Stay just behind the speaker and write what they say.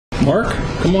Mark,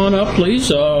 come on up,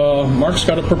 please. Mark's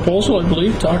got a proposal, I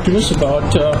believe. Talk to us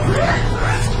about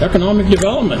economic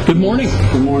development. Good morning.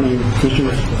 Good morning,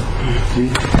 Commissioner.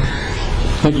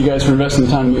 Thank you guys for investing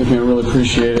the time with me. I really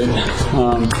appreciate it.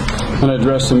 I'm going to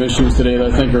address some issues today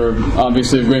that I think are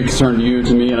obviously of great concern to you,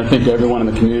 to me, and I think to everyone in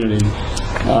the community.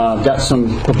 I've got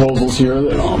some proposals here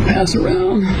that I'll pass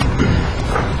around.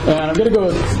 And I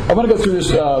want to go through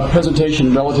this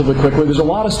presentation relatively quickly. There's a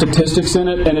lot of statistics in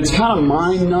it, and it's kind of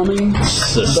mind-numbing.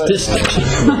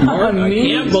 Statistics. Mark, I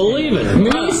can't believe it. Me?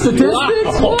 Statistics?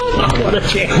 Wow. What a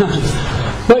chance.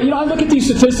 But, I look at these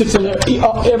statistics, and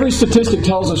every statistic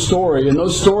tells a story, and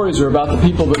those stories are about the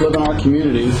people that live in our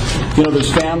community.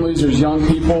 There's families, there's young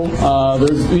people.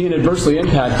 They're being adversely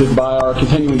impacted by our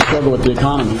continuing struggle with the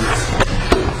economy.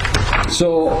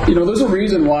 So, there's a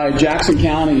reason why Jackson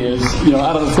County is,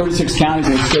 out of the 36 counties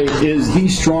in the state, is the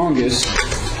strongest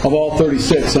of all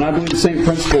 36. And I believe the same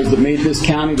principles that made this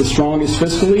county the strongest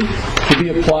fiscally could be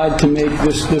applied to make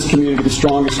this community the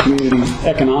strongest community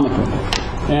economically.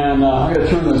 And I'm going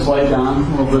to turn this light down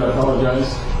a little bit. I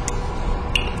apologize.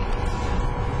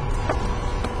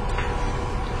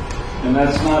 And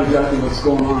that's not exactly what's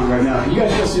going on right now. Can you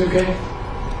guys still see okay?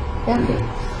 Yeah.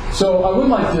 Okay. So I would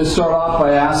like to start off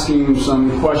by asking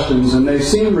some questions, and they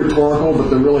seem rhetorical, but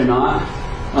they're really not.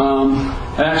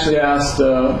 I actually asked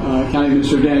County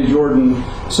Administrator Danny Jordan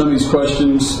some of these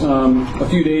questions a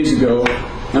few days ago,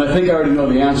 and I think I already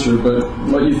know the answer, but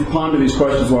let you ponder these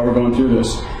questions while we're going through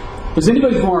this. Has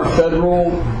anybody from our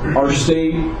federal, our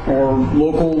state, or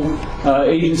local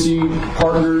agency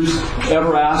partners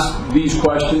ever asked these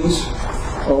questions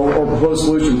or proposed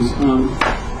solutions?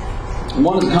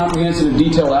 One is a comprehensive and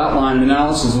detailed outline and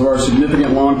analysis of our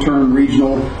significant long-term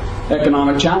regional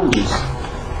economic challenges.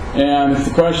 And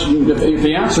if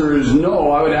the answer is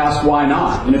no, I would ask why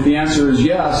not. And if the answer is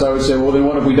yes, I would say, well, then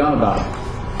what have we done about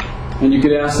it? And you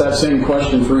could ask that same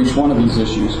question for each one of these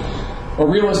issues. A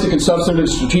realistic and substantive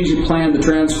strategic plan to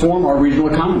transform our regional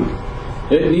economy.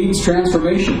 It needs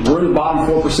transformation. We're in the bottom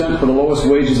 4% for the lowest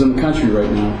wages in the country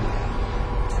right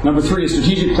now. Number 3, a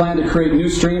strategic plan to create new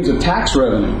streams of tax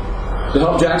revenue to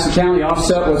help Jackson County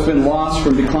offset what's been lost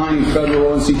from declining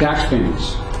federal ONC tax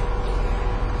payments.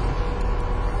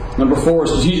 Number 4, a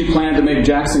strategic plan to make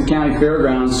Jackson County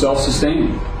Fairgrounds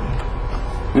self-sustaining.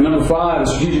 And number 5, a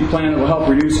strategic plan that will help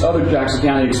reduce other Jackson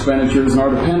County expenditures and our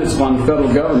dependence upon the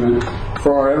federal government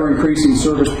for our ever-increasing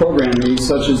service program needs,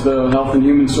 such as the Health and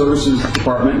Human Services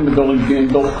Department and the building being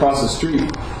built across the street.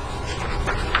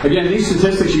 Again, these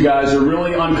statistics, you guys, are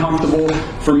really uncomfortable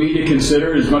for me to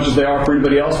consider as much as they are for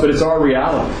anybody else, but it's our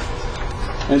reality.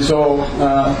 And so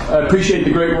I appreciate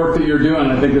the great work that you're doing.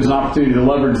 I think there's an opportunity to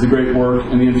leverage the great work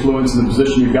and the influence and the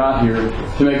position you've got here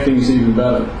to make things even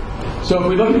better. So if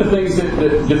we look at the things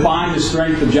that define the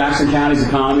strength of Jackson County's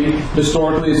economy,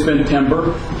 historically it's been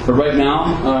timber. But right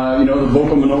now, the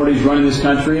vocal minority is running this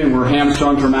country, and we're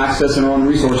hamstrung from accessing our own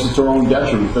resources to our own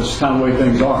detriment. That's just kind of the way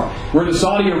things are. We're the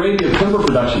Saudi Arabia of timber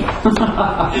production.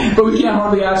 But we can't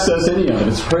hardly access any of it.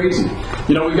 It's crazy.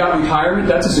 We've got retirement.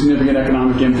 That's a significant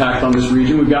economic impact on this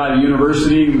region. We've got a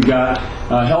university. We've got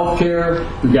healthcare.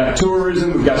 We've got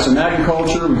tourism. We've got some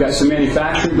agriculture. We've got some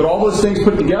manufacturing. But all those things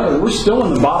put together, we're still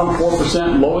in the bottom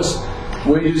 4% lowest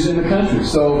wages in the country.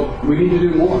 So we need to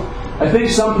do more. I think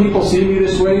some people see me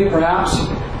this way, perhaps,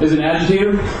 as an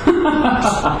agitator.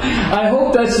 I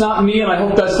hope that's not me, and I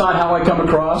hope that's not how I come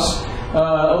across.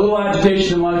 A little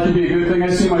agitation in life can be a good thing. I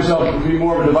see myself to be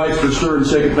more of a device for stirring and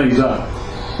shaking things up.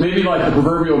 Maybe like the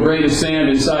proverbial grain of sand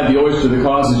inside the oyster that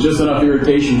causes just enough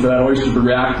irritation for that oyster to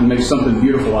react and make something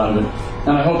beautiful out of it.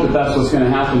 And I hope that that's what's going to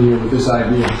happen here with this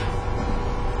idea.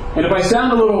 And if I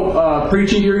sound a little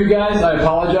preachy here, you guys, I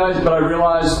apologize, but I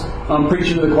realize I'm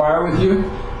preaching to the choir with you.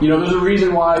 There's a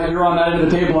reason why you're on that end of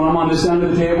the table and I'm on this end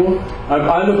of the table.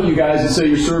 I look at you guys and say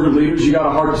you're servant leaders. You got a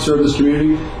heart to serve this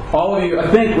community. All of you, I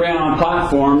think, ran on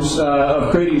platforms of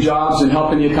creating jobs and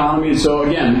helping the economy. And so,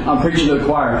 again, I'm preaching to the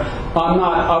choir.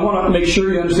 I want to make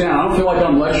sure you understand. I don't feel like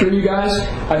I'm lecturing you guys.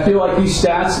 I feel like these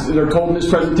stats that are told in this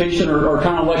presentation are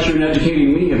kind of lecturing and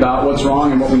educating me about what's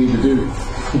wrong and what we need to do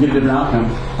to get a different outcome.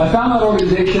 I found that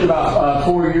organization about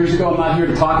 4 years ago. I'm not here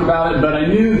to talk about it, but I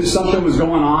knew that something was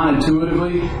going on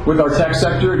intuitively with our tech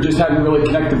sector. It just hadn't really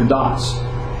connected the dots.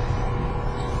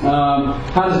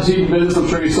 How does achieve business? I'm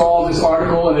sure you saw this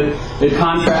article, and it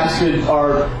contrasted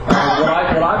what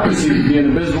I perceive to be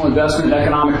an abysmal investment in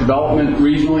economic development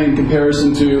regionally in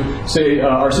comparison to, say,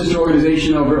 our sister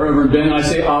organization over in Bend. And I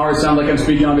say our, it sounds like I'm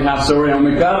speaking on behalf of SOREDI. I'll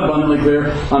make that abundantly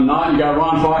clear. I'm not. You got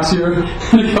Ron Fox here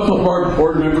and a couple of our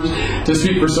board members to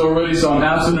speak for SOREDI, so I'm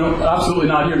absolutely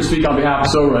not here to speak on behalf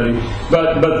of SOREDI.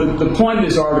 But the point of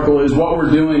this article is what we're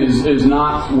doing is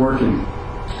not working.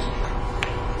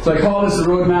 So I call this a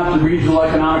roadmap to regional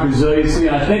economic resiliency,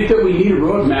 and I think that we need a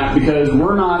roadmap because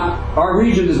our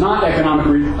region is not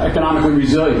economically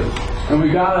resilient. And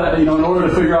we've got to, in order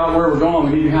to figure out where we're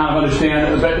going, we need to kind of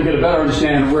get a better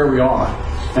understanding of where we are.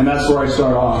 And that's where I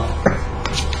start off.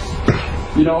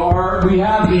 We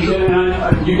have these,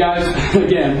 and you guys,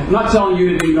 again, I'm not telling you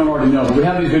anything you don't already know, but we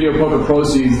have these video poker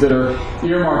proceeds that are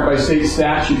earmarked by state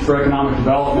statute for economic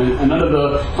development, and under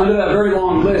that very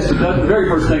long list, the very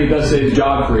first thing it does say is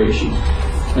job creation.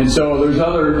 And so there's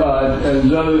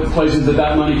other places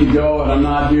that money could go, and I'm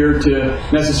not here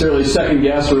to necessarily second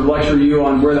guess or lecture you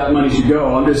on where that money should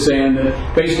go. I'm just saying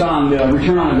that based on the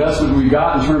return on investment we've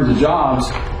got in terms of jobs,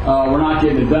 we're not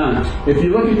getting it done. If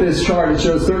you look at this chart, it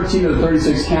shows 13 of the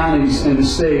 36 counties in the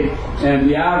state, and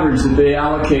the average that they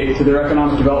allocate to their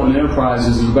economic development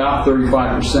enterprises is about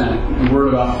 35%, and we're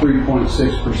at about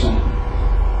 3.6%.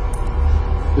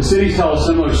 The cities tell a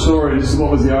similar story. This is what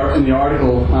was in the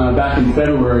article back in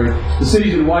February. The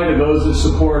cities in white are those that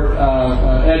support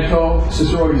EDCO,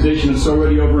 sister organization of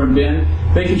SOREDI over in Bend.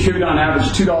 They contribute on average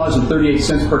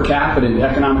 $2.38 per capita into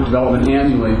economic development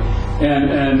annually.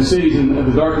 And the cities,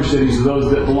 the darker cities, are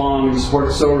those that belong and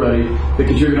support SOREDI, that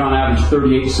contribute on average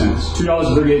 38 cents.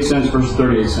 $2.38 versus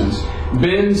 38 cents.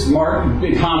 Bend's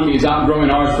economy is outgrowing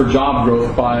ours for job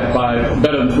growth by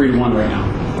better than 3 to 1 right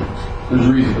now. There's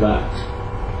a reason for that.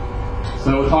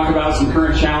 So we'll talk about some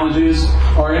current challenges.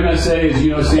 Our MSA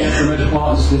is, stands for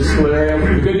Metropolitan Statistical Area.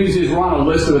 The good news is we're on a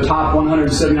list of the top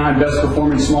 179 best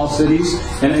performing small cities,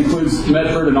 and it includes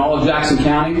Medford and all of Jackson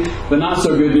County. The not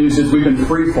so good news is we've been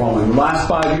free falling. The last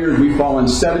 5 years we've fallen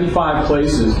 75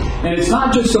 places. And it's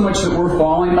not just so much that we're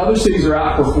falling, other cities are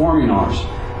outperforming ours.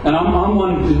 And I'm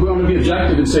one who's willing to be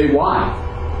objective and say why.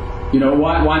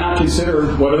 Why not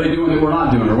consider what are they doing that we're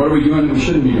not doing, or what are we doing that we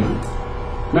shouldn't be doing?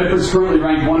 Medford's currently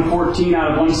ranked 114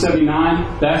 out of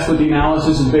 179. That's what the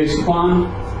analysis is based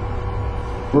upon.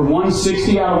 We're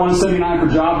 160 out of 179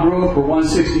 for job growth. We're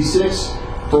 166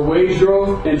 for wage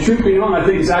growth. And truth be known, I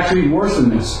think it's actually worse than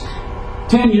this.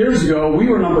 10 years ago, we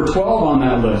were number 12 on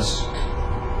that list.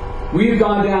 We have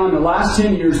gone down in the last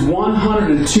 10 years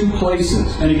 102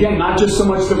 places. And again, not just so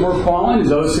much that we're falling, as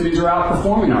those cities are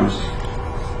outperforming ours.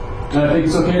 And I think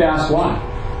it's okay to ask why.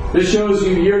 This shows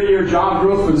you year-to-year job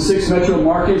growth for the 6 metro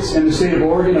markets in the state of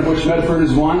Oregon, of which Medford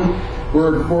is one.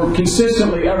 We're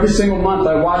consistently, every single month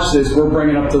I watch this, we're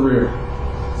bringing up the rear.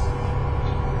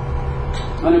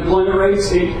 Unemployment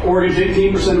rates, Oregon's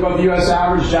 18% above the U.S.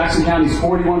 average, Jackson County's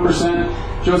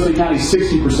 41%, Joseph County's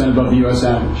 60% above the U.S.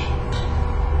 average.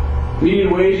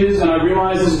 Median wages, and I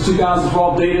realize this is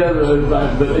 2012 data,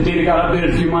 the data got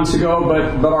updated a few months ago,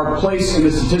 but our place in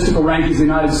the statistical rankings of the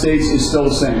United States is still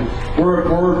the same. We're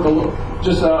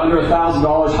just under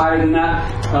 $1,000 higher than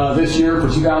that this year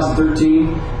for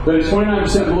 2013, but it's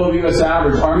 29% below the U.S.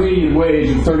 average. Our median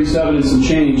wage of 37 and some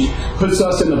change puts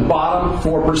us in the bottom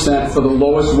 4% for the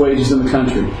lowest wages in the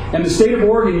country. And the state of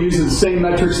Oregon uses the same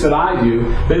metrics that I do.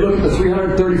 They look at the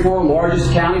 334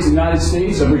 largest counties in the United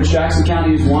States, of which Jackson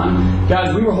County is one.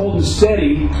 Guys, we were holding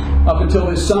steady up until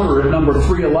this summer at number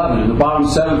 311 in the bottom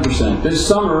 7%. This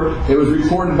summer, it was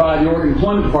reported by the Oregon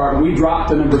Employment Department, we dropped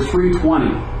to number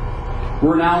 320.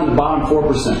 We're now in the bottom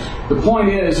 4%. The point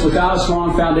is, without a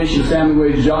strong foundation of family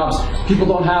wage jobs, people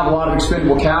don't have a lot of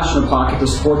expendable cash in their pocket to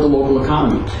support the local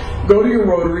economy. Go to your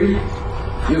Rotary.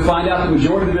 You'll find out the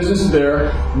majority of the businesses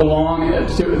there belong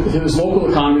to this local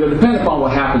economy. They're dependent upon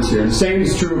what happens here. And the same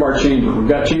is true of our chamber. We've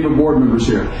got chamber board members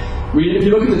here. If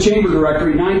you look at the chamber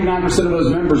directory, 99% of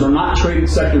those members are not traded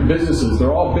sector businesses.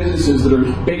 They're all businesses that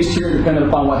are based here dependent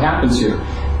upon what happens here.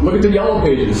 Look at the yellow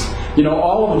pages.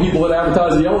 All of the people that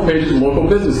advertise the yellow pages are local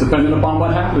business dependent upon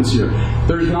what happens here.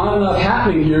 There's not enough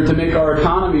happening here to make our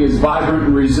economy as vibrant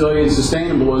and resilient and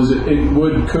sustainable as it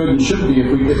would, could, and should be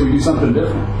if we do something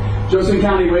different. Joseph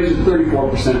County wages are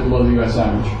 34% below the U.S.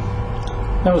 average.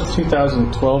 That was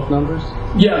 2012 numbers?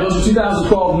 Yeah, those are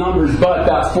 2012 numbers, but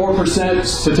that 4%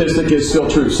 statistic is still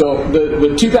true. So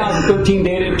the 2013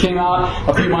 data came out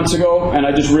a few months ago, and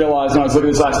I just realized when I was looking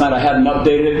at this last night I hadn't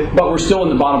updated it, but we're still in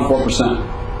the bottom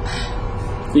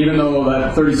 4%. Even though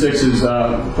that 36 is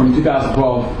from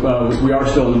 2012, we are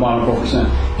still in the bottom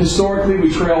 4%. Historically, we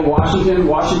trail Washington.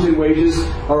 Washington wages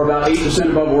are about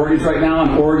 8% above Oregon's right now,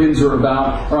 and Oregon's are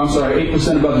about,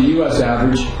 8% above the U.S.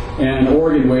 average, and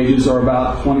Oregon wages are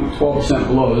about 12%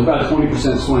 below. There's about a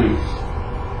 20% swing.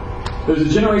 There's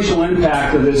a generational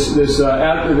impact of this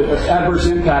adverse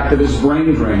impact of this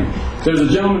brain drain. There's a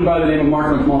gentleman by the name of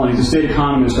Mark McMullen. He's a state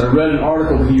economist. I read an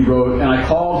article that he wrote, and I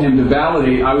called him to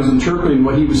validate I was interpreting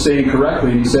what he was saying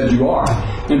correctly, and he said, "You are."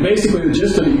 And basically the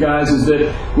gist of it, you guys, is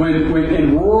that when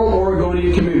in rural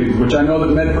Oregonian communities, which I know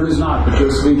that Medford is not, but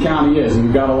Josephine County is, and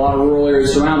we've got a lot of rural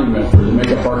areas surrounding Medford that make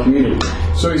up our community.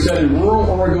 So he said in rural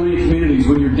Oregonian communities,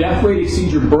 when your death rate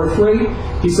exceeds your birth rate,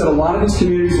 he said a lot of these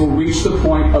communities will reach the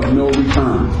point of no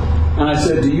return. And I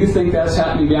said, "Do you think that's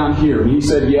happening down here?" And he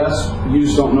said, "Yes, you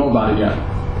just don't know about it yet."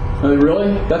 I said,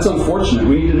 "Really? That's unfortunate.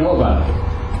 We need to know about it."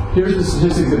 Here's the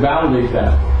statistics that validate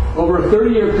that. Over a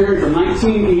 30-year period from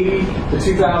 1980 to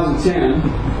 2010,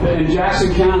 in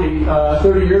Jackson County,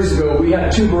 30 years ago, we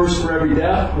had 2 births for every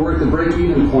death. We're at the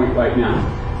break-even point right now.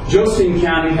 Josephine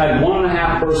County had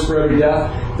 1.5 births for every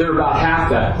death. They're about half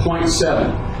that,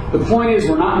 0.7. The point is,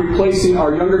 we're not replacing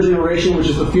our younger generation, which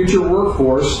is the future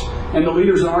workforce, and the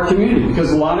leaders in our community,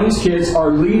 because a lot of these kids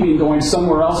are leaving, going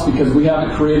somewhere else because we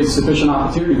haven't created sufficient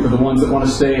opportunity for the ones that want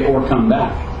to stay or come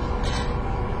back.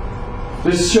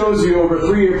 This shows you over a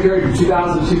 3-year period from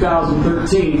 2000 to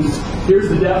 2013. Here's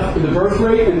the birth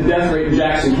rate and the death rate in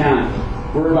Jackson County.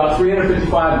 We're about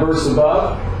 355 births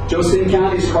above. Josephine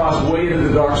County's crossed way into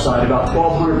the dark side, about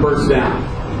 1,200 births down.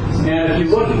 And if you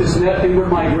look at this net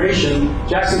inward migration,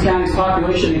 Jackson County's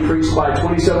population increased by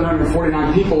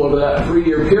 2,749 people over that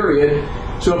 3-year period.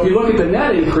 So if you look at the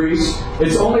net increase,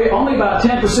 it's only about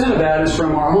 10% of that is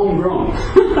from our homegrown,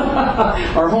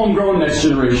 our homegrown next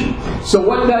generation. So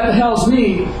what that tells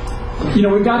me,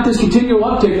 we've got this continual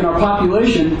uptick in our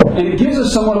population, and it gives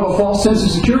us somewhat of a false sense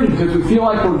of security because we feel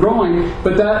like we're growing,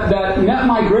 but that net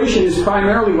migration is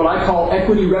primarily what I call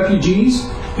equity refugees,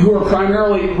 who are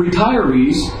primarily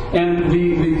retirees, and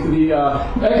the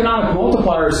economic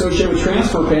multiplier associated with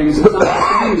transfer payments is not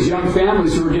the same as young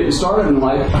families who are getting started in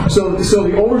life. So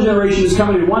the older generation is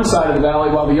coming in one side of the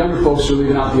valley while the younger folks are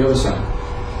leaving out the other side.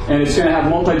 And it's going to have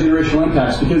multi-generational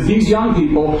impacts because these young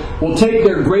people will take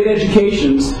their great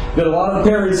educations that a lot of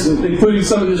parents, including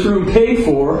some in this room, paid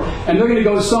for, and they're going to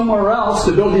go somewhere else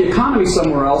to build the economy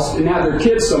somewhere else and have their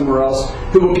kids somewhere else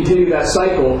who will continue that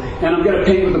cycle. And I'm going to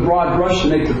paint with a broad brush to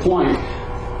make the point.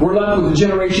 We're left with a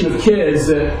generation of kids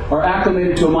that are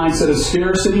acclimated to a mindset of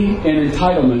scarcity and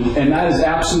entitlement, and that is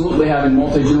absolutely having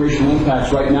multi-generational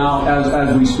impacts right now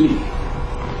as we speak.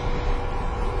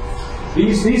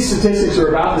 These statistics are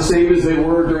about the same as they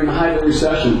were during the height of the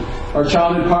recession. Our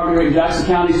childhood poverty rate in Jackson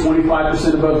County is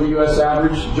 25% above the U.S.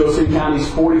 average. Josephine County is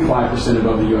 45%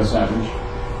 above the U.S. average.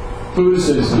 Food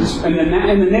assistance. And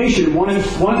in the nation, 1 in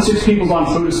 6 people is on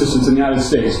food assistance in the United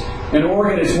States. In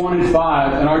Oregon, it's 1 in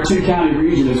 5. In our 2-county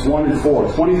region, it's 1 in 4.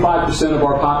 25% of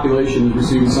our population is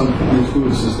receiving some form of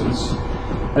food assistance.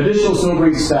 Additional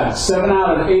sobering stats. 7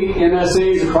 out of 8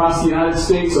 MSAs across the United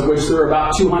States, of which there are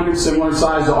about 200 similar in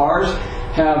size to ours,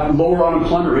 have lower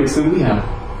unemployment rates than we have.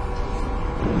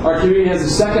 Our community has the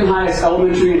second highest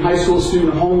elementary and high school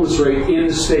student homeless rate in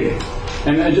the state.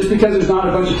 And just because there's not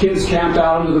a bunch of kids camped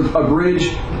out under a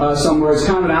bridge somewhere, it's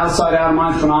kind of an outside out of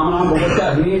mind phenomenon. But what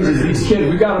that means is these kids,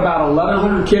 we've got about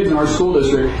 1,100 kids in our school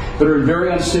district that are in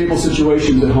very unstable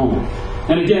situations at home.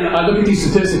 And again, I look at these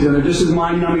statistics and they're just as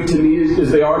mind-numbing to me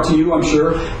as they are to you, I'm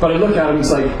sure. But I look at them,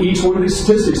 it's like each one of these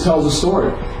statistics tells a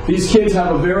story. These kids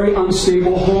have a very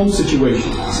unstable home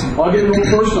situation. I'll get real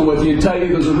personal with you and tell you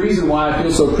there's a reason why I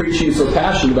feel so preachy and so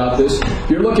passionate about this.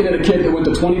 You're looking at a kid that went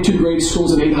to 22 grade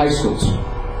schools and 8 high schools.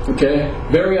 Okay?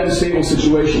 Very unstable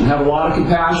situation. Have a lot of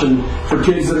compassion for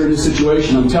kids that are in this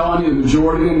situation. I'm telling you, the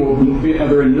majority of them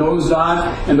they're in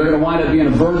nosedive, and they're going to wind up being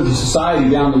a burden to society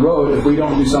down the road if we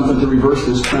don't do something to reverse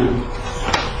this trend.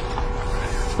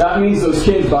 That means those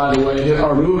kids, by the way,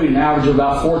 are moving an average of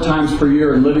about 4 times per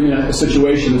year and living in a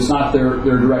situation that's not their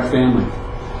direct family.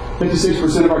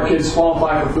 56% of our kids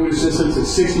qualify for food assistance at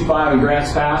 65 in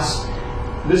Grants Pass.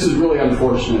 This is really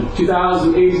unfortunate.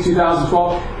 2008 to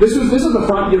 2012. This is the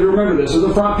front. You remember this. This is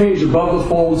the front page above the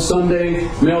fold Sunday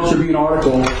Mail Tribune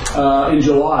article in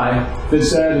July that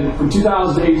said from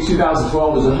 2008 to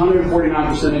 2012 there's a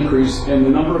 149% increase in the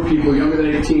number of people younger than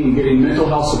 18 getting mental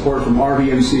health support from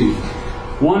RVMC.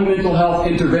 1 mental health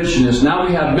interventionist. Now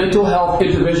we have mental health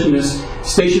interventionists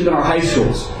stationed in our high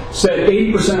schools. Said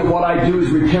 80% of what I do is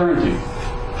reparenting.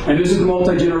 And this is the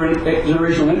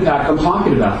multi-generational impact I'm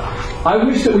talking about. I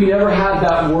wish that we never had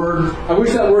that word. I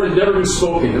wish that word had never been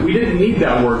spoken, that we didn't need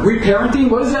that word. Reparenting,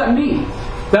 what does that mean?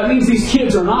 That means these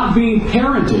kids are not being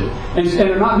parented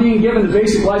and are not being given the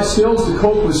basic life skills to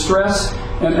cope with stress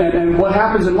and what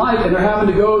happens in life, and they're having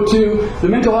to go to the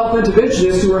mental health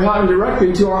interventionists who are having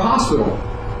directly to our hospital.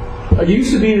 It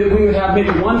used to be that we would have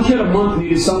maybe one kid a month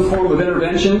needed some form of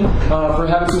intervention for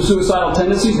having some suicidal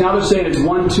tendencies. Now they're saying it's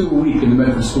 1-2 a week in the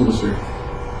medical school district.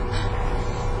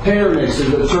 Payer mix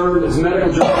is a term that's a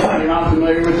medical jargon. You're not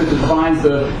familiar with it. It defines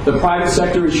the private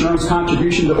sector insurance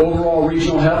contribution to overall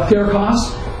regional health care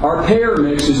costs. Our payer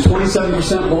mix is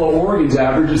 27% below Oregon's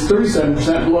average. It's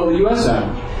 37% below the U.S.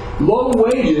 average. Low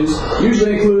wages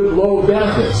usually include low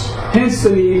benefits. Hence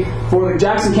the need for the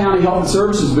Jackson County Health and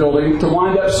Services Building to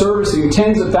wind up servicing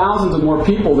tens of thousands of more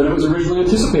people than it was originally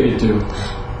anticipated to.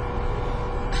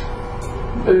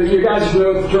 You guys are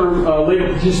familiar with the term labor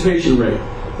participation rate.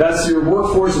 That's your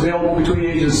workforce available between the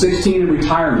ages of 16 and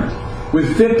retirement.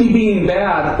 With 50 being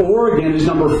bad, Oregon is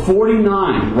number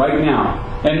 49 right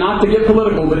now. And not to get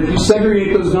political, but if you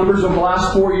segregate those numbers over the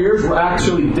last 4 years, we're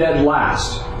actually dead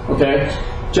last. Okay?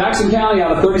 Jackson County,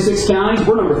 out of 36 counties,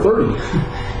 we're number 30.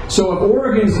 So if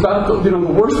Oregon's about the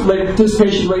worst labor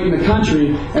participation rate in the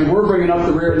country, and we're bringing up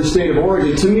the rear of the state of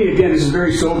Oregon, to me, again, this is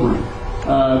very sobering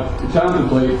to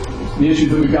contemplate the issues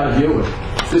that we've got to deal with.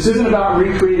 This isn't about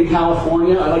recreating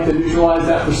California. I like to neutralize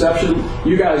that perception.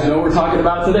 You guys know we're talking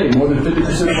about today. More than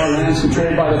 50% of our land is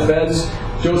controlled by the feds.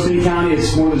 Joseph County,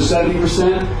 it's more than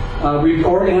 70%.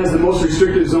 Oregon has the most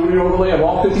restrictive zoning overlay of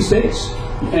all 50 states.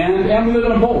 And we live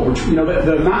in a bowl. Which,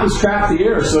 the mountains trap the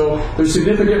air, so there's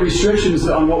significant restrictions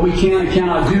on what we can and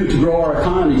cannot do to grow our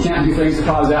economy. You can't do things that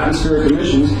cause atmospheric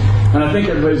emissions. And I think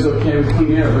everybody's okay with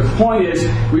clean air. But the point is,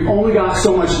 we've only got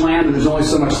so much land, and there's only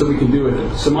so much that we can do with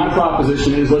it. So my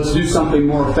proposition is, let's do something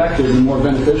more effective and more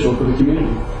beneficial for the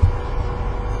community.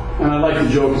 And I like to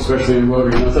joke, especially in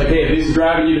Rotary. It's like, hey, if he's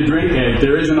driving you to drink, hey,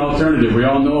 there is an alternative. We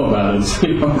all know about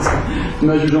it.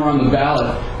 Measures are on the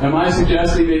ballot. Am I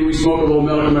suggesting maybe we smoke a little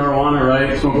medical marijuana,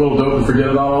 right? Smoke a little dope and forget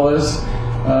about all this?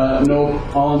 No.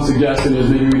 All I'm suggesting is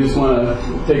maybe we just want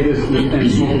to take this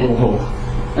and smoke a little hope.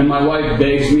 And my wife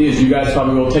begs me, as you guys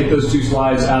probably will, take those 2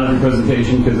 slides out of your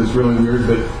presentation because it's really weird,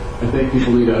 but I think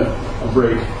people need a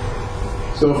break.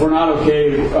 So if we're not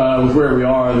okay with where we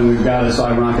are, then we've got to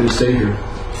decide we're not going to stay here.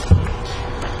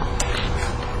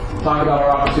 Talk about our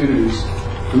opportunities.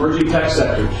 Emerging tech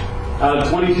sectors. Out of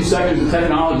 22 sectors of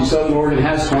technology, Southern Oregon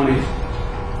has 20.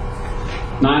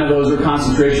 9 of those are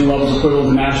concentration levels equivalent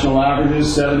to national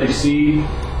averages. 7 exceed.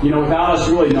 Without us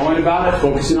really knowing about it,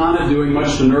 focusing on it, doing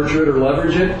much to nurture it or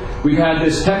leverage it, we've had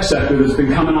this tech sector that's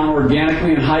been coming on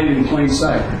organically and hiding in plain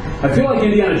sight. I feel like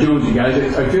Indiana Jones, you guys.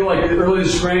 I feel like early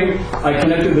this spring, I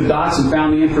connected the dots and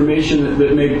found the information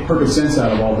that made perfect sense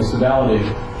out of all this to validate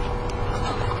it.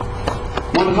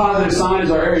 One positive sign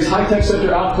is our area's high-tech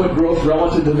sector output growth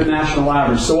relative to the national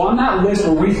average. So on that list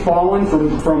where we've fallen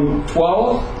from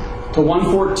 12 to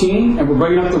 114, and we're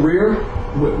bringing up the rear,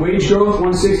 wage growth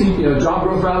 160, job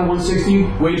growth rather 160,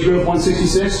 wage growth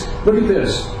 166. Look at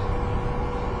this.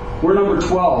 We're number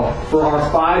 12 for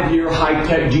our 5-year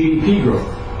high-tech GDP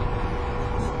growth.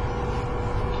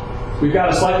 We've got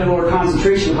a slightly lower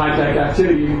concentration of high-tech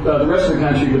activity the rest of the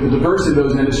country, but the diversity of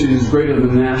those industries is greater than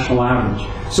the national average.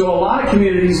 So a lot of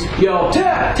communities yell,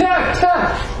 tech, tech,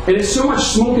 tech! And it's so much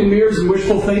smoke and mirrors and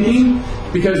wishful thinking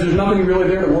because there's nothing really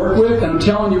there to work with. And I'm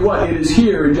telling you what, it is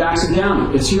here in Jackson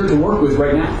County. It's here to work with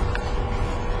right now.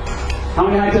 How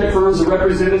many high-tech firms are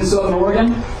represented in Southern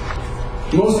Oregon?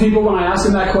 Most people, when I ask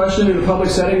them that question in a public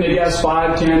setting, they guess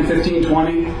 5, 10, 15,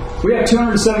 20. We have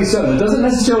 277. It doesn't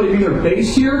necessarily mean they're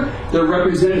based here. They're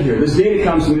represented here. This data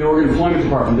comes from the Oregon Employment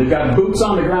Department. They've got boots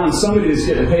on the ground, somebody that's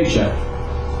getting a paycheck.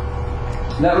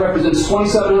 That represents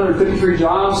 2,753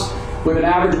 jobs with an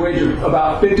average wage of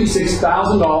about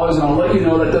 $56,000, and I'll let you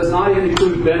know that does not even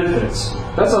include benefits.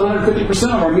 That's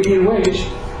 150% of our median wage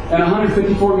and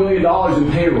 $154 million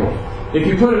in payroll. If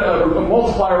you put a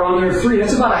multiplier on there of 3,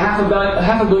 that's about a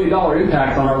half a billion dollar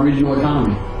impact on our regional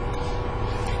economy.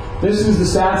 This is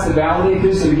the stats that validate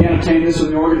this, and again, obtained this from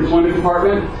the Oregon Employment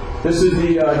Department. This is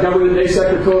the government day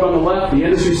sector code on the left, the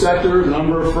industry sector, the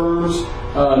number of firms,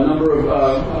 number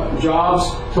of jobs,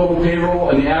 total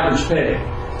payroll, and the average pay.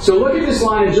 So look at this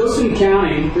line in Josephine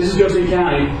County. This is Josephine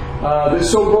County. They're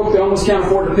so broke they almost can't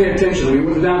afford to pay attention. We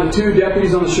went down to 2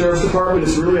 deputies on the sheriff's department.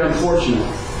 It's really unfortunate.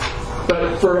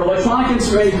 But for electronic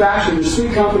manufacturing, there's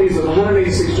 3 companies with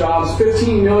 186 jobs,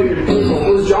 15 million people.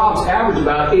 Those jobs average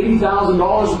about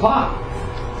 $80,000 a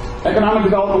pop. Economic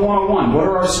Development 101. What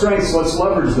are our strengths? Let's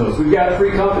leverage those. We've got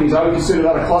 3 companies. I would consider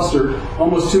that a cluster.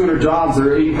 Almost 200 jobs that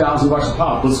are $80,000 a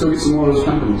pop. Let's go get some more of those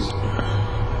companies.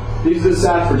 These are the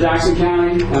stats for Jackson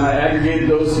County, and I aggregated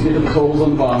those to get to the totals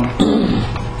on the bottom.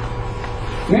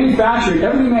 Manufacturing.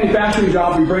 Every manufacturing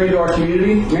job we bring into our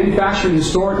community, manufacturing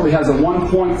historically has a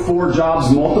 1.4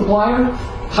 jobs multiplier.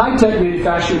 High-tech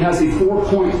manufacturing has a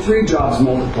 4.3 jobs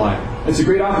multiplier. It's a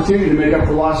great opportunity to make up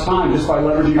for lost time just by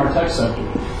leveraging our tech sector.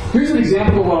 Here's an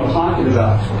example of what I'm talking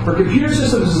about. For computer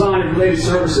systems design and related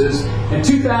services, in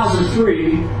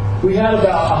 2003, we had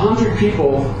about 100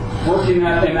 people working in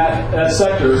that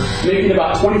sector, making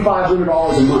about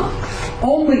 $2,500 a month.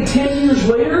 Only 10 years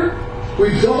later,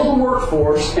 we've doubled the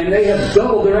workforce, and they have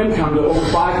doubled their income to over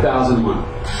 $5,000 a month.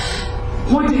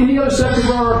 Point to any other sector of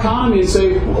our economy and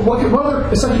say, what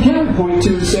other sector can we point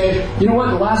to and say, you know what,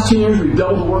 in the last 10 years we've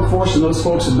doubled the workforce and those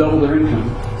folks have doubled their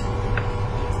income.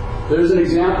 There's an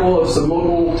example of some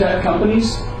local tech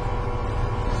companies.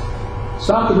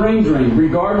 Stop the brain drain.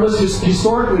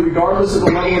 Historically, regardless of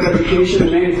the level of education,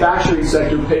 the manufacturing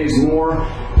sector pays more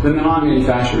than the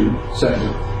non-manufacturing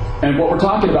sector. And what we're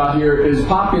talking about here is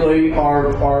populating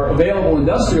our available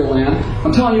industrial land.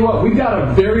 I'm telling you what, we've got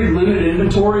a very limited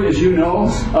inventory, as you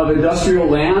know, of industrial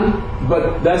land,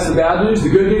 but that's the bad news. The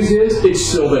good news is it's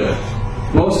still there.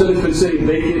 Most of it's been sitting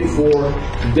vacant for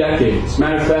decades.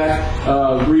 Matter of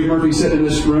fact, Reed Murphy sitting in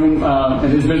this room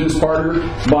and his business partner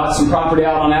bought some property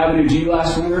out on Avenue G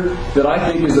last winter that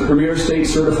I think is the premier state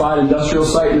certified industrial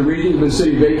site in the region. It's been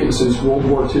sitting vacant since World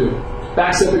War II.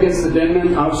 Backs up against the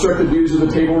Denman, unobstructed views of the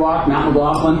Table Rock, Mount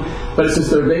McLaughlin, but it's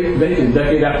just they're vacant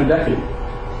decade after decade.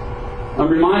 I'm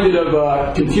reminded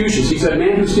of Confucius. He said,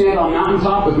 "Man who stand on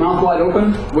mountaintop with mouth wide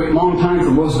open, wait a long time for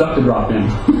roast duck to drop in."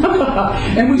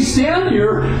 And we stand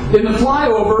here in the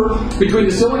flyover between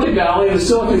the Silicon Valley and the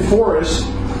Silicon Forest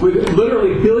with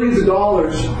literally billions of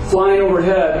dollars flying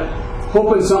overhead,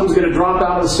 hoping something's going to drop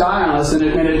out of the sky on us, and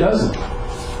it doesn't.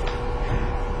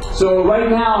 So right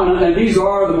now, and these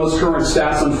are the most current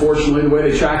stats, unfortunately, the way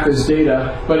they track this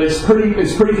data, but it's pretty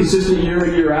consistent year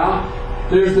in, year out.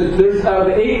 There's out of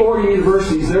the 8 Oregon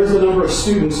universities, there's the number of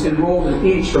students enrolled in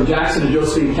each from Jackson and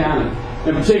Josephine County.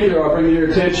 In particular, I'll bring to your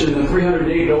attention the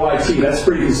 308 OIT. That's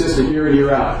pretty consistent year in,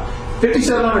 year out.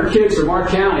 5,700 kids from our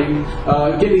county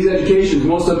get these educations,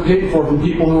 most of them paid for from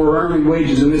people who are earning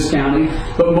wages in this county,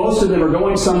 but most of them are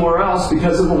going somewhere else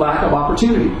because of the lack of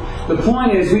opportunity. The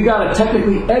point is, we've got a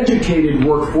technically educated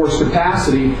workforce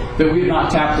capacity that we have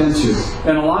not tapped into.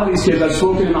 And a lot of these kids, I've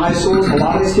spoken in high schools, a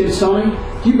lot of these kids tell me,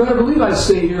 you better believe I'd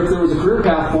stay here if there was a career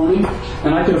path for me,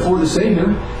 and I could afford to stay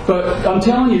here. But I'm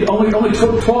telling you, only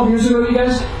 12 years ago, you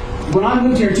guys, when I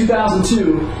moved here in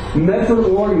 2002, Medford,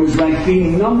 Oregon was ranked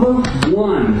the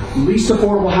 #1 least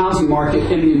affordable housing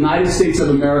market in the United States of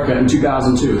America in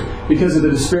 2002 because of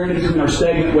the disparity between our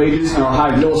stagnant wages and our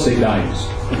high real estate values.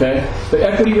 Okay? The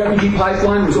equity refugee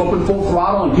pipeline was open full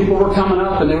throttle, and people were coming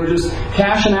up, and they were just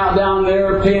cashing out down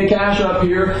there, paying cash up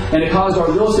here, and it caused our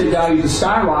real estate values to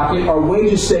skyrocket. Our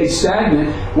wages stayed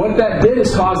stagnant. What that did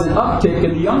is cause an uptick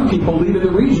in the young people leaving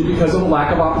the region because of a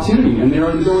lack of opportunity, and their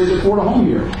inability to afford a home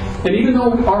here. And even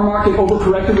though our market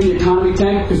overcorrected when the economy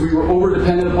tanked because we were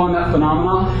over-dependent upon that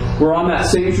phenomenon, we're on that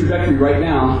same trajectory right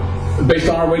now, based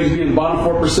on our wages being the bottom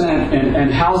 4%,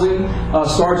 and housing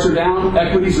starts are down,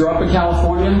 equities are up in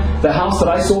California. The house that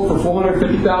I sold for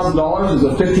 $450,000 is a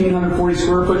 1,540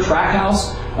 square foot tract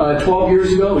house 12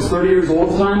 years ago. It was 30 years old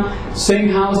at the time. Same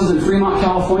houses in Fremont,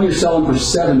 California are selling for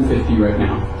 $750,000 right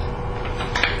now.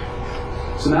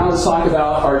 So now let's talk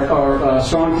about our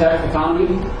strong tech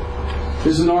economy.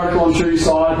 This is an article I'm sure you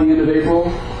saw at the end of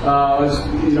April.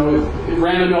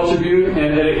 Random Mail Tribune,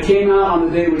 and it came out on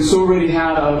the day when SOREDI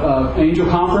had an angel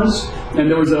conference,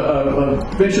 and there was a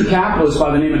venture capitalist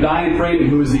by the name of Diane Freeman,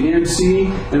 who was the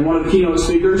MC and one of the keynote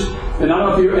speakers. And I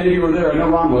don't know if any of you were there. I know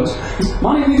Ron was.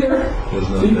 Monty, were you there? Was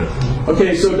not there.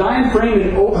 Okay, so Diane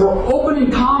Freeman, her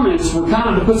opening comments were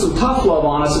kind of to put some tough love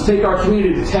on us, to take our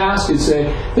community to task and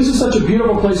say, this is such a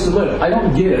beautiful place to live. I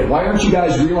don't get it. Why aren't you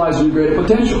guys realizing your greater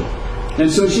potential? And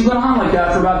so she went on like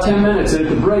that for about 10 minutes, and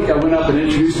at the break I went up and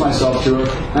introduced myself to her,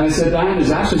 and I said, Diane,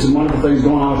 there's actually some wonderful things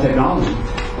going on with technology.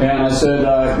 And I said,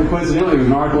 coincidentally, there was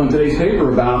an article in today's paper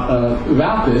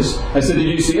about this. I said, did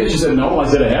you see it? She said, no. I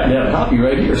said, I have a copy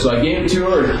right here. So I gave it to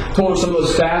her and told her some of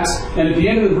those stats. And at the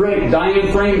end of the break,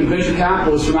 Diane Freeman, venture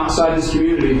capitalist from outside this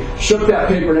community, shook that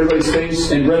paper in everybody's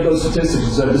face and read those statistics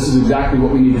and said, this is exactly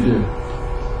what we need to do.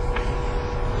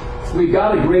 We've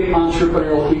got a great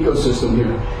entrepreneurial ecosystem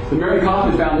here. The Mary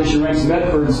Kaufman Foundation ranks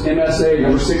Medford's MSA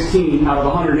number 16 out of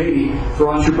 180 for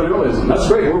entrepreneurialism. That's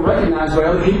great. We're recognized by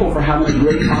other people for having a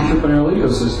great entrepreneurial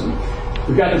ecosystem.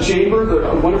 We've got the Chamber,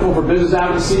 they're wonderful for business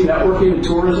advocacy, networking, and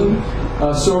tourism.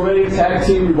 SOREDI, Tag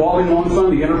Team Revolving Loan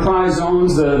Fund, the Enterprise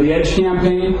Zones, the EDGE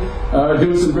campaign, are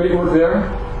doing some great work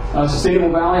there.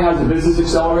 Sustainable Valley has a business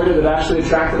accelerator that actually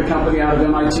attracted a company out of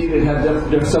MIT. They've had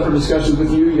separate discussions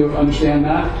with you. You'll understand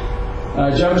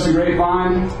that. Jefferson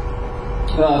Grapevine,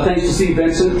 thanks to Steve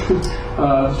Benson,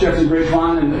 Jefferson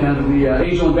Grapevine and the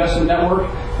Angel Investment Network.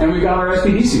 And we've got our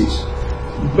SPDCs.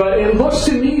 But it looks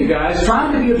to me, you guys,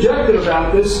 trying to be objective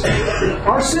about this,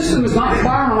 our system is not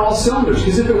firing on all cylinders.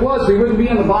 Because if it was, we wouldn't be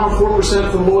in the bottom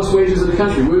 4% for the lowest wages in the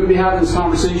country. We wouldn't be having this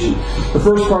conversation. The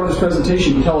first part of this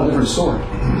presentation will tell a different story.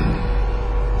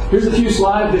 Here's a few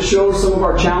slides that show some of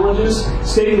our challenges.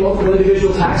 State and local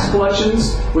individual tax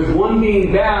collections. With one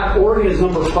being bad, Oregon is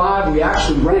number 5. We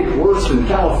actually rank worse than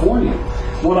California.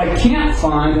 What I can't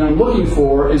find and I'm looking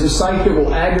for is a site that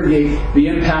will aggregate the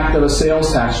impact of a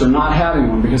sales tax or not having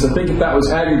one, because I think if that was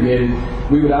aggregated,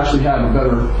 we would actually have a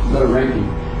better ranking.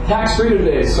 Tax freedom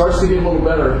days starts to get a little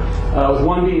better. With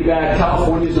one being bad,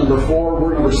 California is number 4,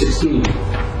 we're number 16.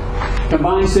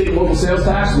 Combined state and local sales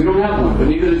tax, we don't have one, but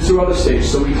neither do 2 other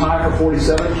states, so we tie for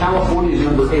 47. California is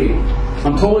number 8.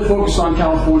 I'm totally focused on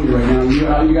California right now.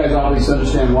 You guys obviously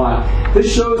understand why.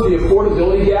 This shows the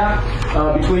affordability gap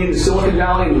between the Silicon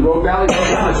Valley and the Rogue Valley.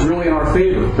 Right now, it's really in our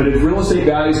favor. But if real estate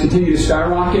values continue to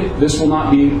skyrocket, this will not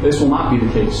be the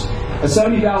case. A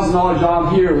 $70,000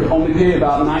 job here would only pay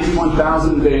about $91,000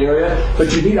 in the Bay Area,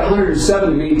 but you need $107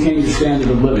 to maintain your standard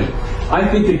of living. I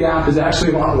think the gap is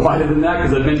actually a lot wider than that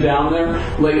because I've been down there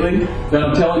lately. Then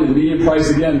I'm telling you, the median price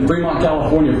again in Fremont,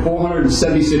 California,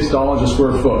 $476 a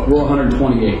square foot. We're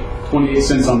 28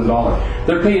 cents on the dollar.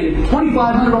 They're paying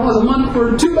 $2,500 a month for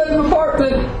a 2-bedroom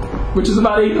apartment, which is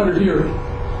about $800 here.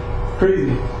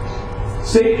 Crazy.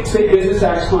 State business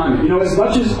tax climate. You know, as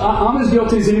much as I'm as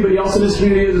guilty as anybody else in this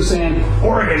community is of saying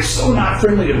Oregon is so not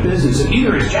friendly to business, and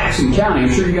neither is Jackson County.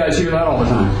 I'm sure you guys hear that all the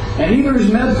time. And neither is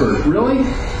Medford. Really?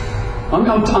 I'm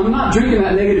not drinking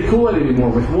that negative Kool-Aid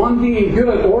anymore. With one being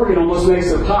good, Oregon almost makes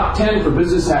the top 10 for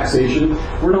business taxation.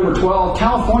 We're number 12.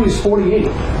 California's 48.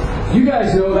 You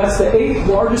guys know that's the 8th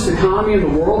largest economy in the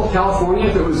world, California,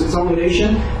 if it was its own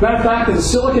nation. Matter of fact, if the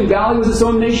Silicon Valley was its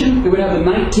own nation, it would have the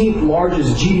 19th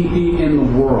largest GDP in the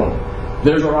world.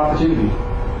 There's our opportunity.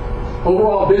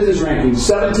 Overall business ranking,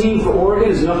 17 for Oregon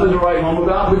is nothing to write home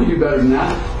about. We could do better than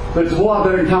that. But it's a whole lot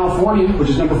better than California, which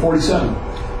is number 47.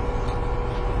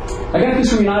 I got this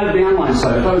from United Van Line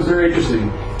site. I thought it was very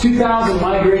interesting.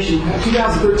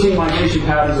 2013 migration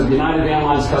patterns of United Van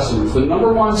Line's customers. The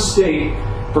number 1 state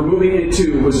for moving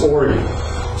into was Oregon.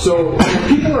 So when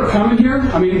people are coming here,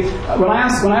 I mean, when I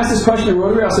ask this question at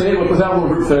Rotary, I'll say, hey, look, let's have a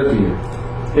little group therapy here.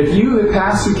 If you have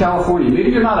passed through California,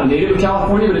 maybe you're not a native of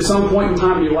California, but at some point in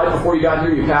time in your life before you got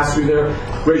here, you passed through there,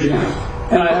 raise your hand.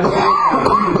 And I have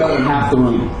better than half the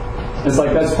room. It's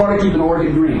like, that's part of keeping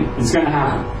Oregon green. It's going to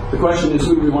happen. The question is,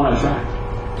 who do we want to attract?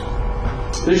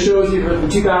 This shows you that from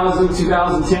 2000 to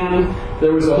 2010,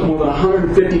 there was more than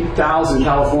 150,000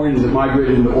 Californians that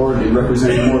migrated into Oregon,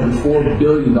 representing more than $4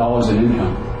 billion in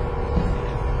income.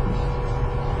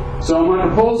 So my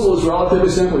proposal is relatively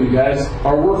simple, you guys.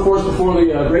 Our workforce before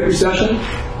the Great Recession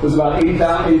was about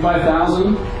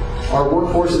 85,000. Our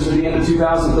workforce is at the end of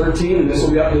 2013, and this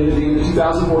will be updated at the end of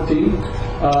 2014.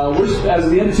 As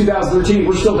of the end of 2013,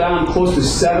 we're still down close to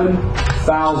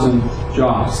 7,000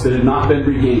 jobs that have not been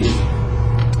regained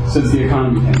since the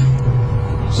economy came.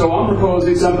 So I'm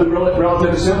proposing something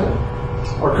relatively simple.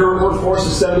 Our current workforce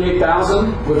is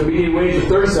 78,000 with a median wage of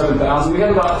 37,000. We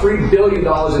have about $3 billion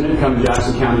in income in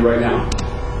Jackson County right now.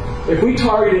 If we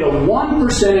targeted a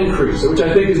 1% increase, which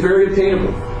I think is very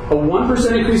attainable, a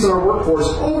 1% increase in our workforce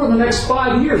over the next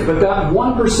 5 years, but that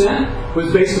 1%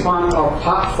 was based upon our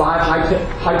top 5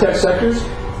 high-tech sectors.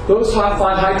 Those top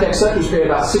 5 high-tech sectors pay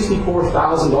about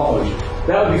 $64,000.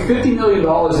 That would be $50 million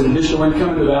in additional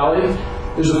income in the Valley.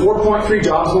 There's a 4.3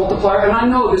 jobs multiplier, and I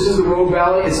know this is the Rogue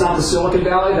Valley, it's not the Silicon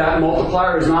Valley. That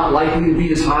multiplier is not likely to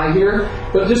be as high here,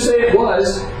 but just say it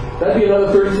was, that'd be another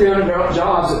 3,300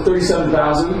 jobs at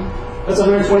 37,000. That's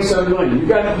 $127 million. You've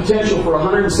got the potential for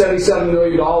 $177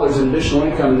 million in additional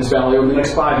income in this valley over the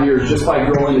next 5 years just by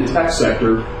growing the tech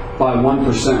sector by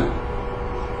 1%.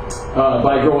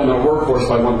 By growing our workforce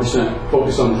by 1%,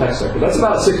 focused on the tech sector. That's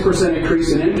about a 6%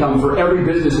 increase in income for every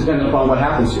business depending upon what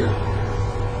happens here.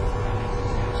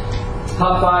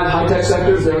 Top 5 high-tech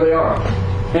sectors, there they are.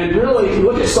 And really, if you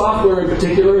look at software in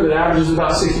particular, that averages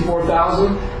about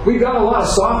 64,000. We've got a lot of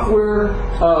software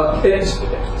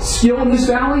skill in this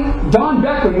valley. Don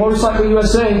Beckman, Motorcycle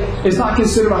USA, is not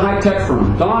considered a high-tech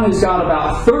firm. Don has got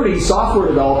about 30 software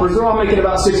developers. They're all making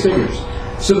about 6 figures.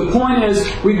 So the point is,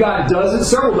 we've got dozens,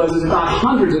 several dozens, if not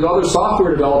hundreds of other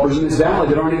software developers in this valley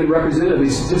that aren't even represented in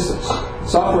these statistics.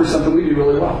 Software is something we do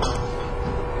really well.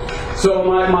 So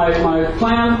my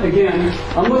plan, again,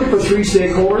 I'm looking for 3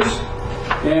 stakeholders,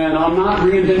 and I'm not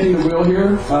reinventing the wheel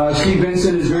here. Steve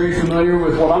Benson is very familiar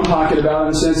with what I'm talking about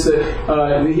in the sense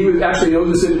that he actually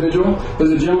knows this individual.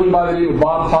 There's a gentleman by the name of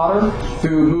Bob Potter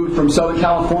who moved from Southern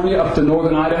California up to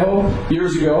Northern Idaho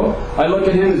years ago. I look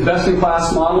at him as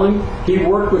best-in-class modeling. He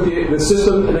worked with the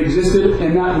system that existed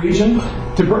in that region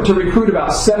to recruit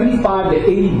about 75 to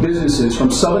 80 businesses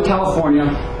from Southern California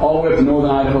all the way up to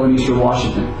Northern Idaho and Eastern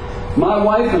Washington. My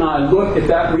wife and I looked at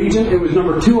that region. It was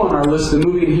number 2 on our list of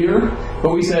moving here,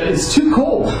 but we said it's too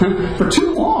cold for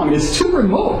too long. It's too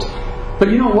remote. But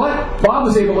you know what? Bob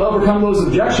was able to overcome those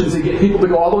objections and get people to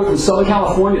go all the way from Southern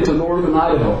California to Northern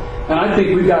Idaho. And I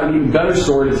think we've got an even better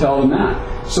story to tell than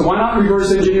that. So why not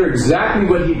reverse engineer exactly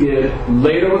what he did,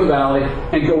 lay it over the valley,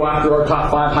 and go after our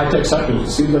top 5 high-tech sectors?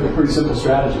 It seems like a pretty simple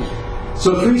strategy.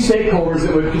 So 3 stakeholders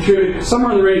that would contribute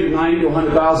somewhere in the range of $90,000 to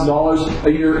 $100,000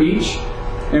 a year each.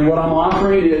 And what I'm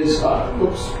offering is,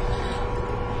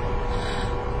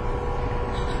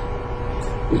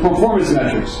 performance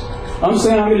metrics. I'm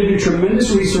saying I'm going to do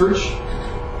tremendous research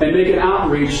and make an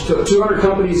outreach to 200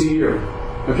 companies a year.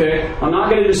 Okay? I'm not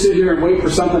going to just sit here and wait for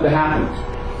something to happen.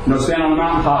 Stand on a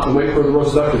mountaintop and wait for the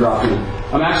roast duck to drop in.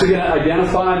 I'm actually going to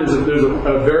identify, there's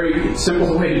a very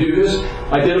simple way to do this,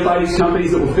 identify these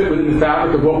companies that will fit within the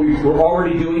fabric of what we're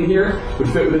already doing here, would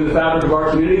fit within the fabric of our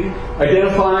community,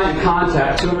 identify and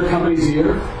contact 200 companies a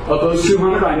year. Of those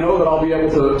 200, I know that I'll be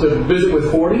able to visit with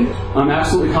 40. I'm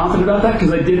absolutely confident about that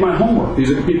because I did my homework.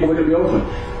 These are the people that are going to be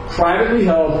open. Privately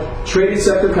held, traded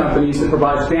sector companies that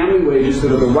provide family wages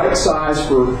that are the right size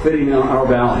for fitting in our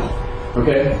valley.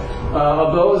 Okay?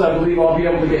 Of those, I believe I'll be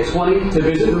able to get 20 to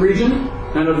visit the region.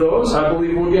 And of those, I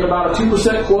believe we'll get about a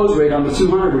 2% close rate on the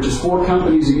 200, which is 4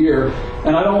 companies a year.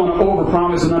 And I don't want to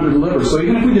overpromise and underdeliver. So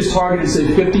even if we just targeted,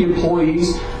 say, 50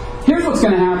 employees, here's what's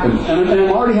going to happen. And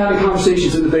I'm already having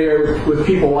conversations in the Bay Area with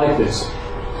people like this.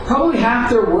 Probably half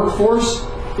their workforce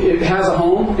has a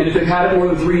home, and if they've had it more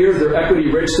than 3 years, they're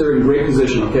equity rich, they're in great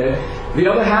position, okay? The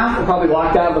other half are probably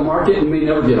locked out of the market and may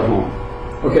never get a home.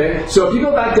 Okay, so if you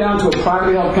go back down to a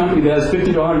privately held company that has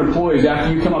 50 to 100 employees,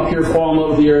 after you come up here, fall in love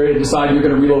with the area, and decide you're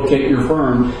going to relocate your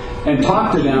firm, and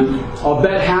talk to them, I'll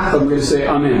bet half of them are going to say,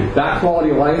 I'm in. That quality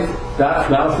of life,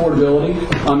 that affordability,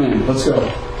 I'm in. Let's go.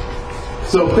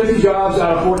 So 50 jobs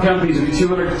out of 4 companies would be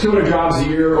 200 jobs a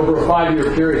year over a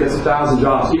 5-year period. That's 1,000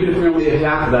 jobs. Even if we only had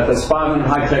half of that, that's 500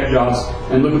 high-tech jobs,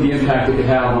 and look at the impact it could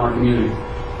have on our community.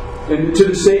 And to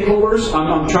the stakeholders,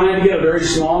 I'm trying to get a very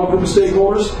small group of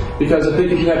stakeholders because I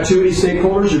think if you have too many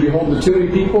stakeholders, you're beholden to too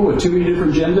many people with too many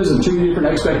different agendas and too many different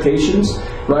expectations,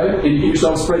 right? And you get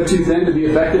yourself spread too thin to be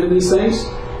effective in these things.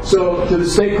 So to the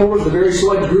stakeholders, the very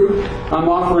select group, I'm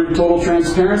offering total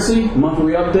transparency,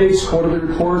 monthly updates, quarterly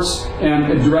reports,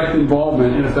 and a direct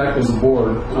involvement, in effect, as a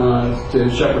board to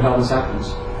shepherd how this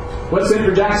happens. What's in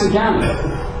for Jackson County?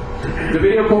 The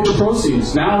video culture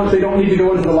proceeds. Now they don't need to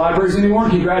go into the libraries anymore.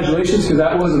 Congratulations, because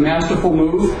that was a masterful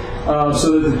move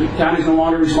so that the county is no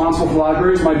longer responsible for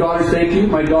libraries. My daughter, thank you.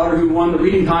 My daughter who won the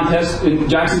reading contest in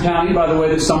Jackson County, by the way,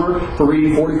 this summer for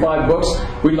reading 45 books.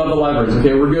 We love the libraries.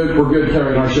 Okay, we're good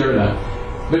carrying our share of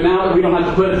that. But now that we don't have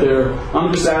to put it there,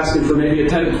 I'm just asking for maybe a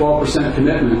 10 to 12%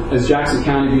 commitment as Jackson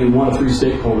County being one of 3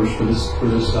 stakeholders for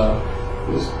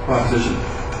this proposition.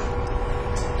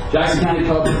 Jackson County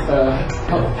Public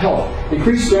Health.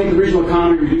 Increased strength of the regional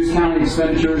economy, reduced county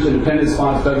expenditures, and dependence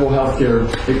on federal health care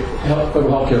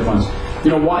funds.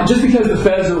 Why, just because the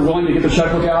feds are willing to get the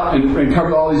checkbook out and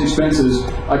cover all these expenses,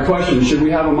 I question, should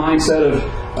we have a mindset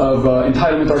of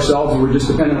entitlement ourselves where we're just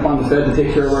dependent upon the Fed to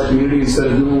take care of our community instead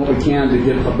of doing what we can to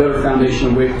get a better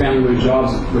foundation of family wage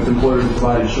jobs with employers that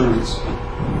provide insurance?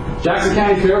 Jackson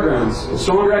County Fairgrounds. A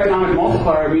stronger economic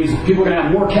multiplier means people are going to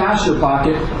have more cash in their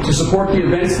pocket to support the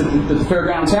events that the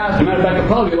fairgrounds have. As a matter of fact, they'll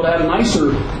probably be able to have nicer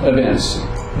events.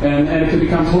 And it can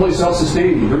become totally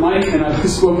self-sustaining. And I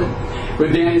spoke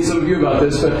with Danny and some of you about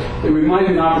this, but it might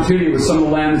be an opportunity with some of the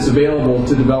land that's available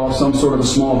to develop some sort of a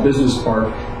small business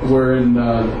park wherein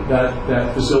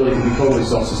that facility can be totally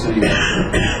self-sustaining.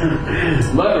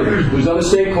 Leverage. There's other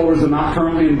stakeholders that are not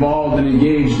currently involved and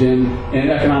engaged in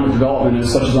economic development,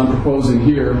 such as I'm proposing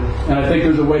here. And I think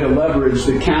there's a way to leverage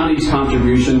the county's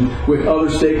contribution with other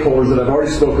stakeholders that I've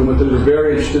already spoken with that are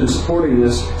very interested in supporting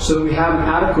this so that we have an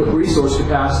adequate resource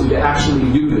capacity to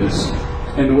actually do this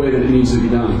in the way that it needs to be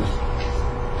done.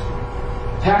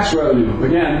 Tax revenue.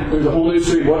 Again, there's a whole new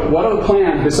stream. What are the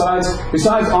plans besides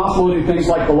offloading things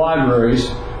like the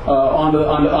libraries?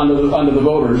 onto the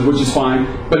voters, which is fine.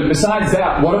 But besides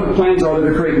that, what other plans are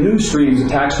there to create new streams of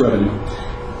tax revenue?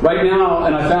 Right now,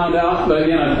 and I found out, but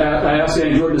again, I asked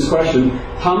Ann Jordan this question,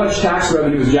 how much tax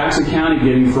revenue is Jackson County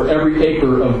getting for every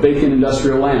acre of vacant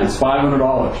industrial land? It's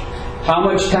 $500. How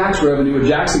much tax revenue would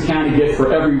Jackson County get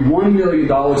for every $1 million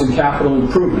in capital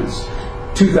improvements?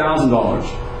 $2,000.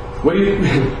 What do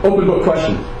you, open book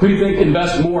question, who do you think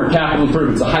invests more in capital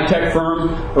improvements, a high-tech firm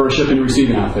or a shipping and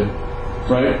receiving outfit?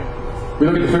 Right? We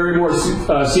look at the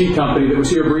Ferrymore Seed Company that was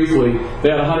here briefly. They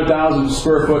had a 100,000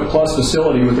 square foot plus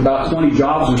facility with about 20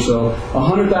 jobs or so. A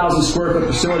 100,000 square foot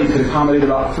facility could accommodate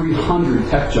about 300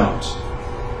 tech jobs.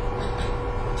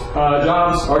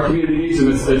 Jobs, our community needs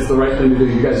them. It's the right thing to do.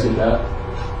 You guys get that.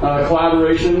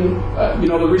 Collaboration.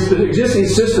 The existing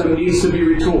system needs to be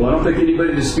retooled. I don't think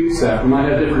anybody disputes that. We might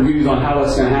have different views on how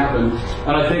that's going to happen.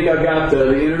 And I think I've got the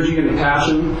energy and the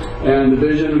passion and the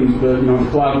vision and the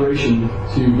collaboration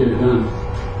to get it done.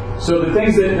 So the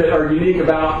things that are unique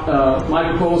about my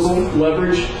proposal,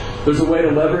 leverage. There's a way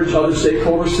to leverage other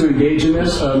stakeholders to engage in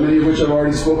this, many of which I've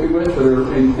already spoken with that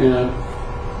are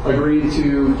agreeing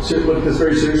to look at this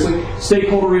very seriously.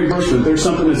 Stakeholder reimbursement. There's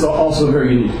something that's also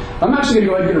very unique. I'm actually going to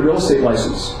go ahead and get a real estate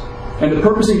license. And the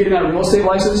purpose of getting that real estate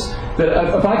license, that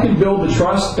if I can build the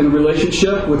trust and the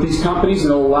relationship with these companies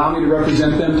and it'll allow me to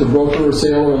represent them to broker a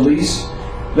sale or a lease,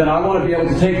 then I want to be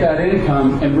able to take that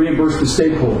income and reimburse the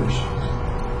stakeholders.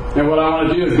 And what I want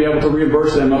to do is be able to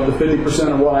reimburse them up to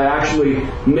 50% of what I actually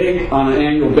make on an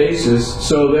annual basis,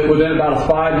 so that within about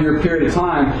a 5-year period of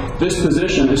time, this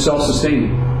position is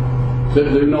self-sustaining.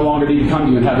 They no longer need to come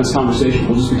to you and have this conversation.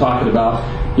 We'll just be talking about,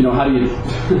 how do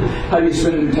you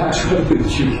spend your tax revenue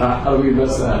that you got? How do we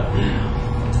invest that?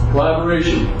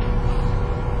 Collaboration,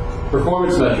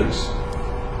 performance metrics,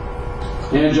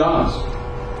 and jobs.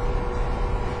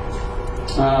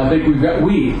 I think we've got,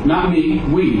 not me,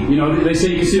 we. They say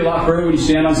you can see a lot further when you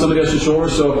stand on somebody else's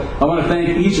shoulders, so I want to thank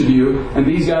each of you, and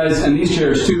these guys and these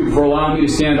chairs too, for allowing me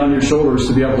to stand on your shoulders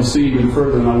to be able to see even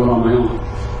further than I would on my own.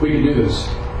 We can do this.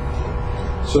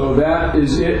 So that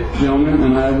is it, gentlemen,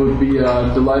 and I would be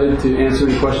delighted to answer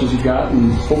any questions you've got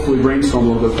and hopefully brainstorm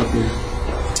a little bit with you.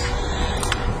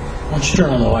 Why don't you turn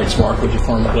on the lights, Mark, would you,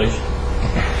 for me, please?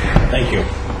 Thank you.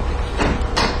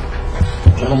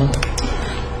 Gentlemen?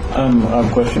 I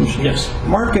have questions. Yes.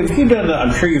 Mark, have you done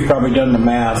I'm sure you've probably done the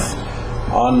math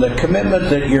on the commitment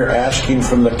that you're asking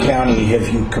from the county. Have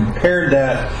you compared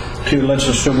that to, let's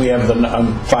assume we have the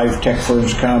 5 tech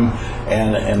firms come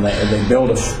and they build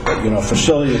a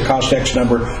facility that costs X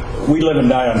number. We live and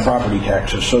die on property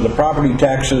taxes. So the property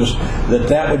taxes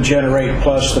that would generate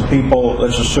plus the people,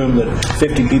 let's assume that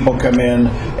 50 people come in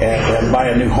and buy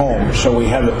a new home. So we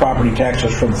have the property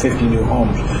taxes from 50 new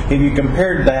homes. Have you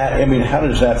compared that? I mean, how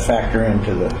does that factor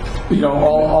into the...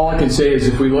 all I can say is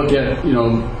if we look at,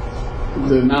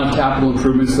 the amount of capital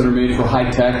improvements that are made for high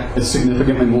tech, it's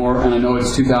significantly more, and I know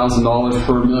it's $2,000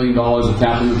 per $1 million of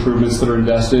capital improvements that are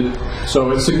invested.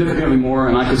 So it's significantly more,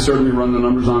 and I could certainly run the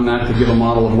numbers on that to give a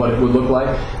model of what it would look like.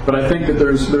 But I think that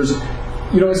there's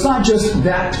it's not just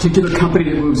that particular company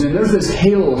that moves in. There's this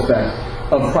halo effect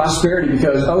of prosperity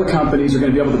because other companies are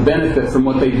going to be able to benefit from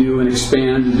what they do and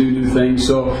expand and do new things.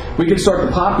 So we can start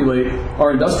to populate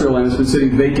our industrial land that's been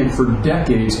sitting vacant for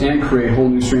decades and create whole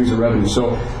new streams of revenue.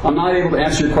 So I'm not able to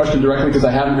answer your question directly because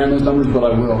I haven't ran those numbers, but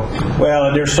I will. Well,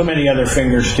 and there's so many other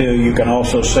fingers too. You can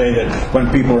also say that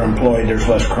when people are employed, there's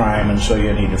less crime, and so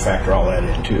you need to factor all that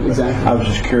in too. Exactly. I was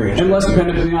just curious. And less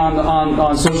dependency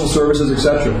on social services,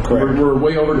 etc. Correct. We're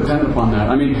way over dependent upon that.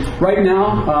 I mean, right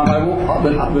now, I won't.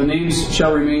 The names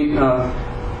shall remain.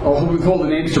 I'll withhold the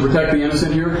names to protect the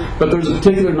innocent here, but there's a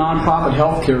particular nonprofit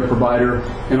healthcare provider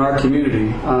in our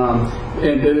community,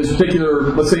 and there's a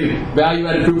particular, let's say,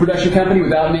 value-added food production company,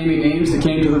 without naming names, that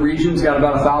came to the region. It's got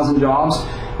about 1,000 jobs.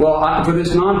 Well, for this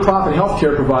nonprofit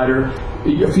healthcare provider,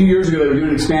 a few years ago they were doing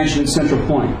an expansion in Central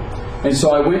Point. And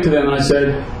so I went to them and I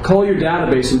said, call your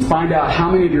database and find out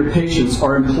how many of your patients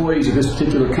are employees of this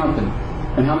particular company,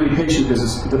 and how many patient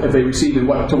visits have they received and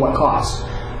to what cost.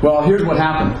 Well, here's what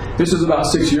happened. This is about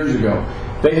 6 years ago.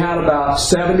 They had about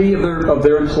 70 of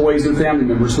their employees and family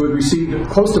members who had received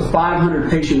close to 500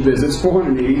 patient visits,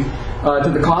 480, to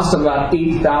the cost of about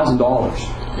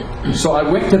 $80,000. So I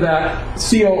went to that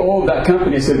COO of that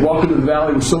company. I said, welcome to the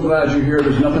Valley. We're so glad you're here.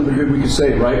 There's nothing but good we can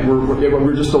say, right?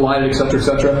 We're just delighted, et cetera, et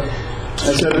cetera.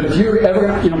 I said, but if you're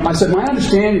ever, I said, my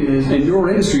understanding is in your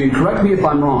industry, and correct me if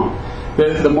I'm wrong,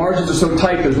 the margins are so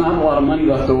tight, there's not a lot of money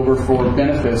left over for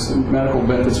benefits and medical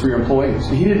benefits for your employees.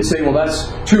 And he didn't say, well, that's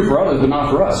true for others, but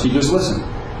not for us. He just listened.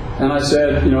 And I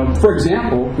said, for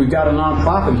example, we've got a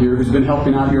nonprofit here who's been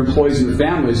helping out your employees and their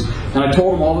families. And I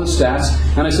told them all those stats.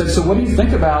 And I said, so what do you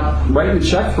think about writing a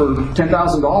check for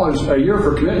 $10,000 a year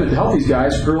for commitment to help these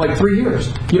guys for like 3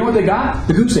 years? You know what they got?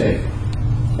 The goose egg.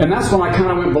 And that's when I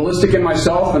kind of went ballistic in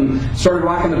myself and started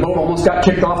rocking the boat. Almost got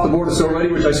kicked off the board of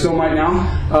SOREDI, which I still might now.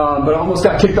 But I almost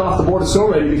got kicked off the board of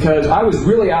SOREDI because I was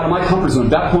really out of my comfort zone.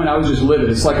 At that point, I was just livid.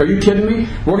 It's like, are you kidding me?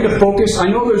 We're going to focus. I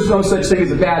know there's no such thing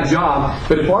as a bad job,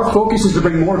 but if our focus is to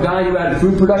bring more value-added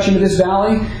food production to this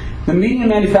valley, the median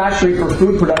manufacturing for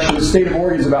food production in the state of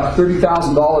Oregon is about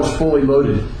 $30,000 fully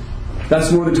loaded.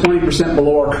 That's more than 20%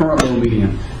 below our current low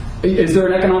median. Is there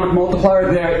an economic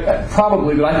multiplier there?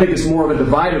 Probably, but I think it's more of a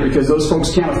divider because those folks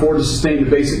can't afford to sustain the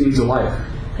basic needs of life.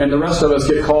 And the rest of us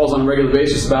get calls on a regular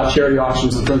basis about charity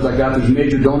auctions and things like that. There's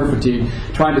major donor fatigue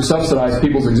trying to subsidize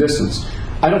people's existence.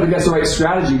 I don't think that's the right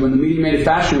strategy when the median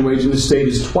manufacturing wage in this state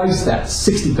is twice that,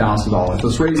 $60,000.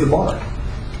 Let's raise the bar.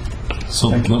 So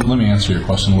let me answer your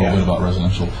question a little bit about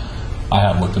residential. I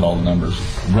have looked at all the numbers.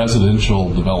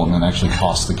 Residential development actually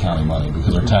costs the county money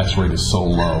because our tax rate is so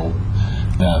low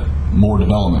that more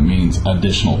development means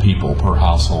additional people per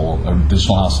household, or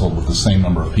additional household with the same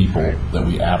number of people that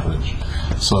we average.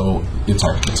 So it's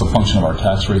a function of our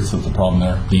tax rates that's the problem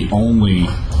there. The only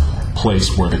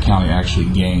place where the county actually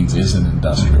gains is in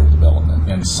industrial development,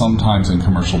 and sometimes in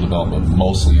commercial development,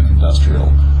 mostly in industrial,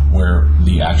 where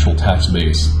the actual tax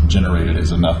base generated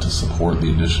is enough to support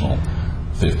the additional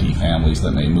 50 families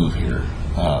that may move here,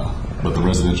 but the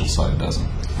residential side doesn't.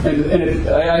 And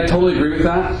I totally agree with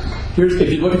that.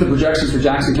 If you look at the projections for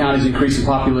Jackson County's increase in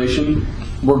population,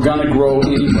 we're going to grow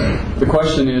anyway. The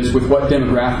question is, with what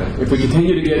demographic? If we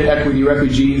continue to get equity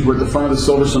refugees, we're at the front of the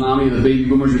silver tsunami of the baby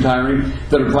boomers retiring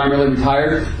that are primarily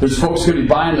retired. There's folks going to be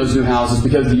buying those new houses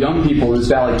because the young people in this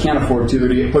valley can't afford to. They're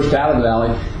going to get pushed out of the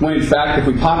valley. When in fact, if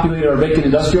we populated our vacant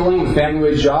industrial land with family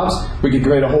wage jobs, we could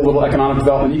create a whole little economic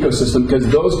development ecosystem because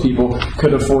those people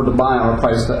could afford to buy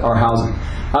our housing.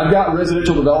 I've got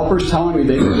residential developers telling me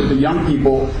that the young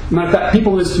people, matter of fact,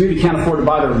 people in this community can't afford to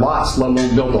buy their lots, let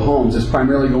alone build the homes. It's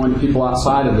primarily going to people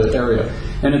outside of the area.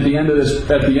 And at the end of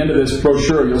this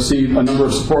brochure, you'll see a number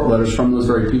of support letters from those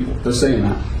very people. They're saying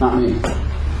that, not me.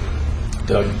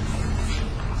 Doug?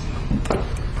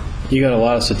 You got a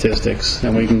lot of statistics,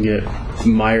 and we can get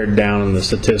mired down in the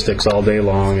statistics all day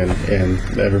long, and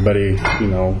everybody,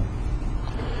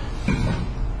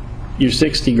 your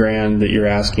 60 grand that you're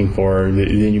asking for,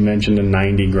 then you mentioned a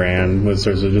 90 grand,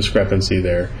 there's a discrepancy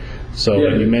there. So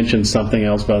you mentioned something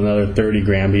else about another 30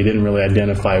 grand, but you didn't really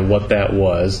identify what that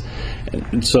was.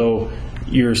 And so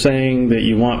you're saying that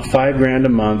you want 5 grand a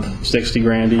month, 60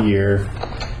 grand a year,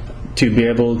 to be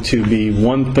able to be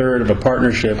 1/3 of a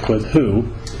partnership with who?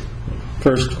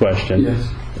 First question. Yes.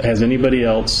 Has anybody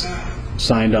else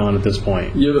signed on at this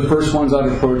point? You're the first ones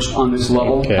I've approached on this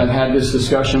level. Okay. I've had this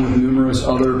discussion with numerous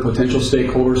other potential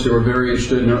stakeholders who are very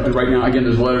interested. And right now, again,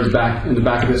 there's letters in the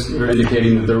back of this that are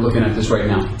indicating that they're looking at this right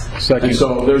now. And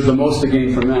so there's the most to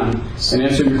gain from them. And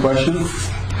answering your question,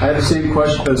 I had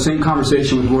the same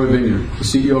conversation with Roy Vineyard, the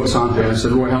CEO of Asante. I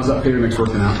said, Roy, how's that pay mix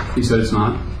working out? He said, it's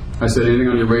not. I said, anything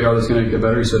on your radar that's going to get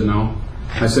better? He said, no.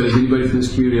 I said, has anybody from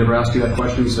this community ever asked you that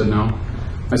question? He said, no.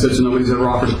 I said, so nobody's ever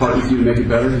offered to partner with you to make it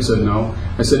better? He said, no.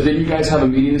 I said, didn't you guys have a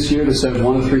meeting this year that said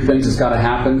one of the 3 things that's got to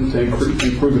happen to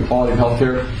improve the quality of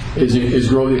healthcare is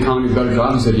grow the economy with better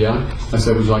jobs? He said, yeah. I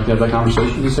said, would you like to have that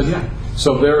conversation? He said, yeah.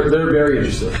 So they're very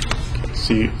interested.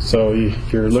 So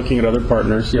you're looking at other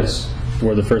partners. Yes.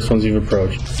 We're the first ones you've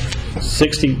approached.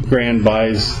 60 grand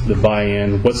buys the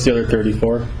buy-in. What's the other 30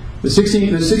 for? The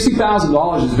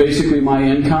 $60,000 is basically my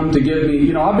income to give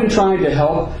me. I've been trying to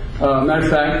help. Matter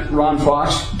of fact, Ron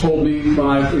Fox told me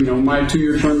my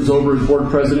 2-year term is over as board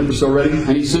president for SOREDI,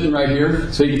 and he's sitting right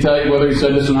here, so he can tell you whether he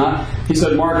said this or not. He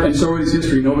said, Mark, in SOREDI's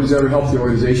history, nobody's ever helped the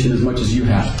organization as much as you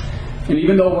have. And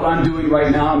even though what I'm doing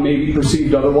right now may be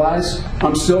perceived otherwise,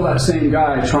 I'm still that same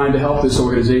guy trying to help this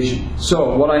organization.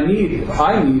 So what I need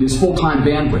is full-time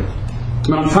bandwidth.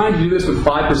 When I'm trying to do this with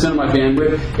 5% of my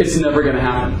bandwidth, it's never going to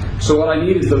happen. So what I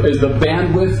need is the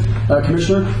bandwidth,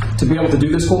 Commissioner, to be able to do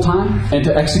this full time and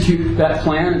to execute that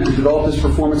plan and to develop this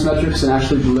performance metrics and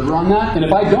actually deliver on that. And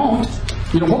if I don't,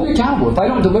 hold me accountable. If I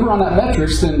don't deliver on that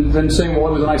metrics, then say, well,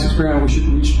 it was a nice experiment,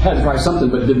 we had to try something,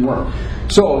 but it didn't work.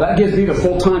 So that gives me the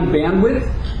full-time bandwidth,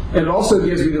 and it also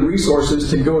gives me the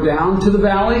resources to go down to the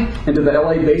valley and to the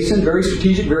LA basin, very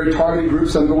strategic, very targeted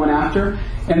groups I'm going after,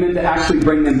 and then to actually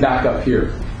bring them back up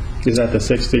here. Is that the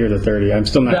 60 or the 30? I'm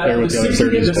still not clear what the other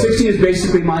 30 is. The 60 is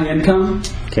basically my income,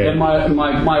 okay. And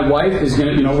my wife is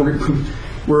going to,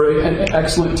 We're an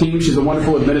excellent team. She's a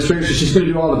wonderful administrator, so she's going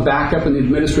to do all the backup and the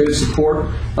administrative support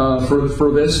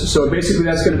for this. So basically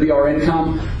that's going to be our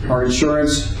income, our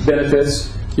insurance,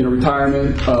 benefits,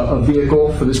 retirement, a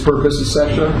vehicle for this purpose,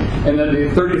 etc. And then the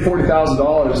 $30,000 to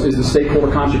 $40,000 is the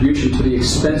stakeholder contribution to the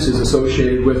expenses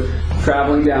associated with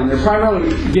traveling down there. Primarily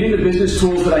getting the business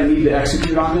tools that I need to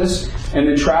execute on this, and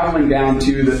then traveling down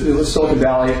to the Silicon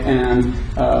Valley and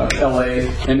LA,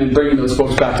 and then bringing those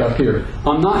folks back up here.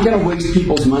 I'm not going to waste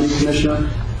people's money, Commissioner.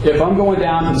 If I'm going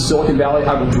down to the Silicon Valley,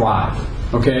 I will drive.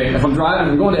 Okay? If I'm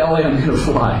going to LA, I'm going to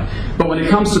fly. But when it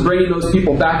comes to bringing those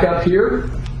people back up here,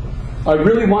 I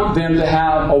really want them to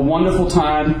have a wonderful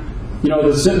time.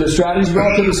 The strategy is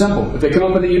relatively simple. If they come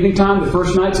up in the evening time, the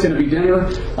first night's going to be dinner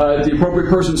at the appropriate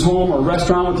person's home or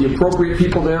restaurant with the appropriate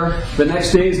people there. The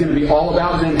next day is going to be all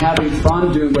about them having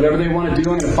fun, doing whatever they want to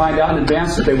do. I'm going to find out in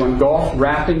advance if they want golf,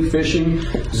 rafting, fishing,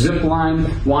 zip line,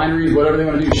 wineries, whatever they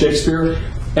want to do, Shakespeare.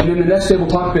 And then the next day we'll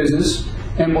talk business,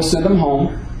 and we'll send them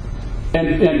home.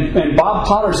 And Bob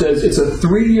Potter says it's a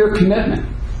 3-year commitment.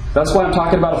 That's why I'm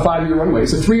talking about a 5-year runway.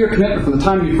 It's a 3-year commitment from the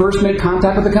time you first make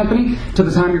contact with the company to the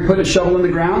time you're putting a shovel in the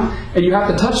ground. And you have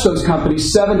to touch those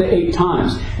companies 7 to 8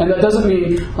 times. And that doesn't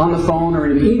mean on the phone or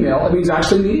in an email. It means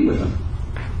actually meeting with them.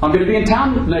 I'm going to be in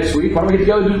town next week. Why don't we get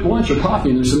together and do lunch or coffee?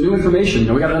 And there's some new information.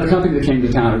 We got another company that came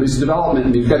to town, or there's development,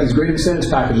 and you've got these great incentives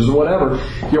packages or whatever.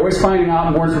 You're always finding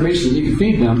out more information that you can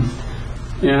feed them.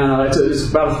 And it's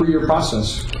about a 3-year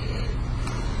process.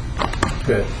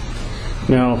 Good.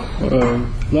 Now,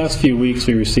 last few weeks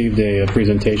we received a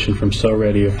presentation from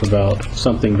SOREDI about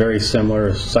something very similar,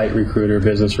 a site recruiter,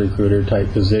 business recruiter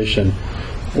type position.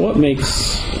 What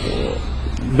makes,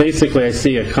 basically I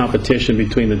see a competition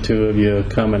between the two of you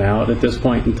coming out at this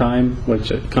point in time,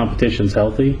 which competition's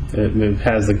healthy.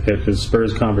 It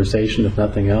spurs conversation if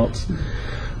nothing else.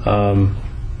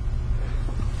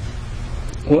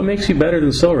 What makes you better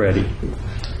than SOREDI?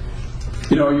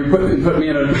 You're putting me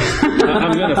in a...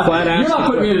 I'm going to flat ask... You're not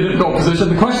putting me in a difficult position.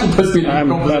 The question puts me in a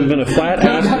difficult position. I'm going to flat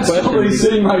ask the question. Somebody's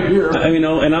sitting right here.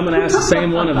 And I'm going to ask the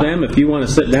same one of them if you want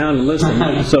to sit down and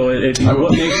listen. So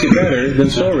what makes you better than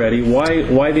SOREDI?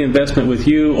 Why the investment with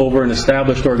you over an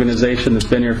established organization that's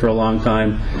been here for a long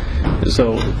time?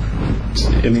 So,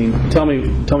 tell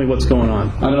me what's going on.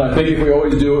 I don't know. I think if we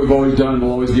always do what we've always done,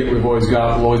 we'll always get what we've always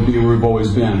got. We'll always be where we've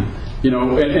always been. In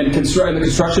the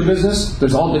construction business,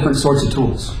 there's all different sorts of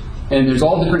tools. And there's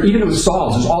all different, even with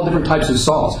saws, there's all different types of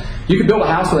saws. You can build a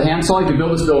house with a handsaw, you can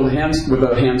build this building with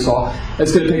a handsaw.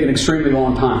 It's going to take an extremely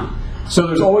long time. So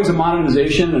there's always a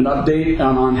modernization, an update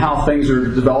on how things are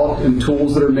developed and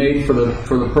tools that are made for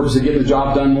the purpose of getting the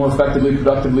job done more effectively,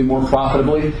 productively, more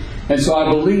profitably. And so I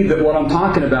believe that what I'm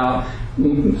talking about,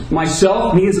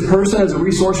 myself, me as a person, as a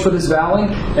resource for this valley,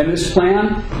 and this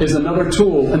plan is another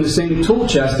tool in the same tool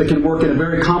chest that can work in a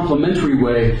very complementary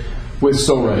way with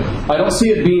SOREDI. I don't see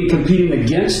it being competing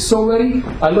against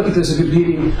SOREDI. I look at this as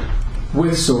competing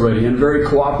with SOREDI in a very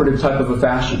cooperative type of a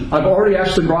fashion. I've already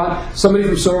actually brought somebody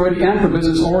from SOREDI and from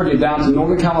Business Oregon down to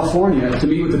Northern California to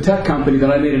meet with the tech company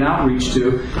that I made an outreach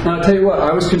to. And I'll tell you what,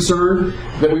 I was concerned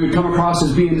that we would come across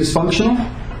as being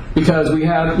dysfunctional because we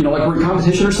had, like we're in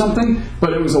competition or something,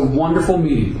 but it was a wonderful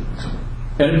meeting.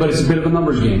 But it's a bit of a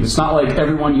numbers game. It's not like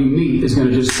everyone you meet is going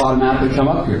to just automatically come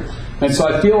up here. And so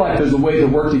I feel like there's a way to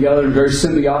work together in a very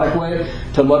symbiotic way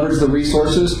to leverage the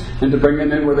resources and to bring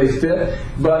them in where they fit.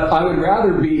 But I would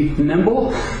rather be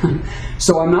nimble,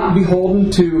 so I'm not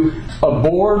beholden to a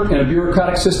board and a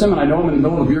bureaucratic system. And I know I'm in the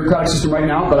middle of a bureaucratic system right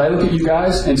now, but I look at you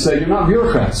guys and say, you're not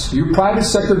bureaucrats. You're private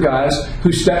sector guys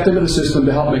who stepped into the system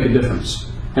to help make a difference.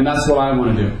 And that's what I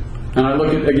want to do. And I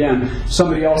look at, again,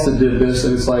 somebody else that did this,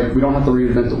 and it's like, we don't have to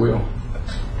reinvent the wheel.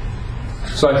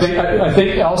 So I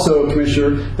think also, Commissioner,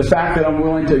 the fact that I'm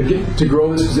willing to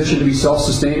grow this position to be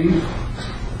self-sustaining,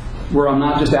 where I'm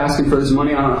not just asking for this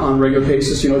money on a regular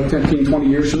basis, 15, 20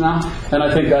 years from now, and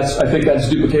I think that's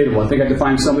duplicatable. I think I can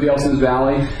find somebody else in this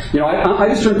valley. I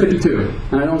just turned 52,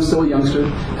 and I know I'm still a youngster.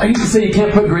 I used to say you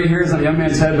can't put gray hairs on a young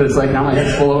man's head, but it's like now my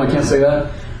head's full of them, I can't say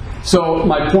that. So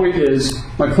my point is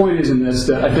in this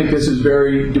that I think this is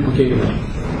very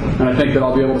duplicatable. And I think that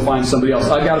I'll be able to find somebody else.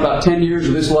 I've got about 10 years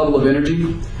of this level of energy,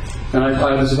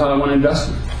 and this is how I want to invest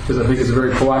it, because I think it's a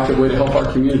very proactive way to help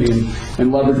our community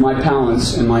and leverage my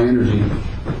talents and my energy.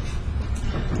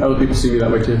 Other people see me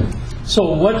that way too.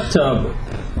 So what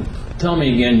tell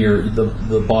me again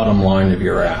the bottom line of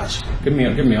your ask. Give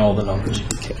me all the numbers.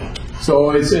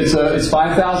 So it's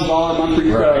 $5,000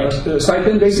 monthly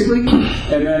stipend basically,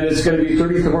 and then it's going to be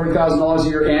 $30,000 to $40,000 a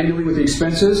year annually with the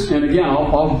expenses. And again,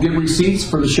 I'll give receipts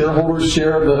for the shareholders'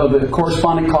 share of the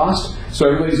corresponding cost, so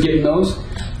everybody's getting those.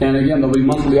 And again, there'll be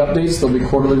monthly updates, there'll be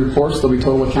quarterly reports, there'll be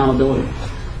total accountability.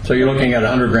 So you're looking at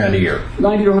 $100,000 a year.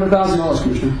 $90,000 to $100,000,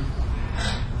 Commissioner.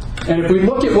 And if we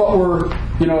look at what we're,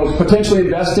 potentially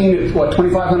investing at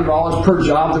 $2,500 per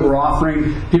job that we're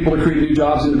offering people to create new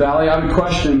jobs in the Valley, I would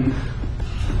question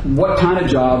what kind of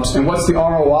jobs and what's the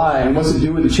ROI and what's it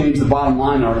doing to change the bottom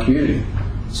line in our community.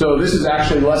 So this is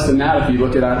actually less than that if you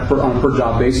look at it on a per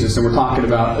job basis, and we're talking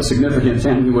about a significant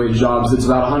family wage jobs that's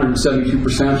about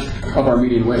 172% of our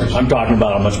median wage. I'm talking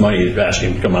about how much money you're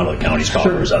asking to come out of the county's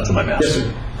coffers. Sure. That's what I'm asking.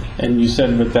 Yes, sir. And you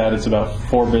said with that it's about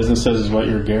 4 businesses is what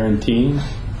you're guaranteeing?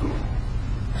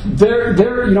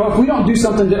 If we don't do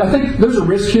something, I think there's a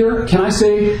risk here. Can I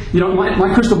say,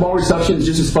 my crystal ball reception is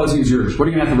just as fuzzy as yours. What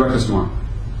are you going to have for breakfast tomorrow?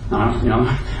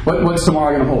 What's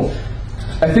tomorrow going to hold?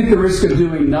 I think the risk of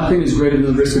doing nothing is greater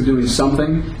than the risk of doing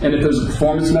something. And if there's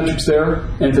performance metrics there,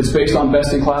 and if it's based on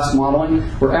best-in-class modeling,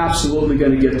 we're absolutely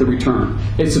going to get the return.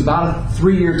 It's about a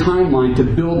 3-year timeline to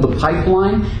build the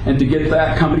pipeline and to get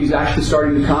that companies actually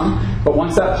starting to come. But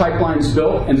once that pipeline is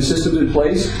built and the system's in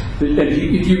place, and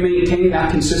if you maintain that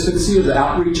consistency of the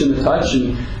outreach and the touch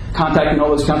and contacting all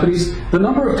those companies, the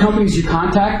number of companies you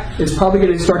contact is probably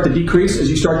going to start to decrease as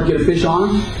you start to get a fish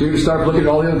on. You're going to start looking at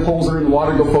all the other poles that are in the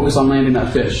water, go focus on landing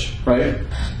that fish, right?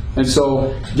 And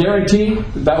so, guarantee,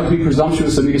 that would be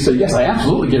presumptuous of me to say, yes, I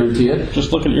absolutely guarantee it.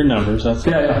 Just look at your numbers. That's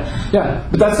Yeah,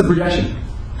 but that's the projection.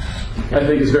 I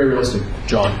think is very realistic.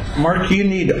 John. Mark, do you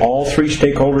need all 3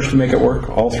 stakeholders to make it work?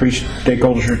 All 3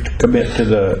 stakeholders to commit to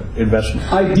the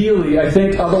investment? Ideally, I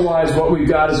think otherwise what we've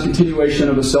got is continuation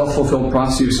of a self-fulfilled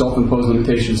prophecy of self-imposed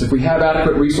limitations. If we have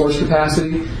adequate resource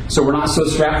capacity, so we're not so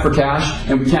strapped for cash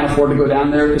and we can't afford to go down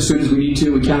there as soon as we need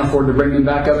to, we can't afford to bring them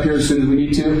back up here as soon as we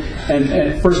need to,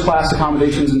 and first-class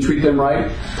accommodations and treat them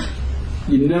right,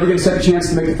 you're never going to set a chance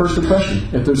to make the first impression.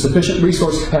 If there's sufficient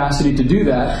resource capacity to do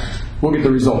that, we'll get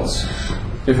the results.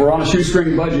 If we're on a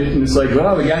shoestring budget and it's like,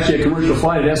 well, we got you a commercial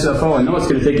flight at SFO, I know it's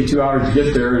going to take you 2 hours to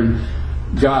get there, and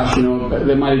gosh,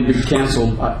 they might even be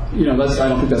canceled. I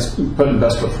don't think that's putting the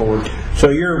best foot forward. So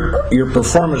your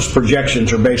performance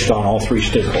projections are based on all 3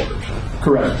 stakeholders?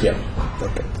 Correct. Yeah.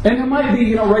 Okay. And it might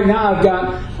be, right now I've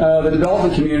got the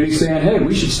development community saying, hey,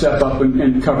 we should step up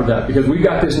and cover that because we've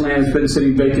got this land that's been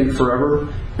sitting vacant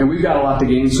forever and we've got a lot to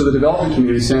gain. So the development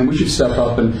community is saying we should step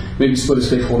up and maybe split a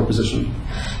stakeholder position.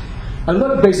 I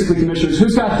look basically, commissioners,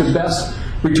 who's got the best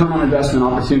return on investment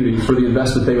opportunity for the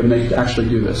investment they would make to actually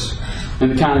do this.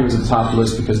 And the county was at the top of the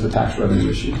list because of the tax revenue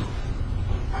issue.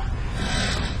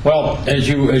 Well, as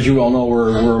you all know,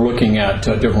 we're looking at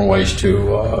different ways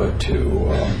to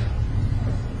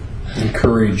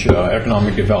encourage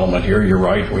economic development here. You're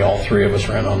right. We all 3 of us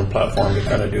ran on the platform to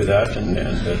kind of do that, and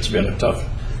it's been a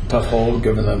tough hold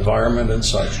given the environment and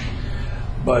such.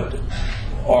 But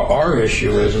our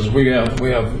issue is we have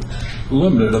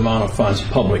limited amount of funds,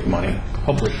 public money.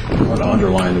 Public, I want to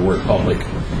underline the word public.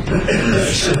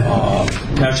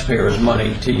 Taxpayers'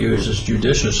 money to use as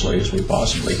judiciously as we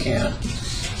possibly can.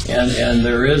 And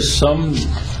there is some,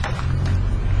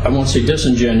 I won't say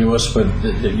disingenuous, but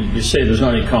you say there's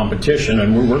not any competition,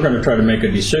 and we're going to try to make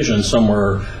a decision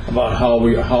somewhere about how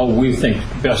we think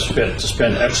best fit to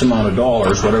spend X amount of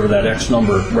dollars, whatever that X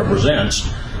number represents,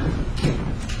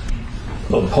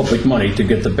 of public money to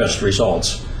get the best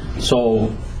results.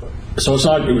 So it's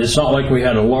not like we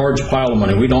had a large pile of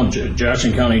money. We don't.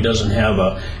 Jackson County doesn't have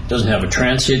a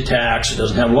transient tax. It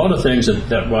doesn't have a lot of things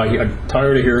that well, I'm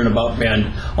tired of hearing about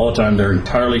Bend all the time. They're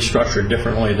entirely structured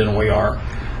differently than we are.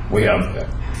 We have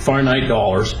finite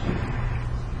dollars.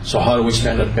 So how do we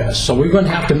spend it best? So we're going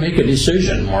to have to make a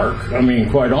decision, Mark. I mean,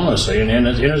 quite honestly, and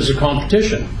it's a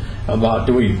competition about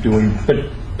do we put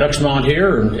X amount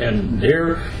here and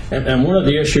here, and one of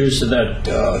the issues that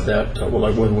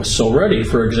like with SOREDI,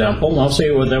 for example, and I'll say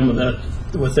it with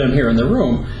them here in the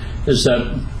room, is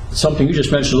that something you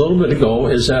just mentioned a little bit ago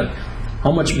is that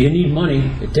how much you need money.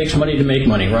 It takes money to make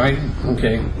money, right?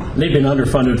 Okay, they've been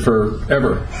underfunded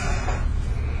forever.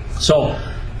 So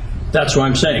that's what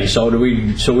I'm saying. So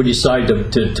we decide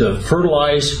to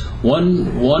fertilize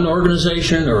one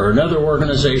organization or another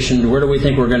organization. Where do we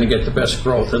think we're going to get the best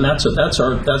growth? And that's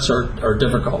our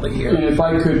difficulty here. And if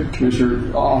I could,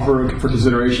 Commissioner, offer for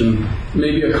consideration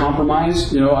maybe a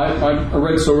compromise. I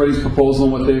read SOREDI's proposal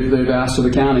and what they've asked of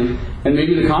the county, and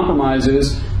maybe the compromise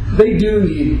is they do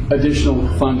need additional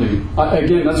funding.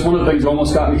 Again, that's one of the things that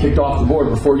almost got me kicked off the board.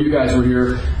 Before you guys were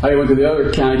here, I went to the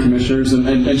other county commissioners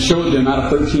and showed them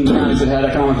out of 13 counties that had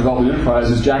economic development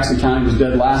enterprises, Jackson County was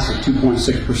dead last at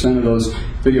 2.6% of those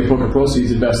video poker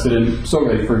proceeds invested in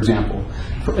SOREDI, for example,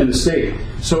 in the state.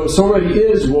 So SOREDI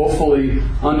is woefully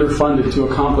underfunded to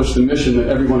accomplish the mission that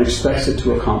everyone expects it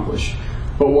to accomplish.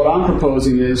 But what I'm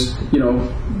proposing is,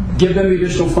 give them the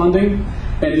additional funding,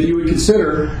 and if you would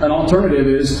consider an alternative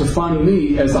is to fund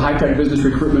me as the high-tech business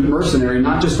recruitment mercenary,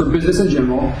 not just for business in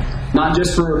general, not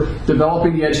just for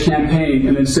developing the EDGE campaign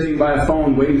and then sitting by a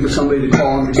phone waiting for somebody to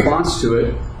call in response to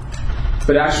it,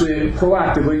 but actually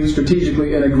proactively,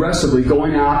 strategically, and aggressively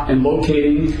going out and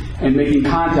locating and making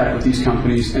contact with these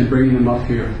companies and bringing them up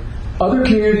here. Other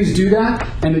communities do that,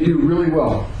 and they do really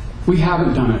well. We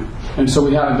haven't done it, and so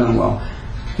we haven't done well.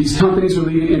 These companies are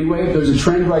leaving anyway. There's a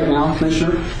trend right now,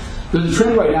 Commissioner. There's a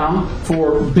trend right now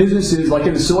for businesses, like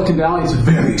in the Silicon Valley, it's a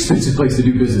very expensive place to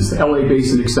do business, the LA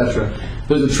Basin, etc.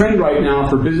 There's a trend right now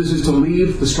for businesses to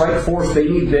leave the strike force they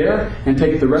need there and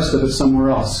take the rest of it somewhere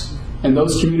else. And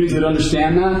those communities that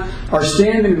understand that are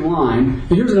standing in line.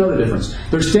 And here's another difference.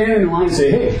 They're standing in line and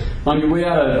say, hey, on your way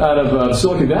out of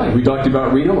Silicon Valley, we talked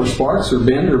about Reno or Sparks or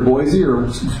Bend or Boise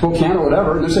or Spokane or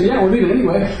whatever. And they're saying, yeah, we're leaving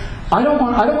anyway. I don't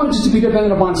want it just to be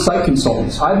dependent upon site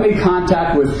consultants. I've made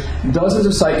contact with dozens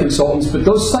of site consultants, but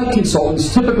those site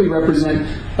consultants typically represent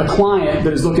a client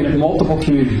that is looking at multiple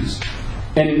communities.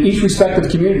 And in each respective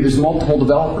community, there's multiple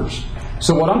developers.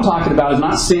 So what I'm talking about is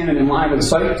not standing in line with the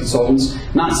site consultants,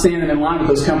 not standing in line with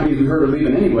those companies we heard are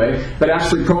leaving anyway, but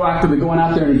actually proactively going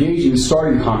out there and engaging and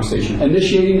starting the conversation,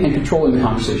 initiating and controlling the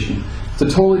conversation. It's a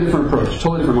totally different approach,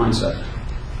 totally different mindset.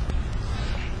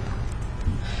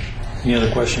 Any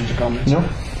other questions or comments? No.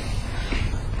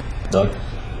 Doug?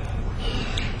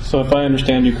 So if I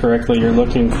understand you correctly, you're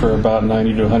looking for about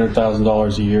 $90,000 to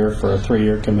 $100,000 a year for a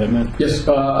 3-year commitment? Yes,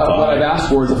 what I've asked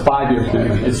for is a 5-year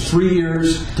commitment. It's 3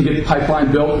 years to get the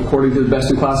pipeline built according to the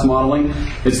best-in-class modeling.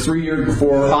 It's 3 years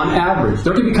before, on average.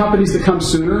 There can be companies that come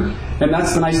sooner, and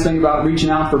that's the nice thing about reaching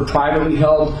out for privately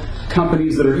held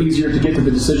companies that are easier to get to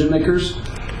the decision makers.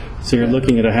 So you're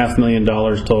looking at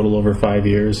 $500,000 total over 5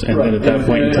 years, and then at that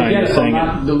point in time, you're saying if I'm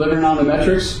not delivering on the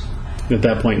metrics. At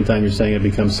that point in time, you're saying it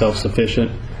becomes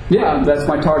self-sufficient. Yeah, that's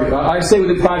my target. I say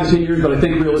within 5 to 10 years, but I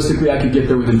think realistically I could get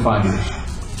there within 5 years.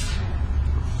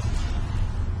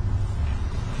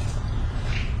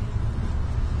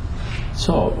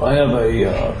 So I have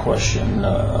a question,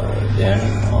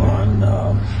 Danny, on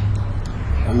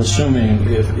I'm assuming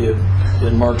if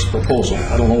in Mark's proposal,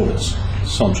 I don't know this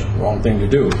assumption, wrong thing to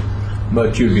do,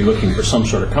 but you'd be looking for some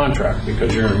sort of contract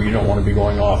because you don't want to be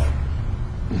going off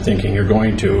and thinking you're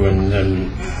going to, and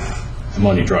then the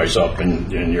money dries up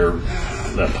and you're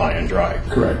left high and dry.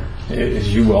 Correct.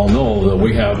 As you well know, that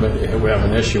we have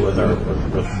an issue with our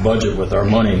budget, with our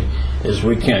money, is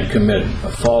we can't commit a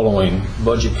following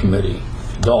budget committee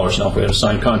dollars. Now, if we had a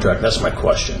signed contract, that's my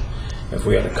question. If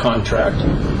we had a contract,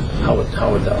 how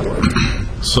would that work?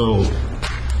 So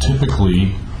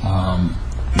typically,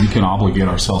 we can obligate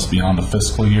ourselves beyond the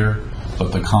fiscal year,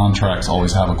 but the contracts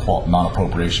always have a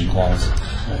non-appropriation clause.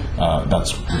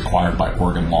 That's required by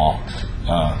Oregon law,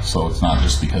 so it's not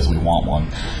just because we want one.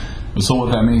 But so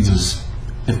what that means is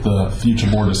if the future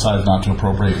board decides not to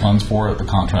appropriate funds for it, the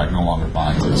contract no longer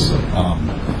binds us.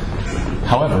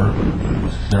 However,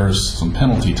 there's some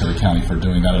penalty to the county for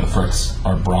doing that. It affects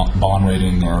our bond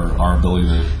rating or our ability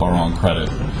to borrow on credit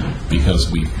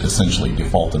because we essentially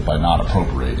defaulted by not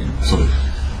appropriating. So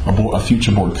a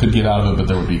future board could get out of it, but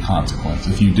there would be consequence.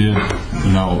 If you did,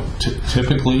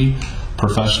 typically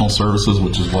professional services,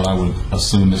 which is what I would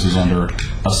assume this is under,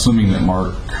 assuming that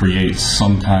Mark creates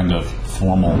some kind of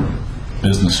formal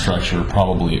business structure,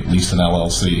 probably at least an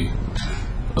LLC,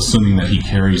 assuming that he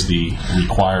carries the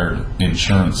required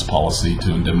insurance policy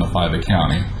to indemnify the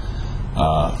county,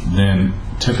 then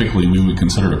typically we would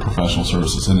consider it professional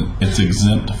services, and it's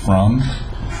exempt from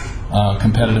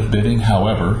competitive bidding.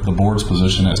 However, the board's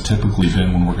position has typically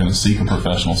been when we're going to seek a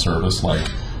professional service like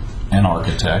an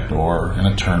architect or an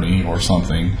attorney or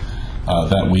something,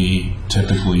 that we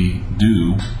typically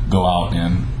do go out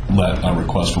and let a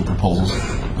request for proposals.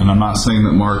 And I'm not saying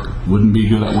that Mark wouldn't be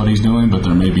good at what he's doing, but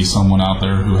there may be someone out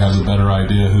there who has a better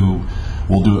idea who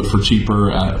will do it for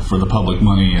cheaper for the public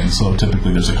money, and so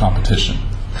typically there's a competition.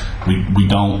 We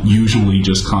don't usually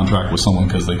just contract with someone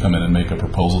because they come in and make a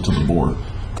proposal to the board.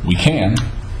 We can,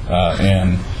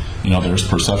 and there's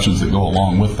perceptions that go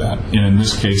along with that. And in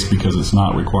this case, because it's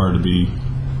not required to be,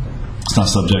 it's not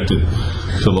subjected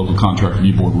to local contract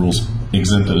review board rules,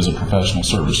 exempted as a professional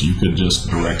service, you could just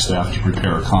direct staff to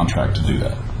prepare a contract to do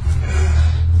that.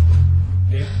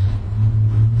 Yeah.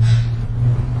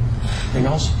 Anything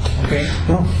else? Okay.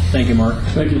 No. Thank you, Mark.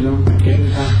 Thank you, John. Okay.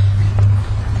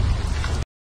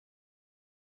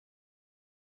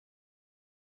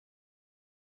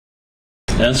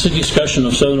 That's the discussion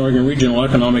of Southern Oregon Regional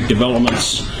Economic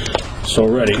Development's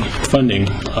SOREDI funding.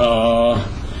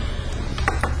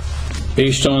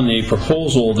 Based on the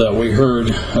proposal that we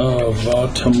heard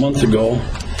about a month ago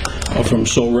from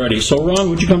SOREDI. So, Ron,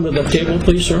 would you come to the table,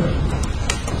 please, sir?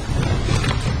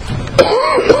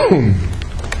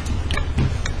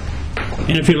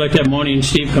 And if you'd like to have Monty and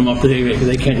Steve come up,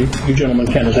 they can. You gentlemen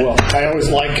can as well. I always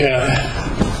like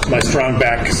my strong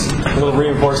backs. A little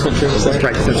reinforcement troops there.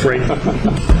 That's right.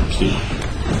 That's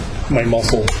right. My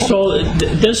muscle. So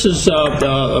this is,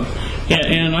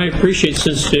 and I appreciate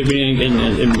sensitivity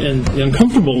and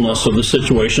uncomfortableness of the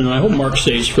situation, and I hope Mark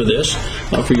stays for this,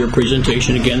 for your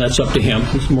presentation. Again, that's up to him.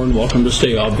 He's more than welcome to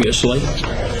stay, obviously.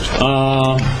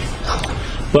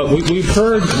 But we've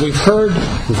heard,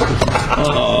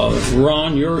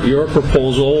 Ron, your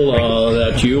proposal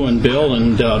that you and Bill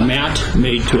and Matt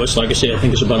made to us. Like I say, I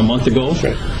think it's about a month ago.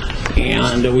 Right.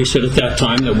 And we said at that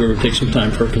time that we would take some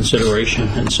time for consideration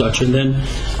and such. And then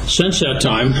since that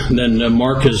time, then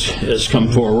Mark has come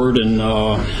forward and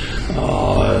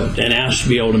asked to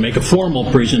be able to make a formal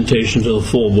presentation to the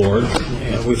full board.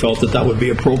 And we felt that would be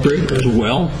appropriate as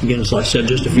well. Again, as I said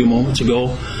just a few moments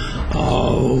ago,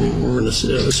 we're in a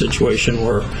situation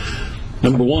where,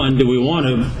 number one, do we want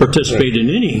to participate in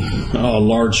any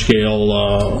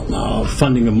large-scale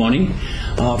funding of money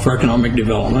for economic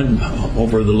development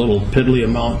over the little piddly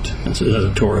amount, that's an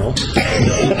editorial,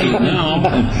 now,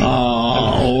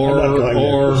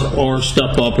 or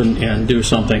step up and do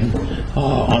something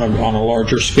on a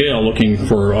larger scale, looking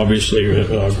for obviously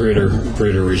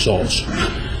greater results.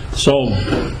 So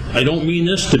I don't mean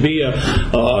this to be a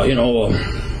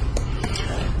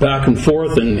back and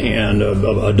forth and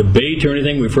a debate or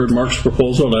anything. We've heard Mark's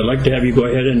proposal. I'd like to have you go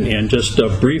ahead and just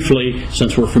briefly,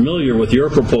 since we're familiar with your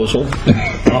proposal,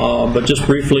 but just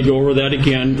briefly go over that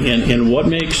again and what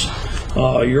makes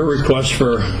your request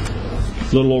for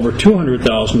a little over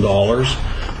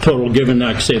 $200,000 total, given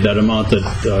that, say, that amount that,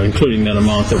 including that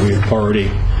amount that we've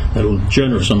already, that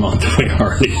generous amount that we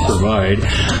already provide.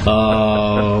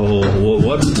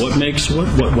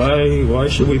 Why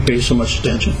should we pay so much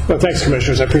attention? Well, thanks,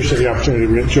 Commissioners. I appreciate the opportunity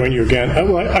to join you again.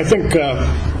 I think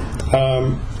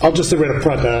I'll just say right up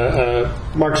front,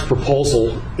 Mark's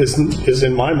proposal is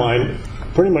in my mind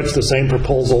pretty much the same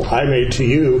proposal I made to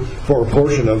you for a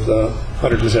portion of the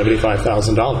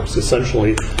 $175,000.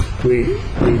 Essentially, we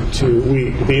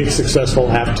being successful,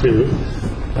 have to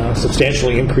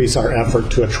substantially increase our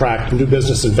effort to attract new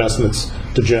business investments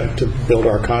to build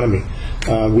our economy.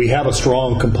 We have a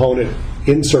strong component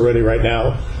in SOREDI right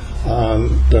now.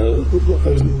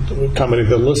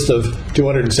 The list of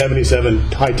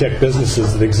 277 high-tech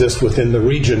businesses that exist within the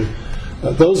region,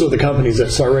 those are the companies that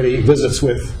SOREDI visits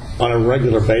with on a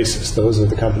regular basis. Those are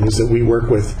the companies that we work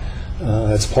with.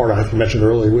 As part of, I mentioned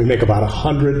earlier, we make about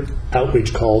 100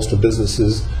 outreach calls to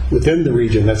businesses within the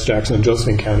region, that's Jackson and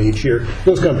Josephine County, each year.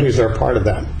 Those companies are a part of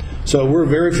that. So we're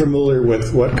very familiar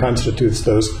with what constitutes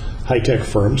those high-tech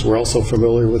firms. We're also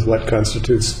familiar with what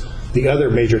constitutes the other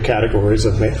major categories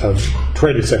of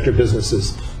traded sector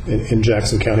businesses in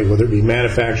Jackson County, whether it be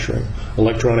manufacturing,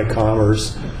 electronic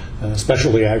commerce,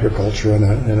 specialty agriculture, and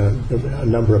a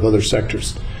number of other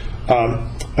sectors.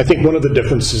 I think one of the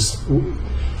differences,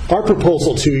 our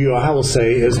proposal to you, I will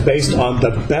say, is based on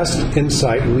the best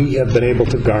insight we have been able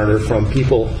to garner from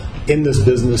people in this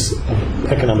business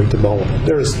of economic development.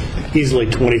 There's easily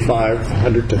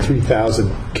 2,500 to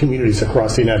 3,000 communities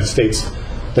across the United States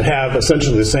that have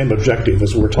essentially the same objective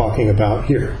as we're talking about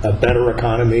here: a better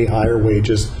economy, higher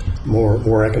wages,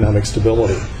 more economic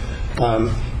stability.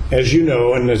 As you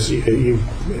know, and as you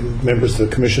members of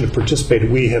the Commission have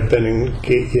participated, we have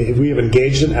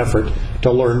engaged in effort to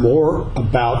learn more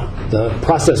about the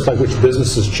process by which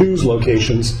businesses choose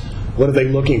locations. What are they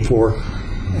looking for,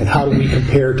 and how do we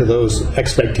compare to those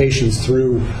expectations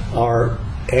through our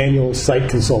annual site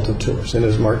consultant tours? And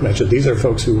as Mark mentioned, these are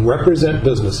folks who represent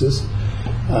businesses.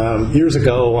 Years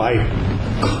ago, I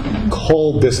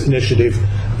called this initiative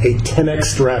a 10x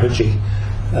strategy.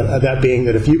 That being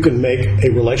that if you can make a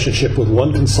relationship with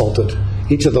one consultant,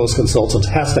 each of those consultants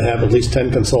has to have at least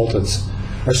 10 consultants,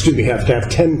 or excuse me, have to have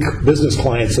 10 business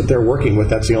clients that they're working with.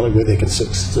 That's the only way they can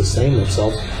sustain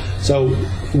themselves. So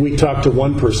we talk to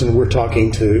one person, we're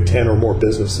talking to 10 or more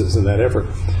businesses in that effort.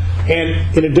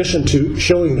 And in addition to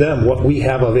showing them what we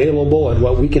have available and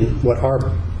what our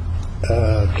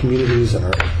communities and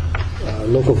our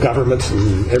local governments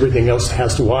and everything else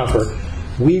has to offer,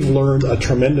 we've learned a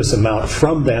tremendous amount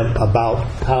from them about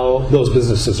how those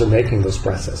businesses are making those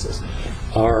processes.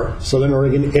 Our Southern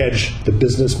Oregon Edge, the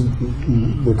business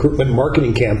recruitment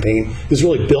marketing campaign, is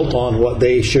really built on what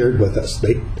they shared with us.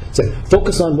 They say,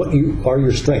 focus on what are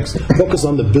your strengths. Focus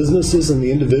on the businesses and the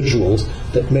individuals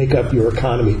that make up your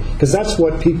economy. Because that's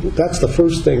the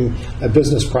first thing a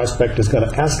business prospect is going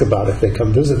to ask about if they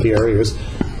come visit the areas.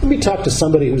 Let me talk to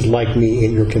somebody who's like me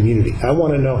in your community. I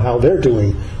want to know how they're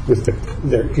doing with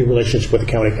their relationship with the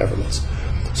county governments.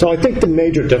 So I think the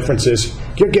major difference is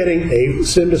you're getting a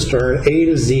stem-to-stern, A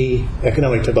to Z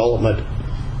economic development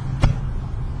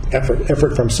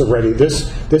effort from SOREDI.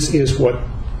 This is what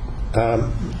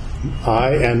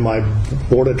I and my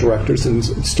board of directors and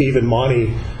Steve and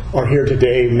Monty are here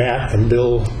today. Matt and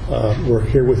Bill were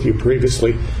here with you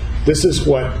previously. This is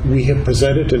what we have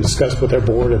presented and discussed with our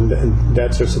board, and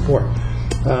that's their support.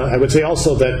 I would say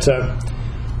also that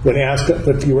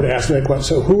if you were to ask me that question,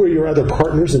 so who are your other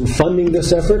partners in funding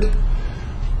this effort?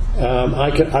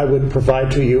 I would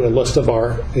provide to you a list of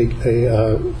our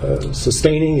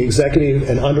sustaining, executive,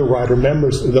 and underwriter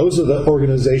members. Those are the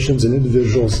organizations and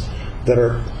individuals that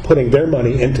are putting their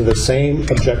money into the same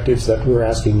objectives that we're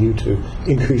asking you to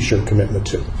increase your commitment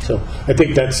to. So I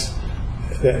think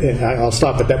I'll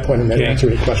stop at that point and then answer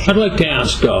your question. I'd like to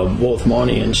ask both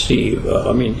Monty and Steve,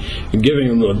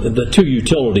 giving them the two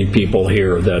utility people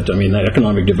here that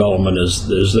economic development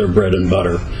is their bread and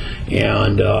butter.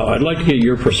 And I'd like to get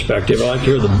your perspective. I'd like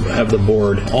to have the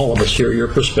board, all of us hear your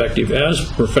perspective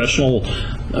as professional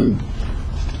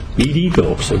BD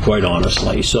folks, quite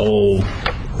honestly. So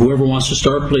whoever wants to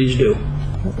start, please do.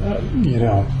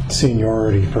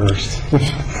 Seniority first. I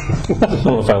don't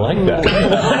know if I like that.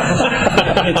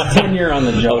 It's tenure on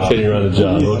the job. Oh, tenure on the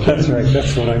job. Okay. That's right.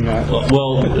 That's what I meant.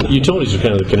 Well, utilities are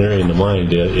kind of the canary in the mine.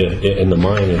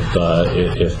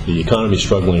 If the economy's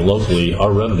struggling locally,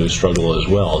 our revenues struggle as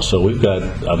well. So we've got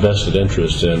a vested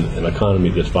interest in an economy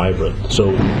that's vibrant.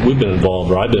 So I've been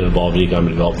involved in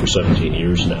economic development for 17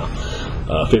 years now.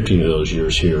 15 of those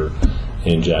years here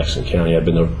in Jackson County. I've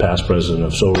been the past president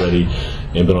of SOREDI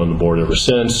and been on the board ever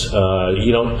since.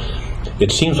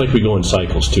 It seems like we go in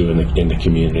cycles too in the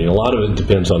community. And a lot of it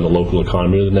depends on the local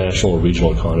economy or the national or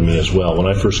regional economy as well. When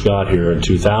I first got here in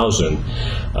 2000,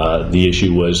 the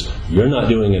issue was you're not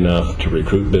doing enough to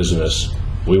recruit business.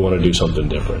 We want to do something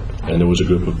different. And there was a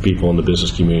group of people in the business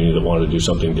community that wanted to do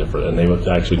something different. And they would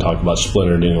actually talk about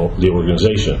splintering the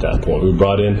organization at that point. We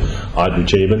brought in Audrey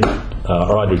Taylor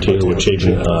with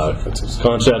Chabin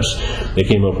Concepts. They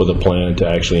came up with a plan to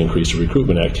actually increase the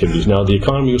recruitment activities. Now, the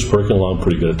economy was perking along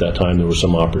pretty good at that time. There was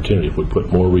some opportunity if we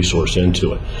put more resource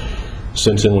into it.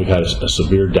 Since then, we've had a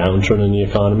severe downturn in the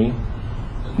economy.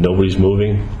 Nobody's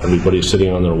moving. Everybody's sitting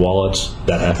on their wallets.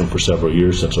 That happened for several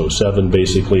years, since 2007.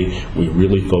 Basically, we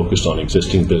really focused on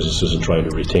existing businesses and trying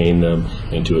to retain them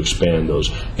and to expand those.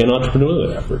 And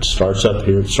entrepreneurial efforts start up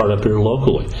here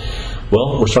locally.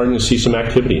 Well, we're starting to see some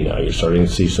activity now. You're starting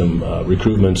to see some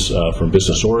recruitments from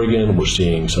Business Oregon. We're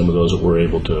seeing some of those that we're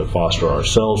able to foster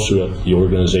ourselves throughout the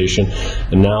organization.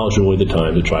 And now is really the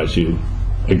time to try to,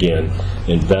 again,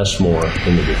 invest more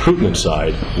in the recruitment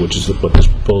side, which is what this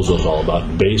proposal is all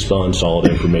about, based on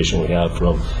solid information we have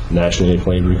from nationally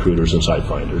acclaimed recruiters and site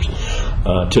finders,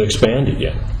 to expand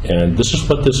again. And this is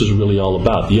what this is really all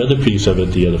about. The other piece of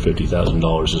it, the other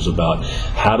 $50,000, is about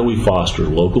how do we foster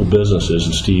local businesses,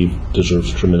 and Steve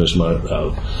deserves a tremendous amount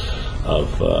of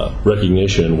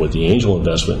recognition with the Angel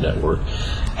Investment Network.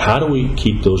 How do we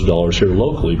keep those dollars here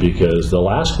locally? Because the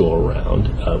last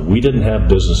go-around, we didn't have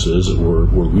businesses that were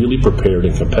really prepared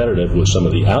and competitive with some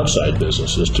of the outside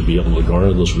businesses to be able to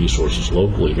garner those resources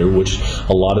locally here, which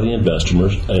a lot of the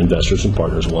investors and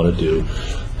partners want to do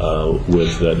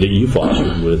that you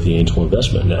fostered with the Angel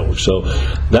Investment Network. So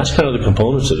that's kind of the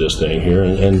components of this thing here,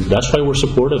 and that's why we're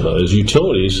supportive of it. As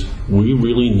utilities, we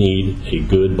really need a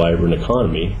good, vibrant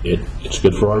economy. It's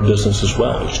good for our business as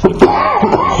well. It's good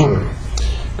for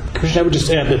I would just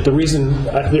add that the reason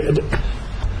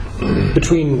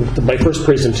between my first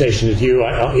presentation to you,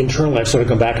 internally I've sort of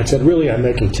come back and said, really, I'm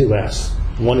making two F's.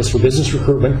 One is for business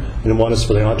recruitment, and one is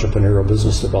for the entrepreneurial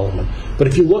business development. But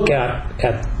if you look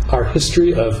at our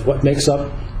history of what makes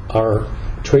up our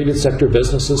traded sector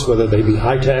businesses, whether they be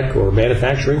high-tech or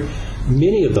manufacturing,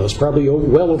 many of those, probably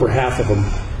well over half of them,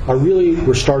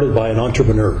 were started by an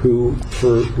entrepreneur who,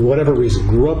 for whatever reason,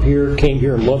 grew up here, came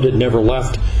here and loved it, never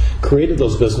left, created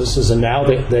those businesses, and now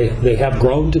they have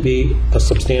grown to be a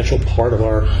substantial part of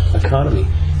our economy.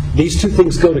 These two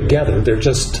things go together. They're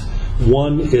just,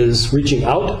 one is reaching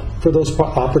out for those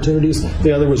opportunities,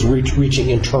 the other was reaching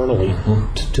internally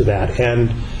to that.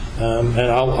 And And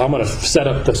I'm going to set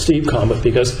up the Steve comment,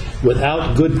 because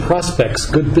without good prospects,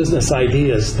 good business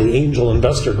ideas, the angel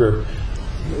investor group,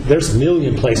 there's a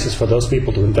million places for those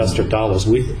people to invest their dollars.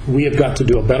 We have got to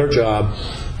do a better job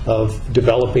of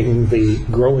developing the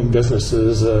growing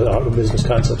businesses, business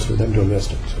concepts for them to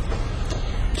invest in. So.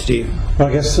 Steve? Well,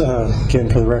 I guess, again,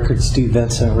 for the record, Steve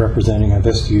Vincent, representing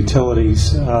Avista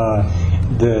Utilities.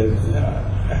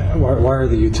 Why are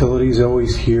the utilities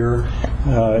always here?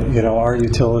 Our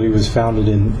utility was founded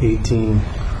in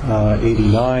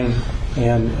 1889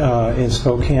 and in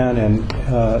Spokane, and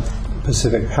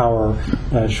Pacific Power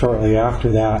shortly after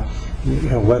that.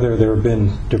 Whether there have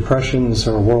been depressions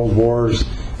or world wars,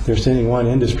 if there's any one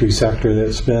industry sector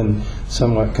that's been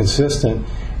somewhat consistent,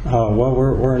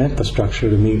 we're an infrastructure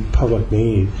to meet public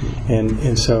need.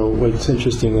 And so what's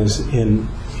interesting is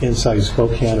inside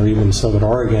Spokane, or even Southern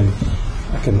Oregon,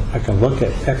 I can look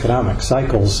at economic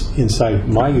cycles inside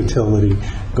my utility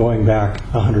going back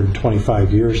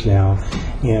 125 years now,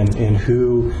 and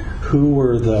who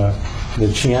were the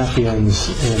champions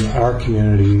in our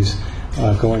communities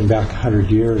going back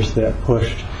 100 years that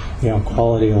pushed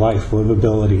quality of life,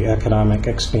 livability, economic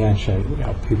expansion,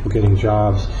 people getting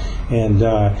jobs. And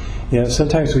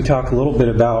sometimes we talk a little bit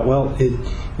about, well, it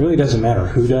really doesn't matter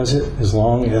who does it, as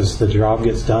long as the job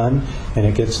gets done and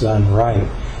it gets done right,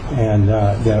 and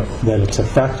that it's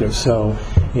effective. So,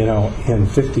 in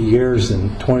 50 years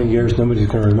and 20 years, nobody's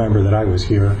going to remember that I was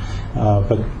here,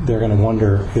 but they're going to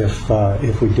wonder if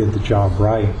we did the job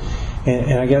right.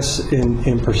 And I guess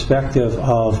in perspective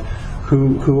of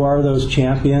who are those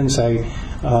champions, I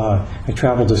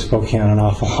travel to Spokane an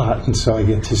awful lot, and so I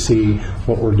get to see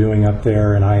what we're doing up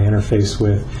there, and I interface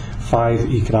with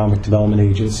 5 economic development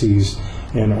agencies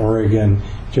in Oregon,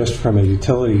 just from a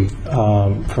utility,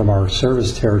 from our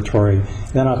service territory.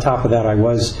 Then on top of that, I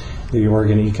was the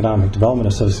Oregon Economic Development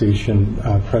Association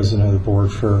president of the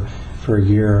board for a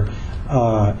year.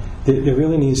 There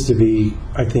really needs to be,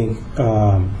 I think,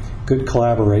 good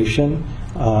collaboration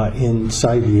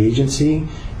inside the agency.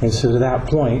 And so to that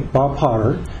point, Bob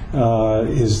Potter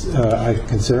is, I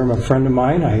consider him a friend of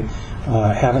mine. I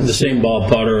haven't the same Bob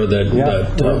Potter that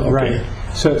okay. Right.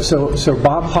 So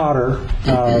Bob Potter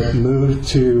moved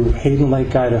to Hayden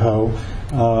Lake, Idaho,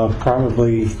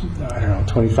 probably,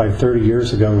 25, 30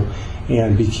 years ago,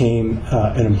 and became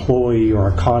an employee or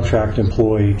a contract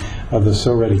employee of the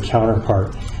SOREDI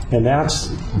counterpart. And that's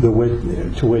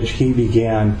to which he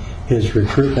began his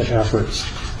recruitment efforts.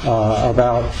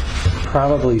 About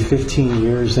probably 15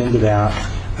 years into that,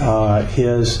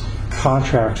 his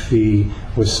contract fee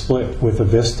was split with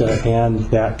Avista and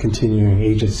that continuing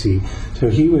agency. So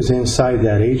he was inside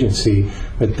that agency,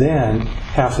 but then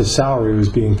half his salary was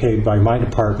being paid by my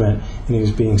department, and he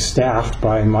was being staffed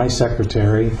by my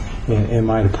secretary in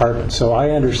my department. So I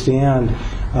understand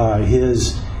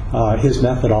his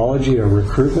methodology of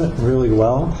recruitment really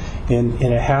well, and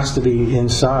it has to be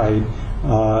inside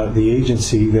the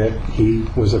agency that he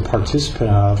was a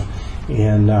participant of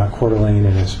in Coeur d'Alene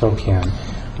and in Spokane.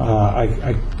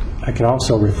 I can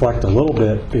also reflect a little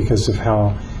bit because of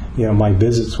how my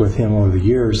visits with him over the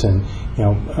years, and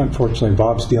unfortunately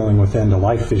Bob's dealing with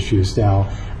end-of-life issues now.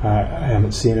 I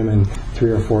haven't seen him in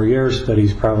 3 or 4 years, but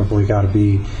he's probably got to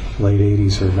be late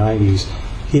 80s or 90s.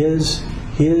 His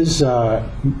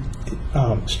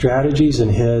strategies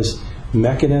and his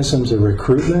mechanisms of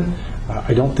recruitment,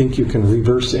 I don't think you can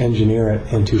reverse engineer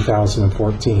it in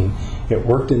 2014. It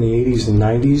worked in the 80s and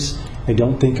 90s. I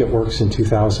don't think it works in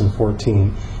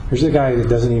 2014. Here's a guy that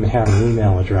doesn't even have an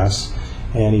email address,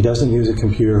 and he doesn't use a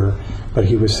computer, but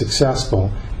he was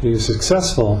successful. He was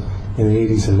successful in the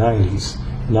 80s and 90s,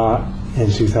 not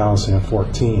in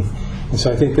 2014. And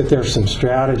so I think that there are some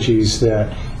strategies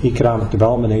that economic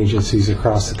development agencies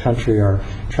across the country are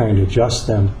trying to adjust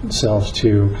themselves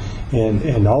to.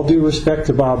 And all due respect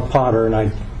to Bob Potter, and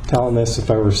I tell him this if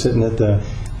I were sitting at the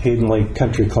Hayden Lake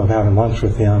Country Club having lunch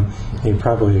with him, he'd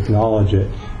probably acknowledge it,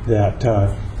 that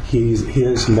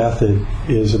his method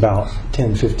is about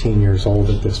 10, 15 years old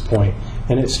at this point,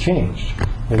 and it's changed.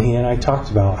 And he and I talked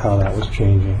about how that was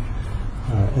changing.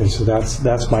 And so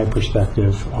that's my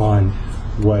perspective on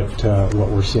what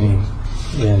we're seeing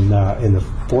in the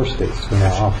 4 states we're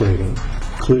now operating,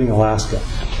 including Alaska.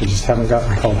 We just haven't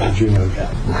gotten called to Juneau yet.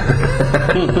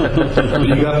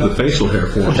 You got the facial hair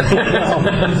for it.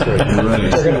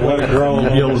 They're going to let it grow.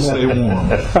 You'll be able to stay warm.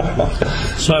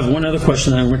 So I have one other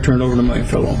question, and I'm going to turn it over to my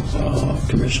fellow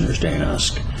commissioners to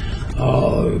ask.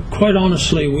 Quite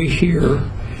honestly, we hear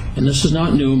and this is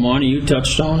not new, Monty, you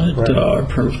touched on it,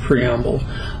 preamble,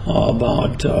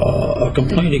 about a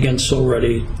complaint against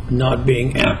SOREDI not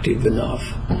being active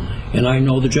enough. And I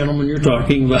know the gentleman you're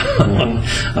talking about.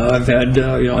 I've had,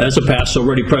 as a past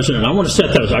SOREDI president, I want to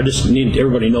set that. I just need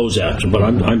everybody knows that. But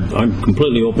I'm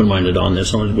completely open-minded on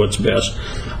this, on what's best.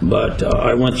 But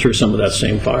I went through some of that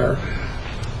same fire.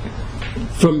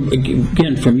 From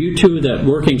you two that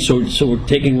working, so we're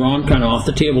taking Ron kind of off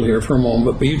the table here for a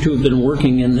moment, but you two have been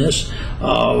working in this.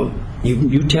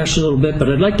 You touched a little bit,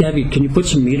 but I'd like to have you, can you put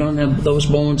some meat on those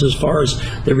bones as far as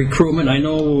the recruitment? I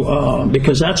know,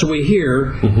 because that's what we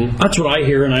hear, that's what I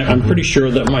hear, and I'm pretty sure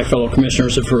that my fellow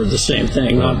commissioners have heard the same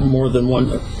thing, not more than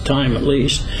one time at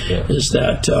least, is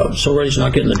that SOREDI's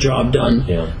not getting the job done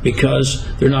because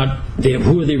they're not,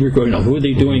 who are they recruiting, who are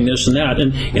they doing this and that,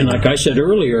 and like I said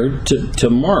earlier to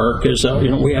Mark, is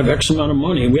we have X amount of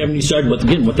money, and we haven't decided what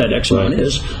that X amount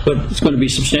is, but it's going to be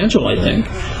I think.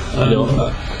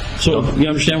 So you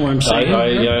understand what I'm saying?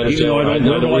 I understand. I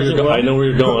know where you're going. I know where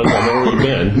you've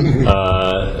been.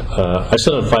 I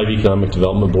sit on 5 economic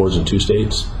development boards in 2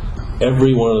 states.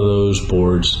 Every one of those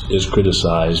boards is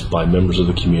criticized by members of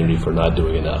the community for not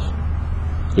doing enough,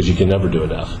 because you can never do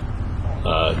enough.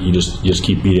 You just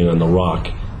keep beating on the rock,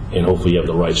 and hopefully you have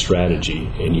the right strategy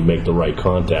and you make the right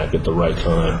contact at the right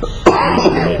time, and you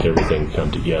can make everything come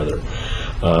together.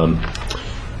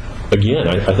 Again,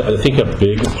 I think a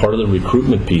big part of the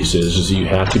recruitment piece is that you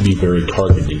have to be very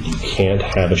targeted. You can't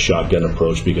have a shotgun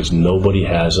approach because nobody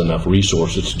has enough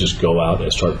resources to just go out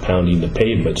and start pounding the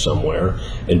pavement somewhere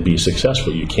and be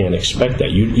successful. You can't expect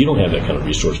that. You don't have that kind of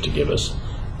resource to give us.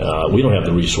 We don't have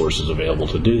the resources available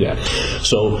to do that.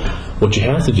 So what you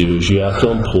have to do is you have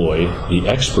to employ the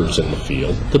experts in the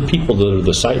field, the people that are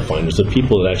the site finders, the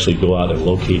people that actually go out and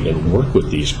locate and work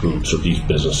with these groups or these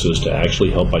businesses to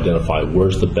actually help identify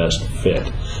where's the best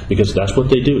fit. Because that's what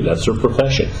they do. That's their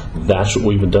profession. That's what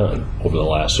we've done over the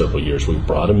last several years. We've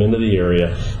brought them into the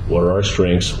area. What are our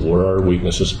strengths? What are our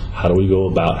weaknesses? How do we go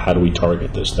about? How do we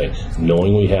target this thing?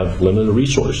 Knowing we have limited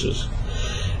resources.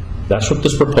 That's what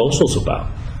this proposal is about.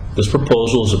 This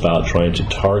proposal is about trying to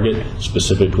target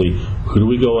specifically who do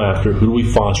we go after, who do we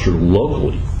foster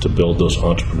locally to build those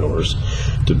entrepreneurs,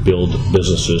 to build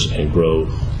businesses and grow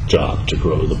jobs, to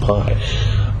grow the pie.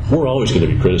 We're always going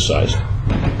to be criticized.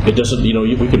 It doesn't,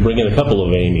 we could bring in a couple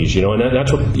of Amy's, and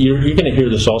that's what you're going to hear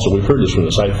this also. We've heard this from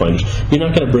the site finders. You're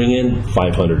not going to bring in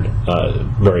 500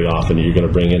 very often. You're going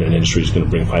to bring in an industry that's going to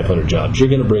bring 500 jobs. You're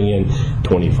going to bring in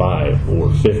 25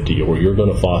 or 50, or you're going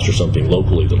to foster something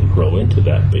locally that will grow into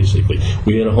that, basically.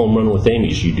 We had a home run with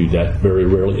Amy's. You do that very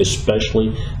rarely,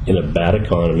 especially in a bad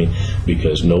economy,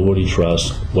 because nobody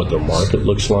trusts what their market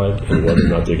looks like and whether or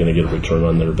not they're going to get a return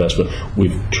on their investment.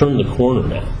 We've turned the corner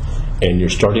now. And you're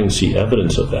starting to see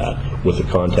evidence of that with the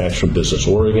contacts from Business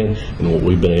Oregon and what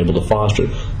we've been able to foster.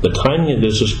 The timing of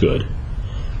this is good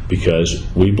because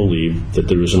we believe that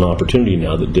there is an opportunity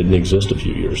now that didn't exist a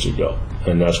few years ago.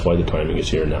 And that's why the timing is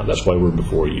here now. That's why we're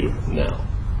before you now.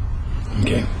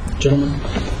 Okay. Gentlemen?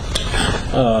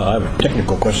 I have a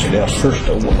technical question to ask. First,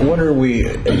 what are we,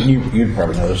 you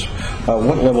probably know this,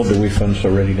 what level do we fund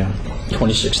SOREDI down?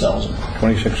 $26,000.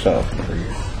 $26,000 per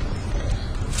year.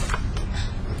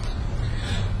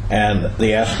 And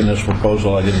the ask in this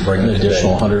proposal, I didn't bring it today. An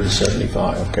additional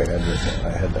 $175. Okay, I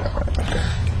had that right. Okay.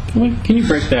 Can you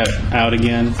break that out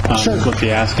again? Sure. What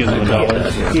the ask is in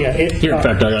dollars? Yeah. Here, in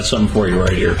fact, I got something for you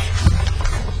right here.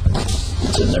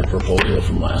 It's in their proposal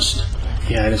from last.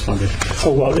 Yeah, I just wanted to.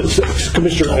 Oh, well,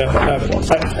 Commissioner,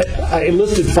 I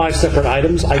listed 5 separate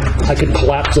items. I could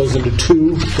collapse those into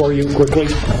 2 for you quickly.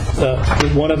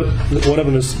 One of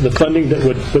them is the funding that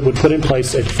would put in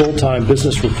place a full-time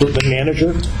business recruitment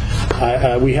manager.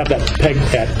 We have that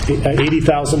pegged at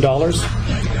 $80,000.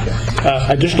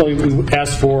 Additionally, we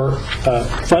asked for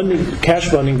cash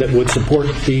funding that would support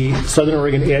the Southern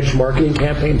Oregon Edge marketing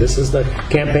campaign. This is the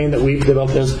campaign that we've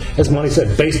developed, as Monty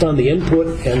said, based on the input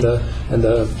and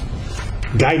the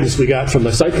guidance we got from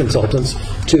the site consultants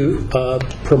to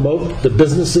promote the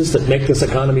businesses that make this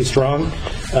economy strong.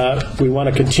 We want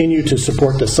to continue to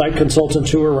support the site consultants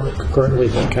who are currently,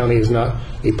 the county is not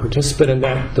a participant in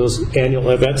those annual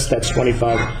events. That's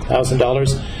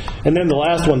 $25,000. And then the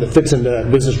last one that fits into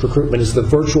business recruitment is the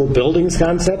virtual buildings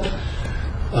concept.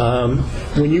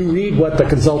 When you read what the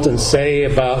consultants say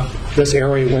about this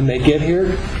area when they get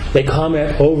here, they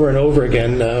comment over and over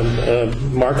again.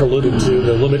 Mark alluded to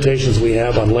the limitations we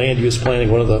have on land use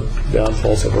planning. One of the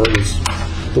downfalls of Oregon is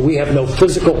that we have no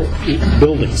physical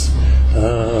buildings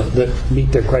that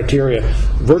meet their criteria.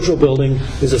 Virtual building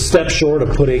is a step short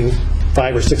of putting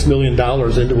 $5 or $6 million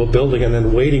into a building and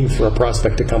then waiting for a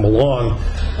prospect to come along.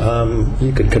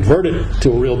 You could convert it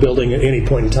to a real building at any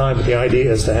point in time, but the idea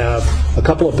is to have a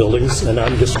couple of buildings, and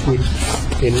I'm just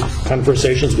in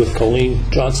conversations with Colleen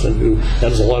Johnston, who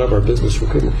handles a lot of our business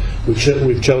recruitment.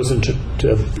 We've chosen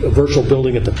to a virtual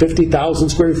building at the 50,000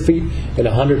 square feet and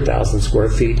 100,000 square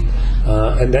feet,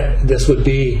 and that this would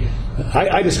be,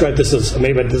 I described this as,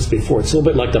 maybe I did this before, it's a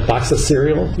little bit like the box of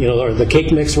cereal, or the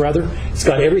cake mix rather. It's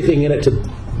got everything in it to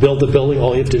build the building.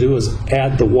 All you have to do is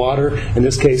add the water. In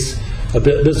this case, a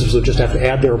business would just have to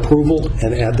add their approval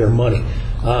and add their money.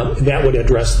 That would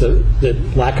address the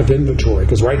lack of inventory,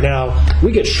 because right now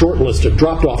we get shortlisted,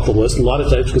 dropped off the list a lot of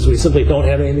times because we simply don't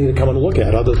have anything to come and look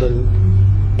at other than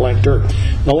blank dirt.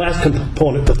 The last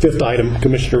component, the fifth item,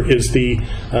 Commissioner, is the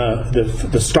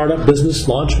startup business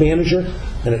launch manager,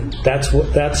 and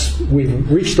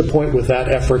we've reached the point with that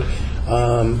effort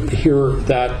here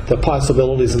that the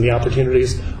possibilities and the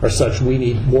opportunities are such we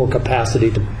need more capacity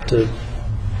to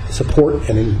support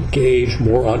and engage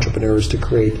more entrepreneurs to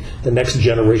create the next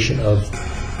generation of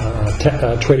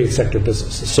trading sector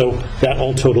businesses. So that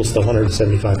all totals the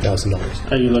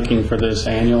 $175,000. Are you looking for this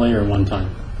annually or one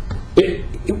time?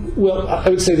 Well, I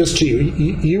would say this to you.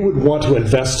 You would want to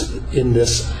invest in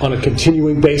this on a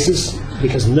continuing basis,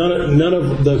 because none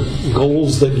of the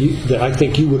goals that I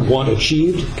think you would want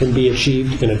achieved can be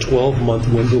achieved in a 12-month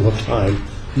window of time.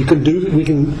 We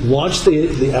can launch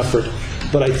the effort,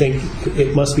 but I think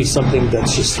it must be something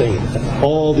that's sustained.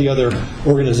 All the other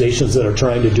organizations that are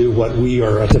trying to do what we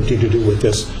are attempting to do with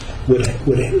this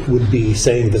would be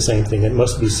saying the same thing. It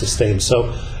must be sustained.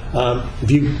 So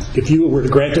if you were to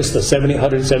grant us the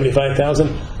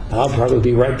 $175,000, I'll probably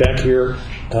be right back here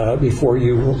before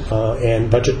you and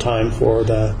budget time for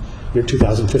the year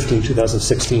 2015,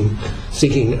 2016,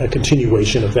 seeking a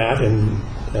continuation of that. And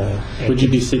would you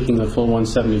be seeking the full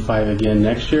 175 again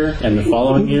next year, and the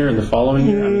following year, and the following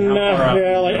year? I mean, how far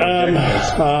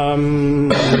out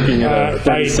looking at a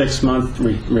 36-month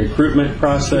recruitment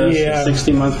process, a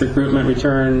 60-month recruitment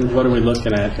return. What are we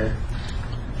looking at here?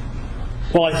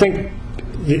 Well, I think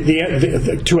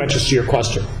the two answers to your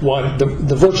question. One,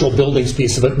 the virtual buildings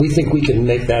piece of it, we think we can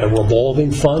make that a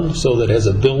revolving fund, so that as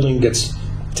a building gets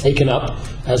taken up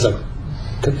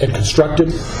and constructed,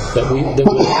 that we have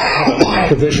a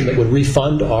provision that would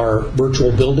refund our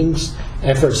virtual buildings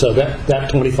effort, so that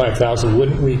 $25,000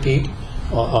 wouldn't repeat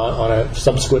on a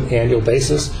subsequent annual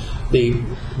basis. The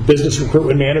business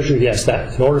recruitment manager, yes,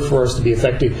 that in order for us to be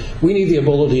effective, we need the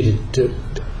ability to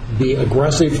be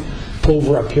aggressive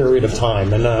over a period of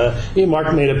time. And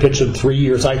Mark made a pitch of 3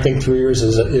 years. I think 3 years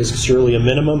is surely a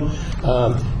minimum.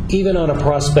 Even on a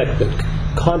prospect that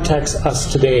contacts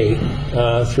us today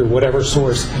through whatever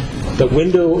source, the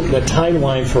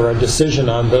timeline for a decision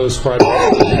on those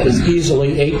projects is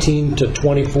easily 18 to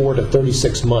 24 to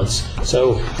 36 months.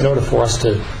 So in order for us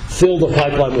to fill the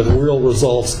pipeline with real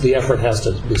results, the effort has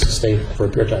to be sustained for a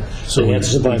period of time. So you're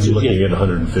looking at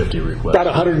 150 requests? About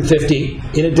 150,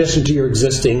 in addition to your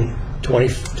existing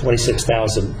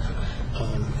 26,000.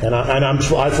 And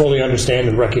I fully understand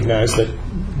and recognize that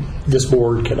this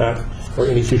board cannot, or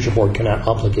any future board cannot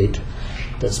obligate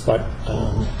this, but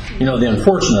the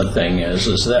unfortunate thing is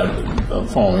that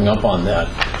following up on that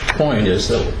point is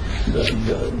that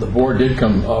the board did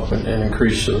come up and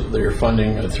increase their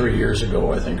funding 3 years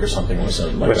ago, I think, or something. Was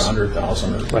it like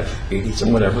 100,000 or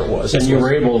 80, whatever it was? And you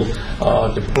were able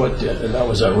to put that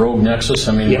was at Rogue Nexus.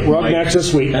 I mean, Rogue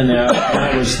Nexus, and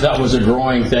that was a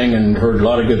growing thing, and heard a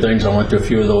lot of good things. I went to a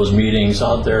few of those meetings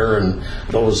out there, and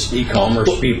those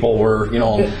e-commerce people were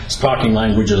talking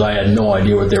languages I had no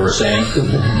idea what they were saying,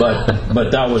 but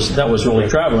that was really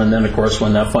traveling. And then, of course,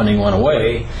 when that funding went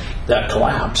away, that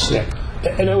collapsed. Yeah.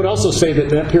 And I would also say that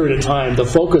in that period of time, the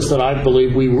focus that I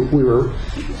believe we were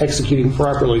executing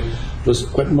properly was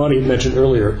what Monty had mentioned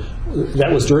earlier.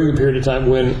 That was during a period of time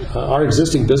when our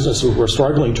existing businesses were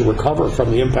struggling to recover from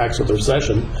the impacts of the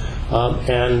recession,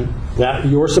 and that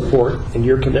your support and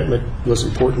your commitment was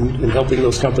important in helping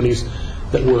those companies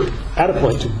that were at a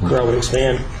point to grow and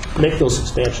expand, make those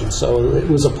expansions. So it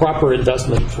was a proper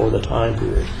investment for the time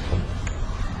period.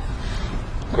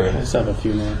 Great. I just have a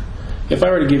few more. If I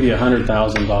were to give you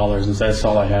 $100,000 and say that's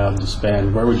all I have to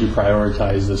spend, where would you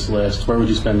prioritize this list? Where would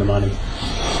you spend the money?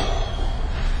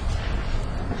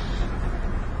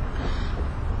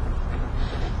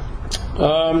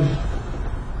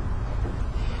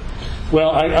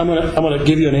 Well, I'm going to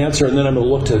give you an answer, and then I'm going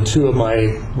to look to two of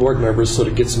my board members so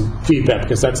to get some feedback,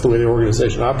 because that's the way the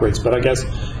organization operates. But I guess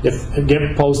if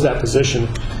again posed that position,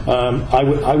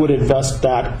 I would invest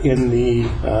that in the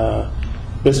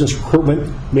business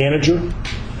recruitment manager,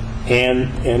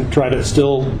 and try to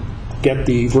still get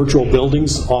the virtual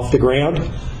buildings off the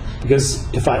ground. Because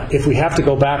if we have to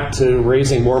go back to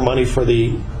raising more money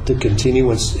to continue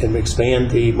and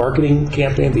expand the marketing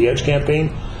campaign, the EDGE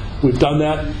campaign, we've done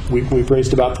that. We've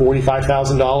raised about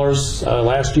 $45,000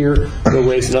 last year. We'll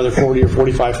raise another $40,000 or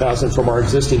 $45,000 from our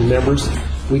existing members.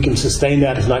 We can sustain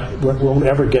that. We won't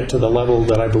ever get to the level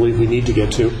that I believe we need to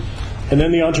get to. And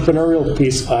then the entrepreneurial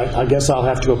piece, I guess I'll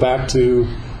have to go back to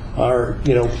our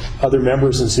other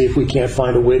members and see if we can't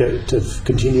find a way to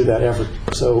continue that effort.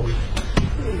 So,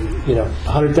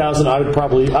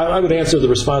 $100,000, I would answer the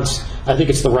response, I think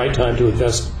it's the right time to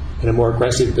invest in a more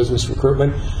aggressive business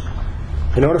recruitment.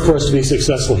 In order for us to be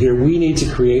successful here, we need to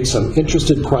create some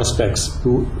interested prospects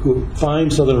who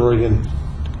find Southern Oregon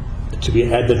to be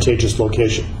an advantageous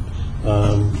location.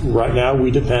 Right now,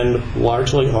 we depend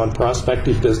largely on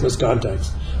prospective business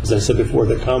contacts, as I said before,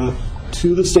 that come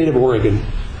to the state of Oregon,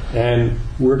 and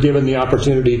we're given the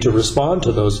opportunity to respond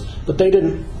to those, but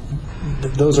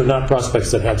those are not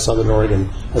prospects that had Southern Oregon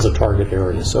as a target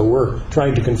area. So we're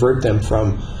trying to convert them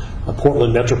from a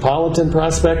Portland metropolitan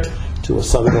prospect to a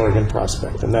Southern Oregon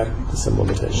prospect, and that has some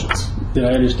limitations. Did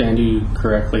I understand you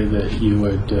correctly that you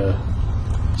would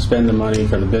spend the money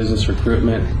for the business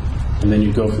recruitment and then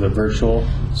you go for the virtual?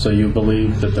 So you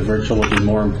believe that the virtual would be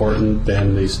more important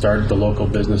than the local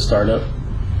business startup?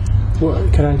 Well,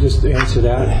 can I just answer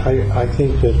that? I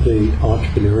think that the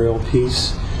entrepreneurial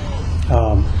piece,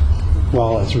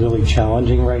 while it's really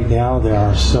challenging right now, there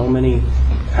are so many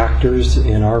actors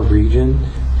in our region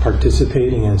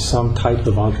participating in some type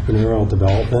of entrepreneurial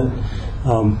development.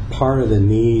 Part of the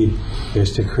need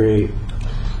is to create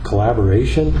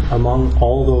collaboration among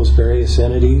all those various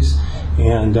entities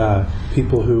and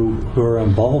people who are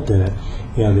involved in it.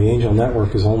 The Angel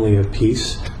Network is only a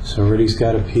piece. SOREDI's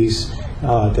got a piece.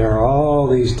 There are all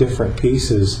these different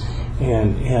pieces,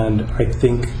 and I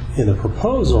think in the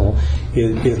proposal,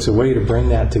 it's a way to bring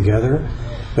that together.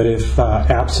 But if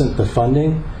absent the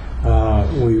funding,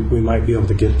 we might be able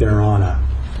to get there on a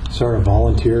sort of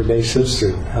volunteer basis.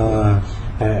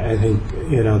 I think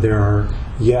there are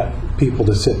yet people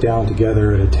to sit down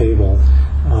together at a table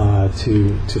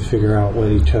to figure out what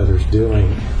each other's doing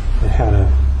and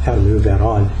how to move that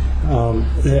on.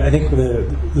 I think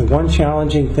the one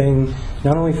challenging thing,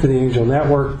 not only for the Angel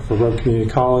Network, for Road Community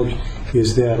College,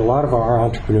 is that a lot of our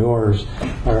entrepreneurs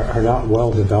are not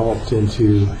well developed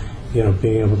into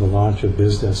being able to launch a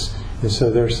business. And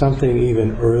so there's something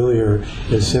even earlier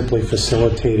than simply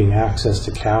facilitating access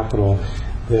to capital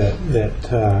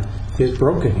that is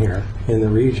broken here in the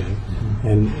region,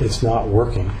 and it's not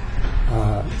working.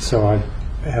 So I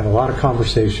have a lot of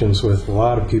conversations with a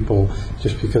lot of people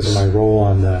just because of my role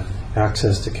on the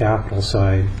access to capital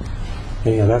side.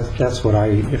 And that's what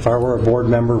if I were a board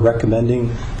member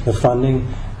recommending the funding,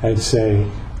 I'd say,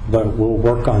 but we'll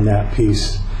work on that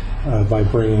piece by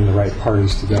bringing the right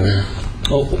parties together.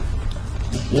 Well,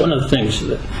 one of the things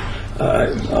that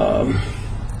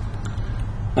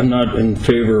I'm not in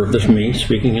favor of this, me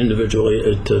speaking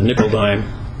individually, to nickel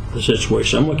dime the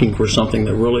situation. I'm looking for something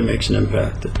that really makes an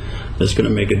impact, that's going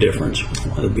to make a difference.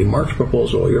 Whether it be Mark's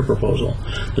proposal or your proposal,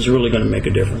 that's really going to make a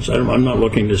difference. I'm not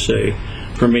looking to say,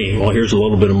 for me, well, here's a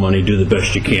little bit of money, do the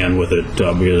best you can with it,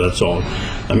 because that's all.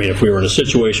 I mean, if we were in a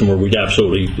situation where we'd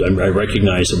absolutely, I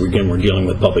recognize that we're dealing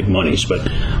with public monies, but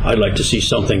I'd like to see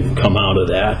something come out of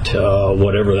that,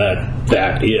 whatever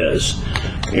that is.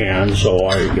 And so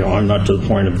I'm not to the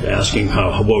point of asking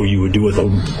what you would do with a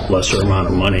lesser amount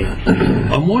of money.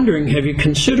 I'm wondering, have you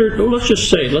considered? Well, let's just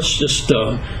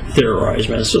theorize,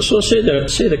 man. So say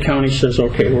the county says,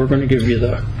 okay, we're going to give you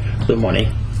the money,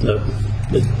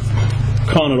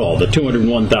 con it all, the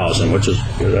 $201,000, which is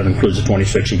that includes the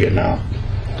 26 you get now.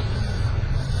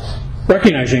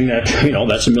 Recognizing that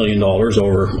that's $1 million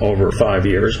over 5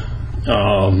 years.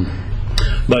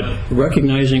 But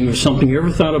recognizing something, you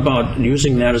ever thought about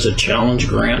using that as a challenge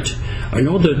grant? I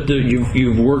know that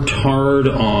you've worked hard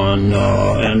on,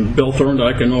 and Bill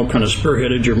Thorndike, I know, kind of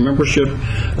spearheaded your membership,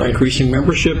 increasing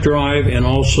membership drive, and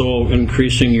also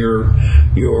increasing your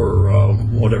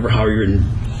whatever, how you're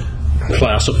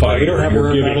classified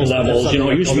your giving levels. It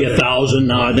used to be 1,000.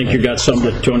 Now I think you've got some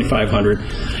at 2,500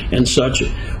 and such.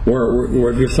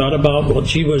 Where have you thought about, well,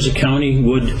 gee, was the county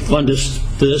would fund this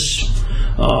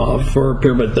for a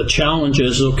period, but the challenge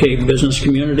is, okay, business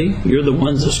community, you're the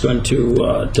ones that's going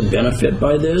to benefit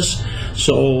by this.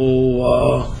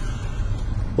 So,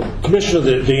 Commissioner,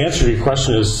 the answer to your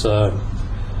question is the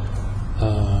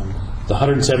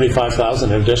 $175,000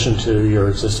 in addition to your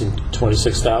existing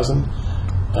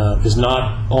 $26,000 is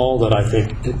not all that I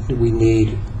think we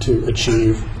need to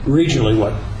achieve regionally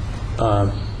what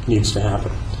needs to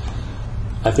happen.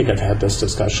 I think I've had this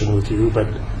discussion with you, but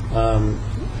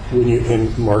when you,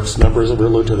 and Mark's numbers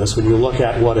allude to this, when you look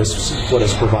at what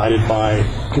is provided by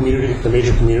the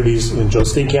major communities in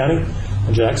Josephine County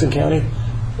and Jackson County,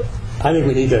 I think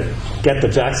we need to get the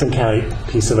Jackson County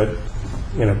piece of it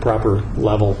in a proper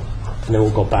level, and then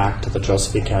we'll go back to the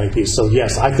Josephine County piece. So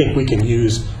yes, I think we can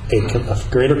use a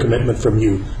greater commitment from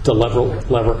you to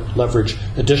leverage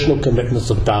additional commitments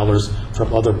of dollars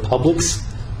from other publics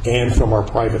and from our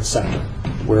private sector,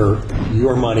 where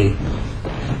your money,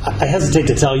 I hesitate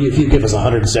to tell you, if you give us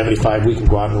 175, we can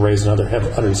go out and raise another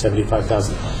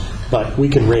 175,000. But we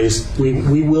can raise,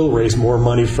 we will raise more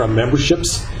money from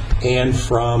memberships and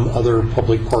from other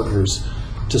public partners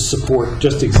to support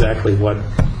just exactly what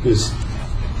is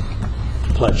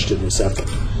pledged in this effort.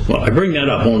 Well, I bring that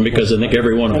up only because I think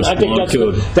every one of us belongs to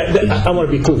it. I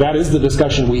want to be clear, that is the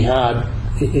discussion we had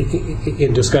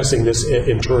in discussing this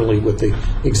internally with the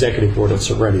executive board of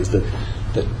SOREDI.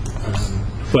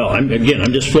 Well,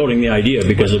 I'm just floating the idea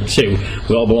because it say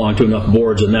we all belong to enough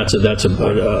boards, and that's a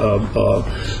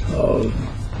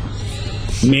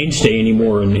mainstay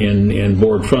anymore in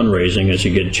board fundraising. As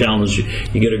you get challenged,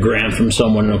 you get a grant from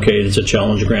someone. Okay, it's a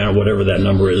challenge grant or whatever that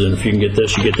number is, and if you can get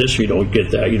this, you get this. If you don't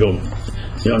get that, you don't.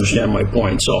 You understand my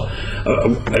point. So,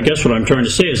 I guess what I'm trying to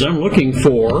say is I'm looking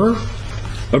for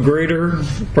a greater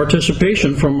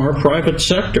participation from our private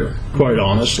sector, quite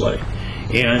honestly.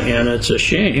 And it's a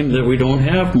shame that we don't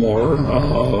have more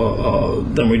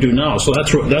than we do now. So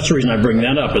that's the reason I bring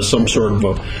that up, as some sort of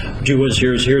a, gee whiz,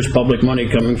 here's public money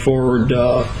coming forward.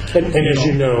 And as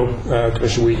you know,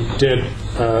 Commissioner, we did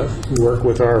work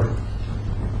with our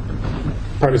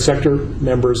private sector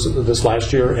members this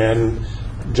last year, and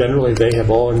generally they have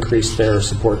all increased their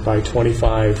support by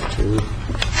 25 to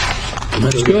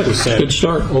That's good. Good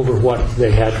start over what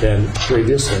they had been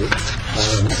previously.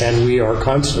 And we are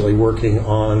constantly working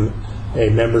on a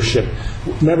membership.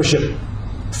 Membership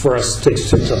for us takes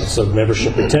two things. So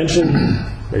membership retention,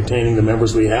 retaining the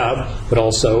members we have, but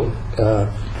also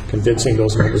convincing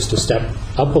those members to step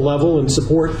up a level in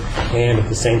support, and at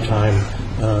the same time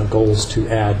goals to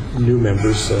add new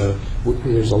members.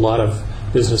 There's a lot of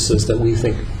businesses that we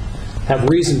think have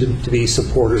reason to be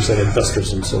supporters and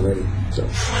investors in SOREDI. So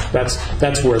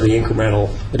that's where the incremental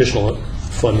additional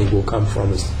funding will come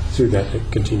from, is through that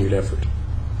continued effort.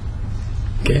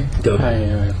 Okay, Doug. I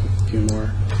have a few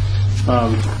more.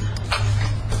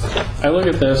 I look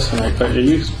at this, and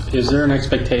is there an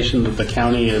expectation that the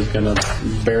county is going to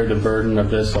bear the burden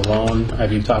of this alone?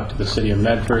 Have you talked to the City of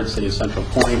Medford, City of Central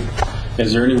Point?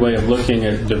 Is there any way of looking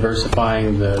at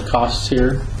diversifying the costs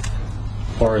here?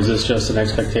 Or is this just an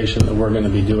expectation that we're going to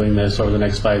be doing this over the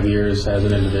next 5 years as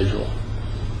an individual?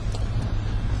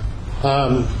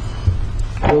 Well,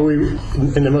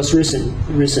 in the most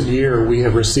recent year, we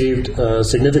have received a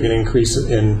significant increase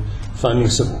in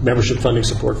membership funding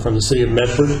support from the City of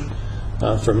Medford,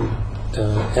 from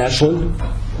Ashland,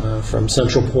 from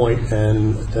Central Point,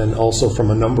 and then also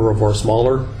from a number of our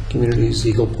smaller communities,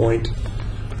 Eagle Point,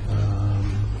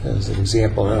 as an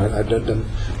example. I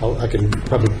can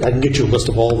get you a list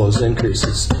of all those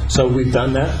increases. So we've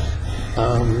done that.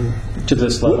 To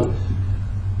this level?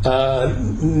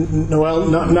 Well,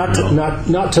 not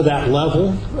to that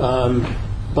level,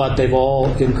 but they've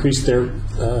all increased their.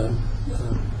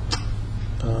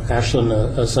 Ashland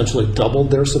essentially doubled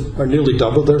their, or nearly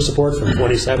doubled their support from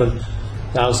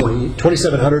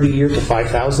 $2,700 a year to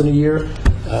 $5,000 a year.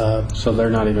 So they're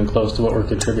not even close to what we're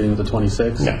contributing to the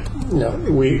 26? No.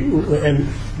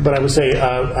 But I would say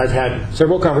I've had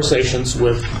several conversations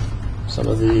with some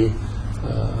of the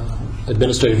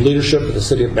administrative leadership of the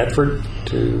City of Medford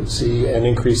to see an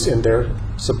increase in their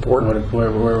support.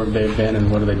 Where would they have been,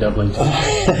 and what are they doubling to?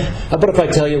 How about if I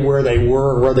tell you where they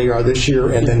were, where they are this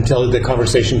year, and then tell you the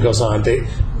conversation goes on?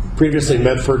 Previously,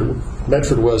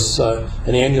 Medford was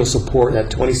an annual support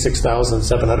at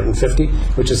 $26,750,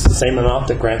 which is the same amount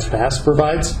that Grants Pass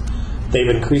provides. They've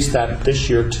increased that this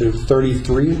year to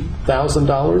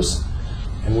 $33,000.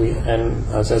 And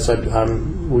as I said,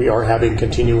 we are having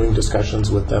continuing discussions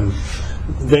with them.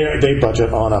 They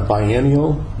budget on a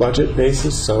biennial budget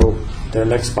basis, so their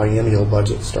next biennial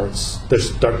budget starts their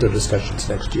discussions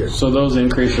next year. So those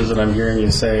increases that I'm hearing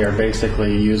you say are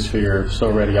basically used for your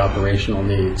SOREDI operational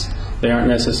needs. They aren't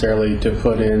necessarily to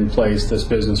put in place this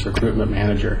business recruitment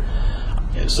manager.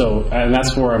 So, and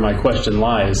that's where my question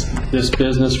lies. This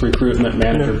business recruitment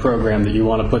manager program that you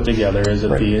want to put together, is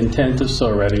it the intent of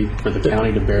SOREDI for the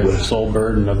county to bear the sole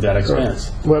burden of that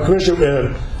expense? Well,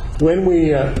 Commissioner, when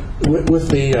we, with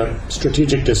the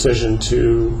strategic decision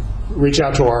to reach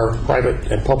out to our private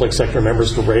and public sector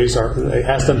members to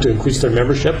ask them to increase their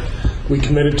membership, we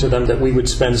committed to them that we would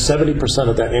spend 70%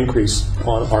 of that increase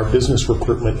on our business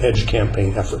recruitment EDGE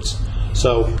campaign efforts.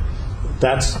 So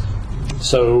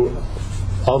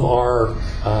of our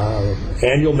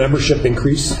annual membership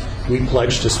increase, we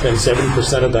pledged to spend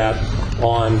 70% of that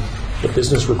on the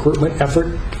business recruitment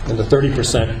effort, and the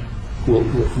 30%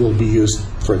 will be used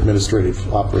for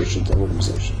administrative operations and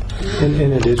organization.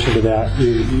 In addition to that,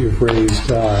 you've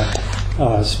raised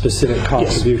specific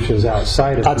contributions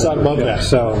outside of that.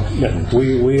 So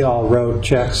we all wrote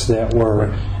checks that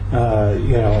were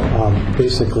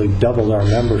basically doubled our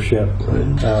membership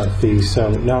fees. So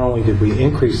not only did we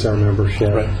increase our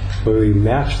membership, but we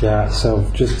matched that. So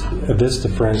just Vista,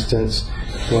 for instance,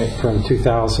 went from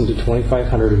 $2,000 to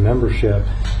 $2,500 in membership,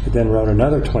 but then wrote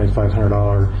another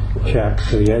 $2,500 check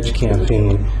for the EDGE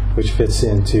campaign, which fits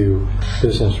into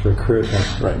business recruitment.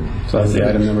 Right. So that's the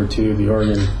item number 2, the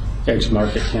Oregon EDGE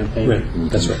market campaign. Right.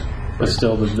 That's right. But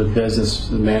still, the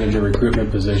business manager recruitment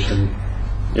position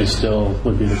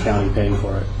would be the county paying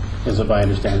for it, as if I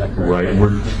understand that correctly.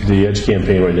 Right. The EDGE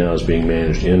campaign right now is being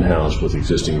managed in-house with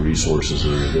existing resources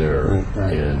that are there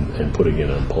and putting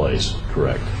it in place.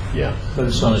 Correct. Yeah. But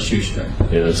it's on a shoestring.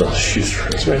 Yeah, it's on a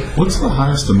shoestring. That's right. What's the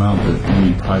highest amount that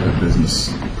any private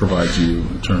business provides you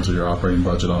in terms of your operating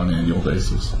budget on an annual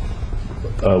basis?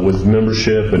 With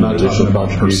membership and not talking additional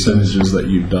about percentages that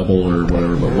you double or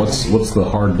whatever, but what's the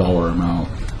hard dollar amount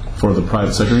for the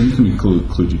private sector? You can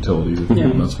include utilities, if you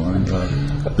want, that's fine.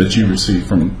 That you receive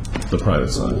from the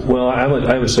private side. Well,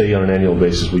 I would say on an annual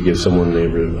basis we give someone in the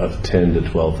neighborhood of $10,000 to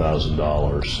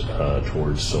 $12,000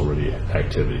 towards SOREDI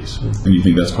activities. And you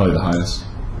think that's probably the highest?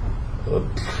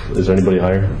 Is there anybody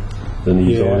higher than the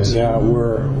utilities? Yeah,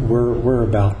 we're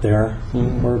about there.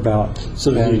 We're about.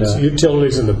 So the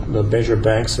utilities and the major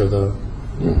banks are the.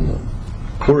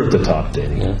 We're at the top,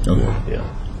 Danny. Yeah. Okay. Yeah.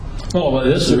 Well, but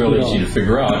this is really easy to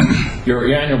figure out.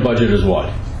 Your annual budget is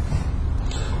what?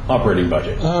 Operating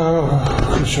budget.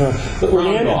 Sure.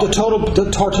 Our total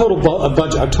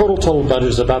budget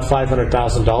is about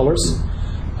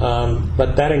 $500,000,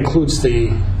 but that includes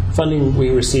the funding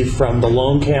we received from the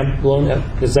loan.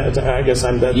 Is that? I guess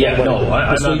I'm.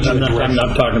 I'm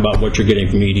not talking about what you're getting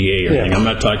from EDA or anything. I'm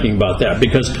not talking about that,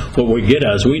 because what we get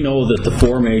is we know that the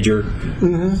 4 major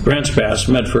Grants Pass,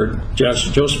 Medford,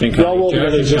 Josephine County,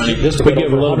 Jackson County, we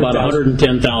give a little about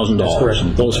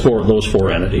 $110,000. Those four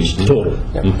entities total,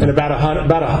 and about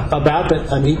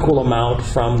an equal amount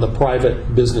from the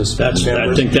private business. I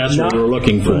think that's what we're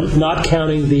looking for. Not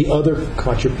counting the other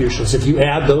contributions. If you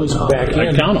add those back in,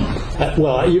 I count them.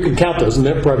 Well, you can count those, and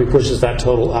that probably pushes that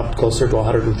total up closer to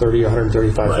 $130,000 or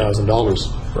 $135,000.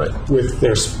 Right.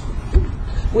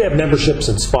 We have memberships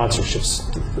and sponsorships.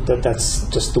 That's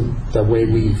just the way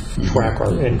we track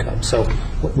our income. So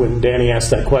when Danny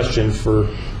asked that question for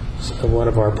one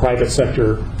of our private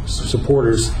sector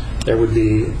supporters, there would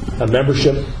be a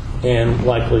membership and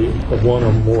likely one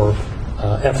or more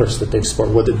efforts that they support,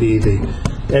 whether it be the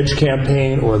EDGE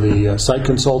campaign or the site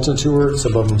consultant tour.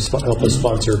 Some of them help us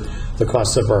sponsor the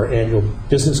cost of our annual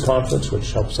business conference,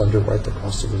 which helps underwrite the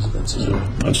cost of residences.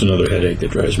 That's another headache that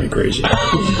drives me crazy.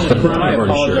 I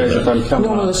apologize if I'm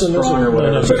coming off strong or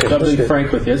whatever, but I'll be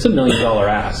frank with you. It's $1 million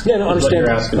ask. Yeah, no, understand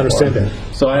that.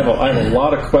 So I have a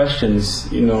lot of questions,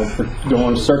 for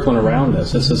circling around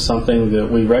this. This is something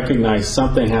that we recognize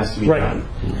something has to be done.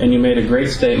 And you made a great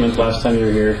statement last time you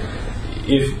were here.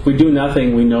 If we do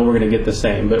nothing, we know we're going to get the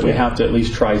same, but we have to at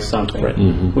least try something. Right.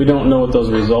 We don't know what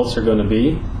those results are going to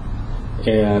be,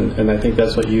 and I think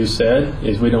that's what you said,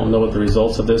 is we don't know what the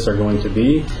results of this are going to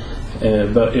be,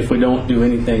 but if we don't do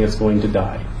anything, it's going to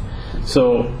die.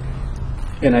 So,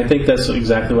 and I think that's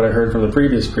exactly what I heard from the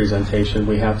previous presentation.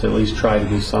 We have to at least try to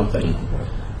do something.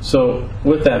 So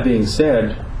with that being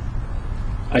said,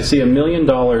 I see $1 million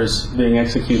being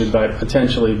executed by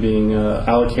potentially being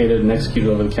allocated and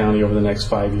executed over the county over the next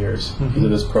 5 years into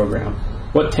this program.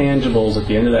 What tangibles at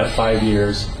the end of that 5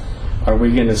 years are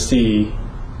we going to see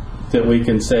that we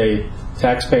can say,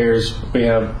 taxpayers, we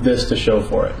have this to show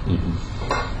for it?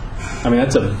 I mean,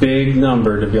 that's a big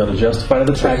number to be able to justify to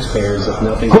the taxpayers if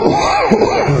nothing.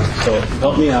 So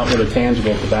help me out with a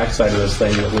tangible at the backside of this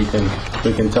thing that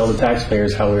we can tell the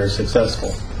taxpayers how we are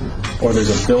successful. Or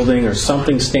there's a building or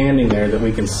something standing there that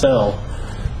we can sell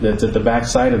that's at the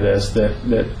backside of this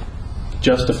that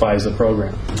justifies the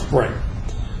program. Right.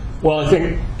 Well, I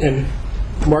think, and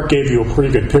Mark gave you a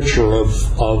pretty good picture of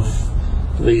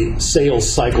the sales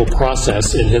cycle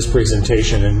process in his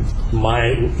presentation, and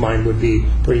mine would be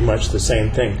pretty much the same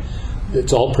thing.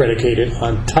 It's all predicated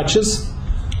on touches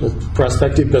with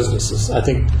prospective businesses. I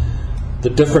think the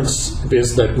difference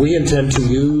is that we intend to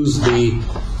use the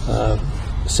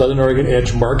Southern Oregon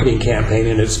Edge marketing campaign,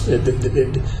 and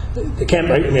the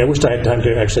campaign. I mean, I wish I had time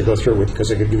to actually go through it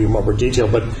because I could give you more detail.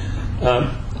 But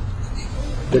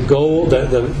the goal,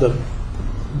 the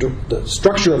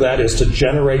structure of that is to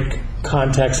generate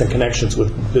contacts and connections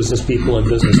with business people and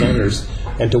business owners,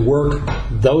 and to work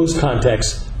those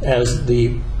contacts as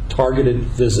the targeted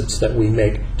visits that we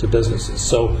make to businesses.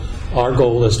 So our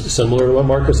goal is similar to what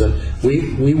Mark said.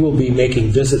 We will be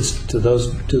making visits to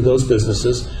those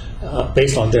businesses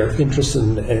based on their interest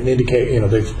and indicate,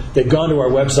 they've gone to our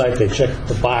website, they've checked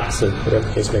the box, or whatever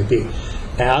the case may be.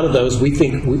 And out of those, we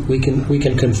think we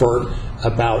can convert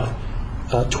about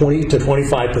 20 to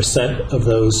 25% of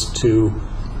those to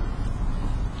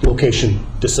location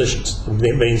decisions.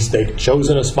 It means they've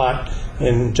chosen a spot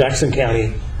in Jackson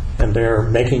County, and they're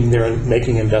making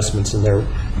investments, and they're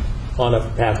on a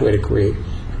pathway to create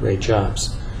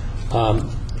jobs.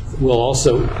 We'll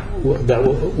also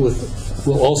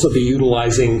be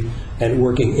utilizing and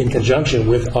working in conjunction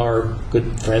with our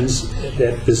good friends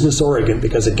at Business Oregon,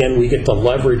 because again, we get to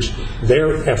leverage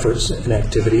their efforts and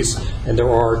activities. And there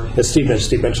are, as Steve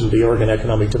mentioned, the Oregon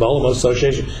Economic Development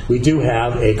Association. We do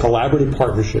have a collaborative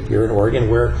partnership here in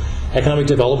Oregon where economic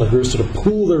development groups sort of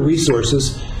pool their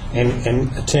resources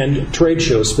and attend trade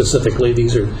shows specifically.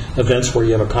 These are events where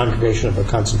you have a congregation of a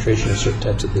concentration of certain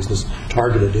types of business,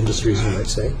 targeted industries, you might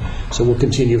say. So we'll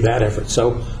continue that effort.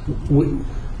 So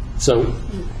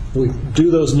we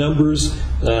do those numbers.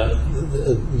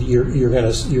 You're going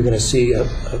to see a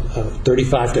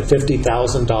 $35,000 to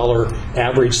 $50,000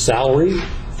 average salary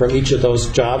from each of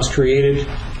those jobs created,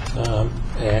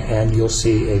 and you'll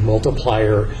see a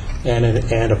multiplier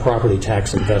and a property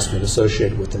tax investment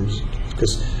associated with them.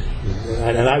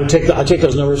 I'll take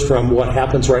those numbers from what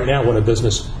happens right now when a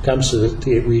business comes to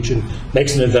the region,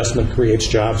 makes an investment, creates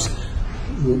jobs.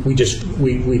 We just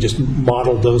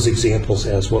model those examples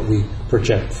as what we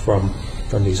project from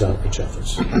these outreach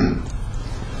efforts.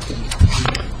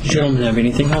 Gentlemen, have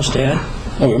anything else to add?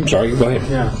 Oh, I'm sorry. Go ahead.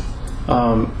 Yeah.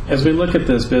 As we look at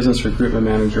this business recruitment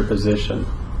manager position,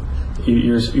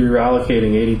 you're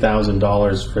allocating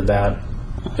 $80,000 for that,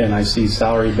 and I see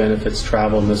salary, benefits,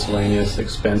 travel, miscellaneous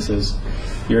expenses.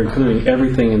 You're including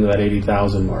everything into that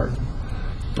 $80,000 mark.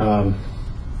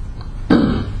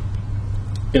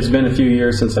 It's been a few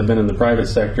years since I've been in the private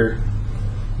sector,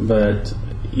 but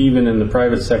even in the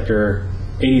private sector,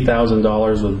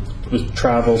 $80,000 with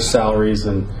travel, salaries,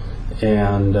 and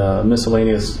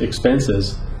miscellaneous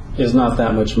expenses is not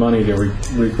that much money to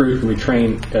recruit and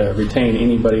retain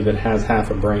anybody that has half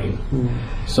a brain.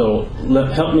 So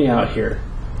help me out here.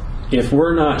 If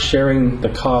we're not sharing the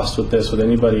cost with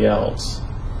anybody else,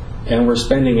 and we're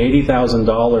spending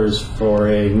 $80,000 for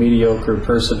a mediocre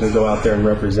person to go out there and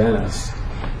represent us,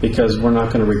 because we're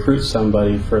not going to recruit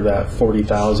somebody for that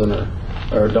 $40,000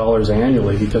 or dollars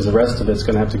annually, because the rest of it's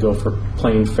going to have to go for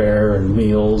plane fare and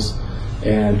meals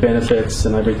and benefits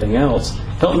and everything else.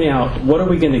 Help me out. What are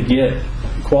we going to get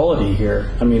quality here?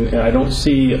 I mean, I don't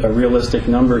see a realistic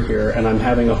number here, and I'm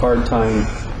having a hard time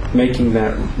making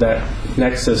that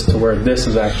nexus to where this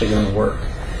is actually going to work.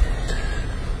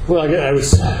 Well,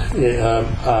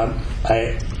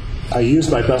 I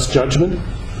used my best judgment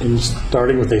in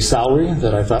starting with a salary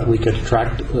that I thought we could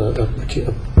attract for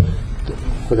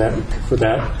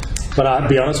that. But I'll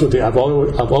be honest with you, I've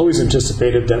always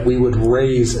anticipated that we would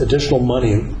raise additional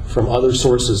money from other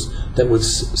sources that would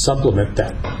supplement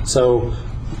that. So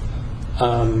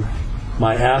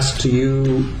my ask to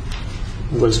you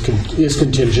is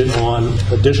contingent on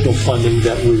additional funding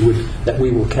that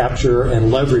we will capture and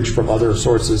leverage from other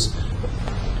sources,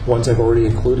 ones I've already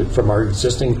included, from our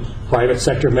existing private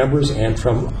sector members and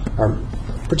from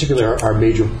particularly our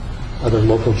major other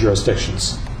local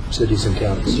jurisdictions, cities and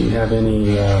counties. Do you have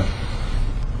any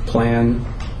plan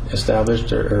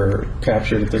established or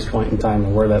captured at this point in time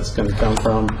of where that's going to come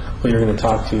from, who you're going to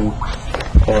talk to,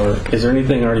 or is there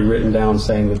anything already written down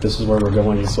saying that this is where we're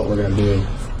going, this is what we're going to do?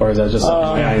 Or is that just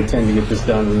something I intend to get this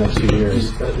done in the next few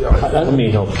years? Let me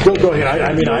help. Go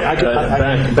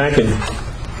ahead. Back in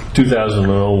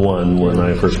 2001, when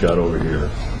I first got over here,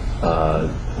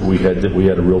 we had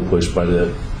a real push by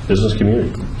the business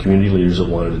community leaders that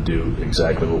wanted to do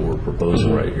exactly what we're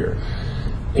proposing right here.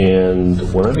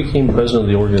 And when I became president of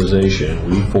the organization,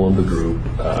 we formed a group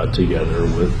together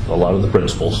with a lot of the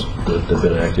principals that have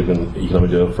been active in economic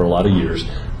development for a lot of years.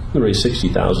 We raised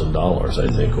 $60,000, I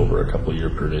think, over a couple of year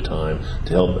period of time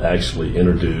to help actually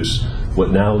introduce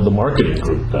what now the marketing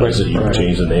group does, that you can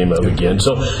change the name of again.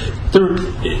 So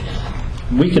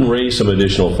we can raise some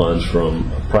additional funds from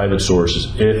private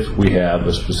sources if we have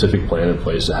a specific plan in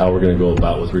place of how we're going to go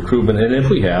about with recruitment, and if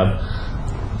we have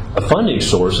a funding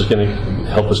source is going to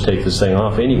help us take this thing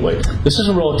off anyway. This is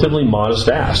a relatively modest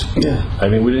ask. Yeah. I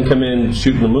mean, we didn't come in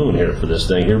shooting the moon here for this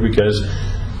thing here because,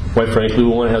 quite frankly, we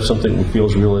want to have something that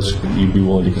feels realistic that you'd be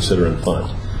willing to consider and fund.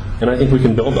 And I think we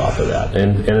can build off of that.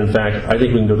 And in fact, I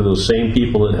think we can go to those same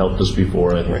people that helped us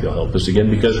before. I think they'll help us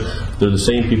again because they're the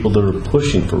same people that are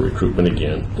pushing for recruitment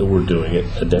again that were doing it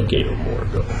a decade or more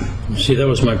ago. See, that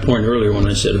was my point earlier when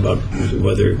I said about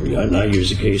whether, and I use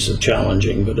the case of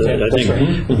challenging, but I think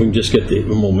if we can just get the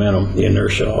momentum, the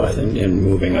inertia off and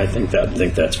moving, I think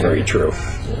that's very true.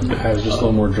 I was just a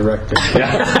little more direct.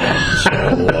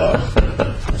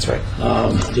 That's right.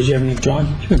 Did you have any, John?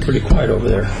 You've been pretty quiet over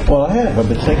there. Well, I have. I've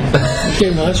been thinking.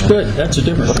 Okay, well, that's good. That's the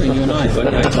difference between you and I.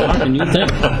 But I talk and you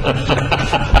think.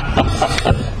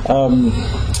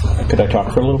 Could I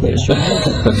talk for a little bit? Yes, sure.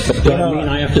 Does that mean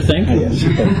I have to think? Yes.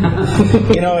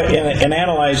 In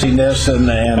analyzing this, and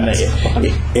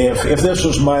if this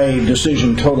was my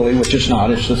decision totally, which it's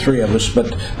not, it's the three of us,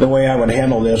 but the way I would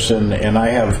handle this, and I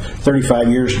have 35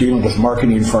 years dealing with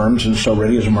marketing firms, and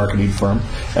SOREDI is a marketing firm,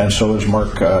 and so is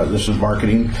Mark. This is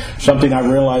marketing. Something I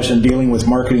realized in dealing with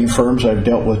marketing firms, I've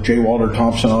dealt with J. Walter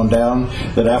Thompson on down,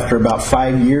 that after about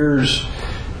 5 years,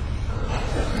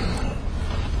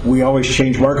 we always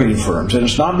change marketing firms. And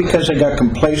it's not because they got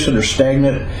complacent or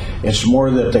stagnant, it's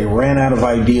more that they ran out of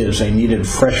ideas. They needed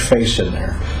fresh face in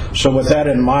there. So with that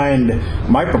in mind,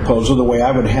 my proposal, the way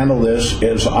I would handle this,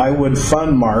 is I would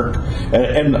fund Mark,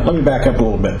 and let me back up a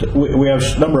little bit. We have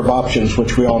a number of options,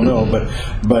 which we all know,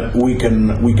 but we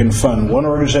can fund one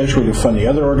organization, we can fund the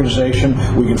other organization,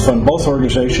 we can fund both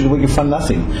organizations, we can fund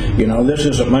nothing. This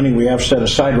isn't money we have set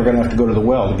aside. We're going to have to go to the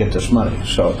well to get this money.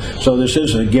 So this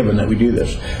isn't a given that we do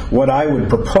this. What I would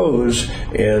propose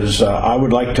is I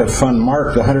would like to fund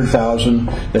Mark the $100,000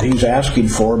 that he's asking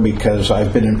for, because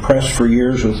I've been impressed for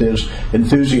years with his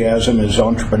enthusiasm, his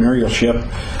entrepreneurship.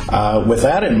 With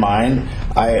that in mind,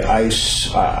 I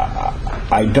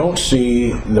don't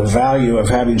see the value of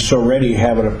having SOREDI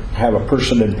have a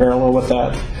person in parallel with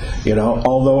that.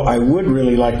 Although I would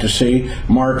really like to see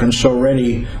Mark and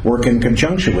SOREDI work in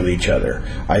conjunction with each other.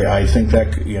 I think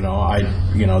that they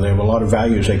have a lot of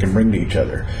values they can bring to each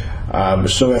other.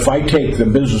 So if I take the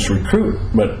business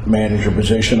recruitment manager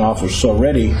position off of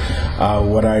SOREDI,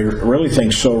 what I really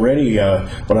think SOREDI,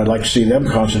 what I'd like to see them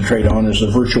concentrate on is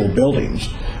the virtual buildings,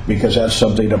 because that's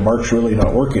something that Mark's really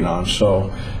not working on.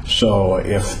 So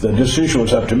if the decision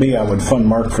was up to me, I would fund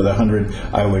Mark for the 100.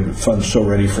 I would fund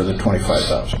SOREDI for the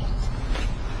 25,000.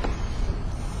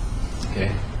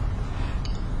 Okay.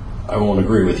 I won't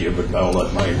agree with you, but I'll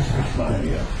let my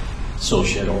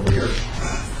associate over here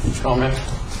comment.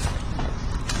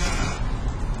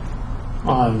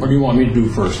 What do you want me to do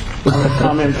first?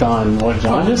 Comment on what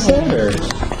John just said, or?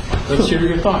 Let's hear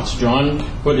your thoughts. John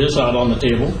put his out on the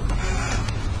table.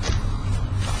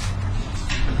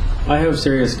 I have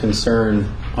serious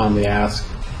concern on the ask.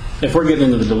 If we're getting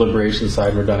into the deliberation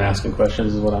side, we're done asking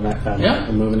questions, is what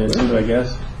I'm moving into, I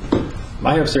guess.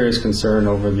 I have serious concern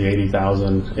over the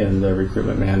 $80,000 in the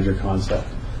recruitment manager concept.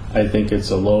 I think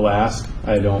it's a low ask.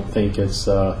 I don't think it's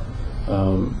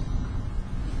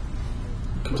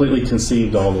completely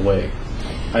conceived all the way.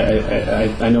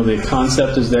 I know the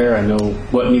concept is there. I know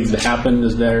what needs to happen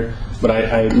is there, but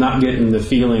I'm not getting the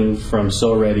feeling from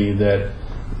SOREDI that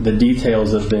the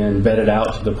details have been vetted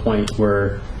out to the point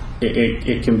where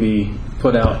it can be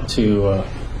put out to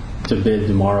bid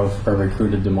tomorrow or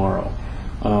recruited tomorrow.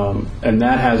 And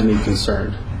that has me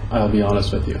concerned, I'll be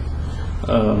honest with you.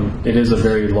 It is a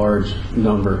very large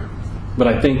number, but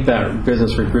I think that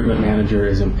business recruitment manager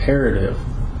is imperative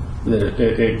that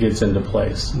it gets into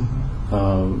place.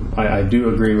 I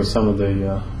do agree with some of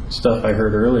the stuff I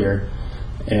heard earlier,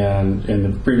 and in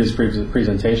the previous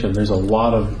presentation, there's a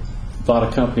lot of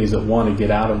companies that want to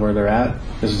get out of where they're at.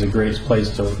 This is a great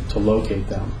place to locate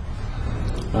them.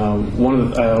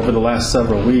 Over the last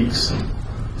several weeks,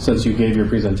 since you gave your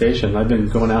presentation, I've been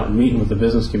going out and meeting with the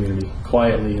business community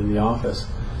quietly in the office,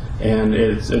 and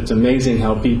it's amazing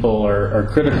how people are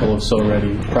critical of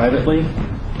SOREDI privately,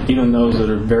 even those that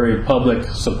are very public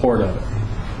support of it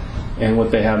and what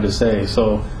they have to say.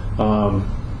 So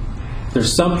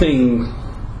there's something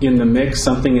in the mix,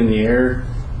 something in the air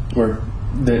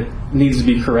that needs to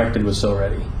be corrected with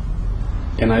SOREDI.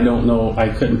 And I don't know, I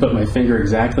couldn't put my finger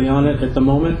exactly on it at the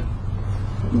moment,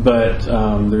 but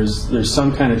there's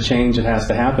some kind of change that has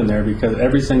to happen there, because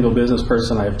every single business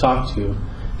person I've talked to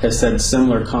has said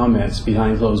similar comments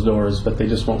behind closed doors, but they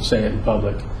just won't say it in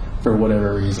public for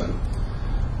whatever reason.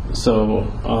 So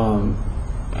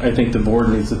I think the board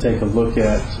needs to take a look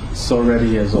at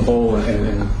SOREDI as a whole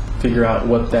and figure out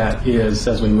what that is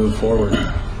as we move forward.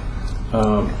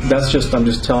 That's just, I'm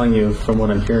just telling you from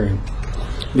what I'm hearing.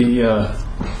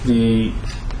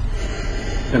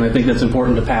 And I think that's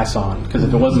important to pass on, because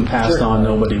if it wasn't passed on,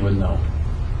 nobody would know.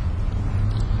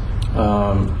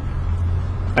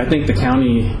 I think the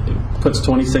county puts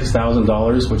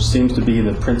 $26,000, which seems to be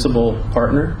the principal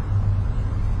partner,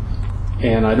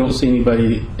 and I don't see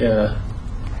anybody.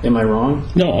 Am I wrong?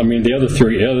 No, I mean the other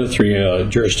three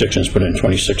jurisdictions put in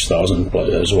 26,000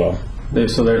 as well.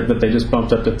 But they just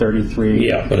bumped up to 33.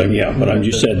 Yeah, but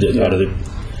you said that out of the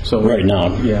right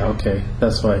now. Yeah, okay,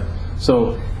 that's right.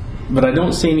 So, but I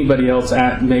don't see anybody else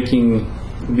making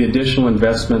the additional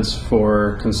investments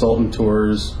for consultant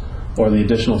tours or the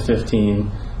additional 15.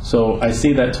 So I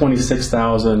see that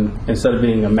 26,000 instead of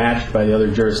being matched by the other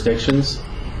jurisdictions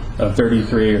of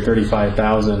 33 or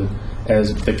 35,000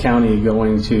 as the county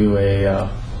going to a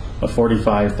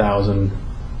 45,000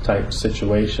 type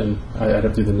situation. I'd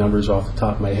have to do the numbers off the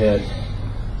top of my head.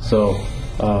 So,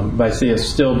 but I see us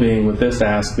still being, with this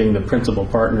ask, being the principal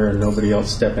partner and nobody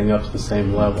else stepping up to the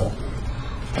same level.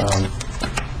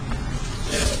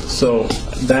 So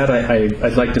that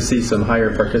I'd like to see some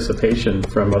higher participation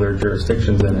from other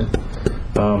jurisdictions in it.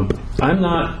 I'm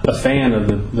not a fan of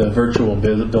the virtual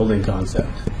building concept.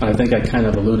 I think I kind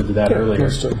of alluded to that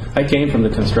earlier. I came from the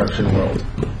construction world.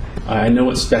 I know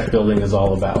what spec building is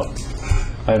all about.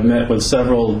 I've met with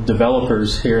several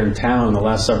developers here in town in the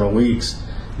last several weeks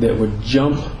that would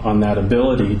jump on that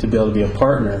ability to be able to be a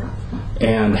partner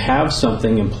and have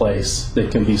something in place that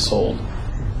can be sold.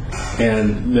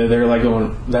 And they're like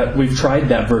going, "That we've tried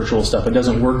that virtual stuff. It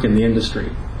doesn't work in the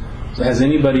industry." So has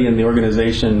anybody in the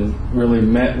organization really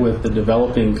met with the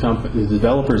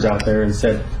developers out there and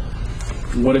said,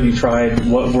 "What have you tried?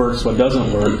 What works? What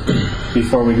doesn't work?"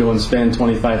 Before we go and spend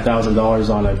 $25,000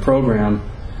 on a program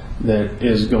that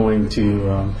is going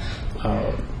to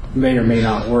may or may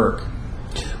not work.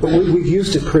 But we've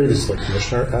used it previously,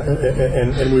 Commissioner,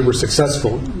 and we were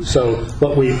successful. So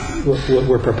what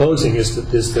we're proposing is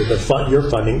that your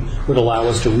funding would allow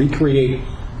us to recreate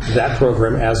that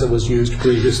program as it was used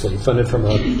previously, funded from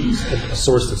a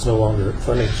source that's no longer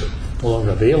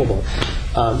available.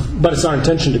 But it's our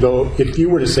intention to go. If you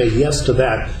were to say yes to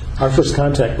that, our first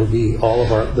contact would be all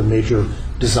of the major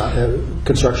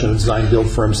construction and design build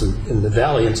firms in the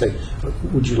valley and say,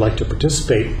 "Would you like to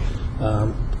participate?"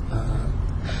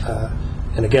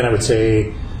 And again, I would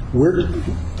say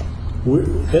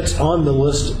it's on the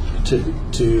list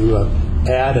to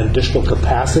add additional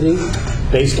capacity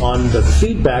based on the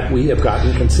feedback we have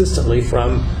gotten consistently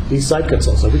from these site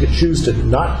consultants. So we could choose to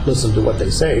not listen to what they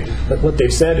say, but what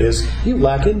they've said is, you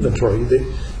lack inventory.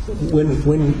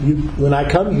 When I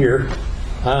come here,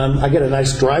 I get a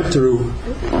nice drive-through,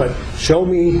 but show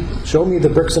me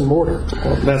the bricks and mortar.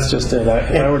 Well, that's just it.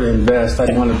 If I were to invest,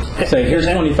 I'd want to say, here's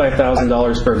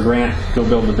 $25,000 for a grant, go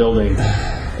build the building,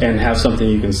 and have something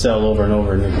you can sell over and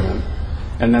over and again.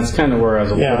 And that's kind of where I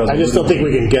was. I just don't think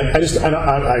we can get. I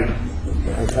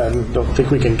don't think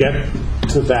we can get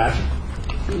to that.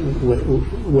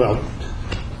 Well,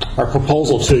 our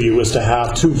proposal to you is to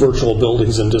have 2 virtual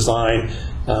buildings in design.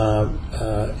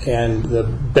 And the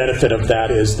benefit of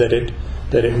that is that it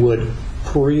would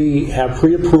have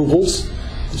pre-approvals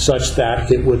such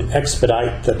that it would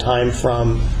expedite the time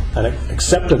from an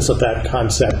acceptance of that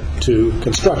concept to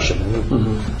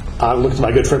construction. I looked at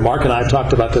my good friend Mark, and I've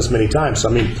talked about this many times. So,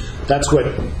 I mean, that's what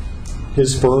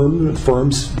his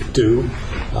firms do.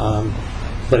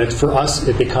 But for us,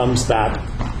 it becomes that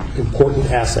important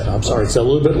asset. I'm sorry, it's a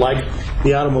little bit like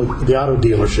the auto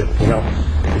dealership. You know,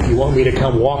 if you want me to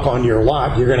come walk on your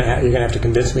lot, you're gonna have to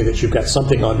convince me that you've got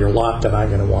something on your lot that I'm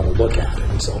going to want to look at.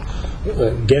 And so,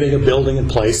 getting a building in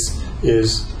place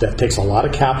takes a lot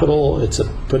of capital.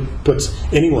 Puts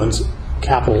anyone's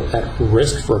capital at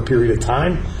risk for a period of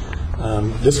time.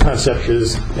 This concept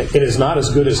is not as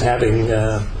good as having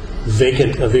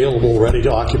vacant, available, ready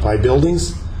to occupy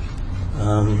buildings.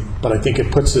 But I think it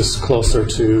puts us closer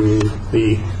to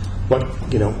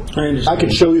I can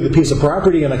show you the piece of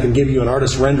property and I can give you an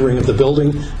artist's rendering of the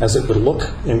building as it would look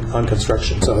on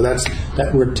construction. So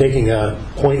that we're taking a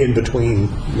point in between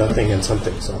nothing and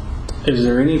something. So, is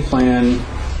there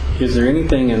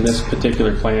anything in this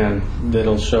particular plan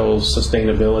that'll show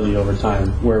sustainability over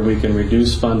time, where we can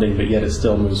reduce funding but yet it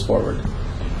still moves forward?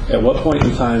 At what point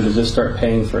in time does this start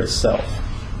paying for itself?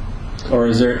 Or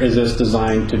is this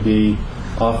designed to be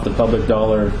off the public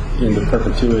dollar into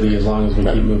perpetuity as long as we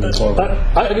keep moving forward?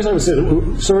 I guess I would say that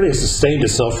SOREDI has sustained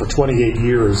itself for 28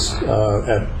 years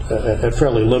at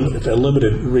fairly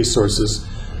limited resources.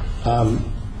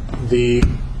 The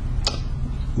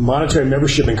monetary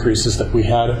membership increases that we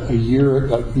had a year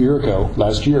ago,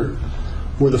 last year,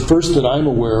 were the first that I'm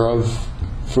aware of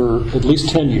for at least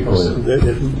 10 years.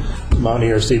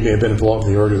 Monty or Steve may have been involved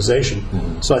in the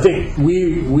organization. So I think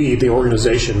we, the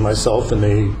organization, myself and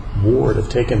the board, have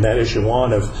taken that issue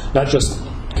on of not just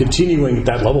continuing at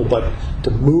that level, but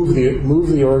to move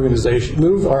the organization,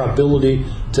 move our ability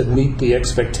to meet the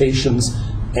expectations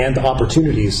and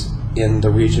opportunities in the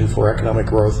region for economic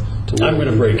growth. I'm going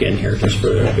to break in here just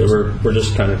for we're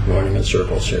just kind of going in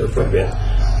circles here for a bit.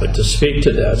 But to speak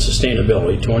to that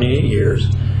sustainability, 28 years.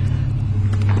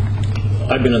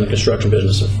 I've been in the construction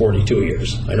business for 42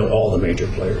 years. I know all the major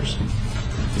players.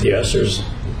 Yes, there's,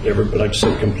 like I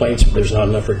said, complaints, there's not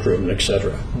enough recruitment,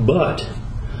 etc. But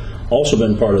also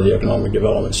been part of the economic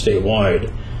development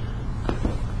statewide.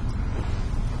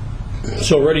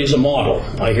 SOREDI is a model.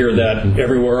 I hear that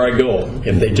everywhere I go.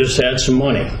 If they just had some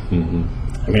money.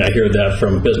 I mean, I hear that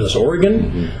from Business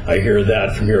Oregon. I hear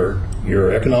that from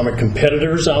your economic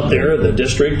competitors out there, the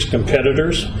district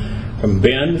competitors, from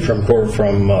Bend, from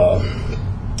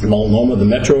Multnomah, the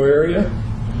metro area.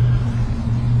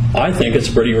 I think it's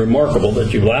pretty remarkable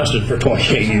that you've lasted for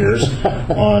 28 years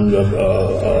on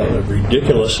a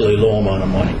ridiculously low amount of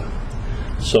money.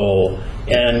 So,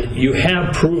 and you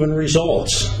have proven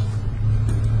results.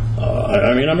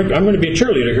 I mean, I'm going to be a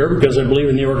cheerleader here because I believe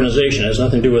in the organization. It has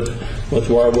nothing to do with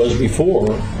where I was before,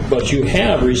 but you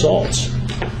have results.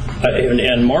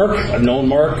 And Mark, I've known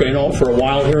Mark, for a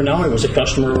while here now. I was a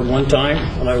customer at one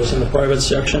time when I was in the private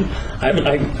section. I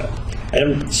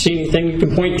haven't seen anything you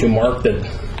can point to, Mark, that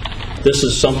this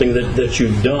is something that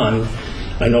you've done.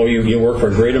 I know you work for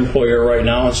a great employer right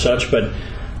now and such, but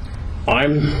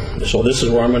so this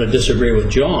is where I'm going to disagree with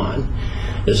John,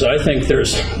 is I think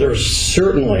there's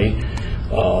certainly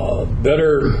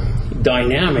better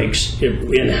dynamics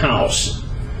in-house.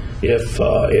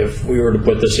 If we were to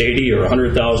put this $80,000 or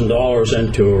 $100,000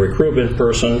 into a recruitment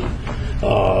person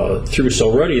through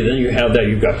SOREDI, then you have that.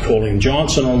 You've got Colleen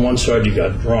Johnson on one side, you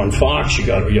got Ron Fox, you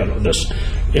got this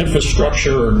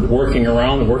infrastructure working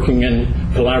in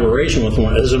collaboration with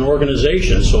one as an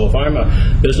organization. So if I'm a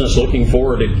business looking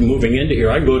forward to moving into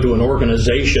here, I go to an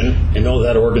organization and know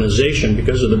that organization,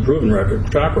 because of the proven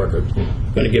track record, is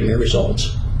going to give me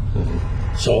results.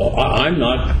 So I'm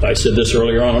not, I said this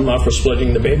earlier on, I'm not for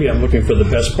splitting the baby. I'm looking for the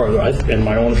best part, in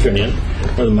my own opinion,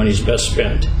 where the money's best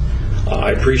spent.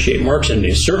 I appreciate Mark's, and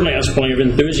he certainly has plenty of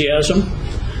enthusiasm.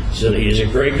 He's a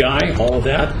great guy, all of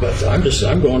that, but I'm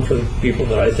going for the people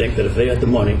that I think that if they had the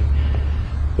money,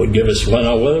 would give us,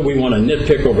 whether we want to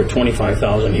nitpick over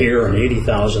 $25,000 here and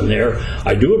 $80,000 there.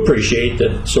 I do appreciate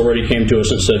that SOREDI came to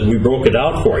us and said, we broke it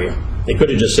out for you. They could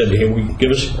have just said, hey,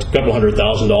 give us a couple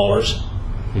 $100,000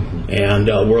 and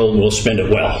we'll spend it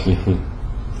well.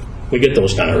 We get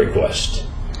those kind of requests.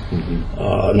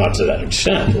 Not to that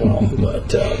extent,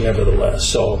 but nevertheless.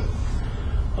 So,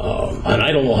 and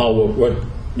I don't know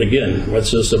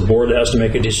what's this? The board has to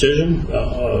make a decision,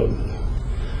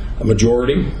 a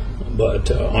majority. But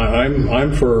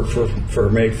I'm for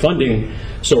funding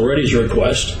SOREDI's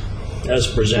request as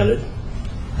presented.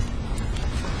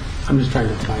 I'm just trying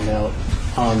to find out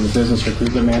on the business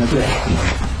recruitment manager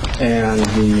and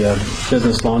the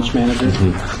business launch manager,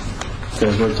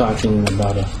 because we're talking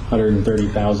about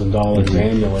 $130,000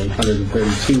 annually,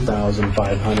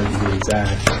 $132,500 to be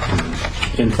exact.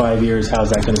 In 5 years, how's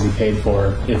that going to be paid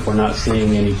for if we're not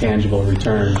seeing any tangible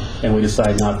return and we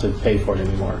decide not to pay for it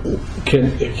anymore?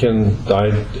 Can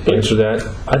I answer that?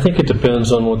 I think it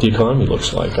depends on what the economy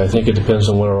looks like. I think it depends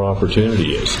on what our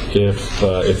opportunity is. If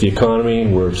the economy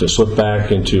were to slip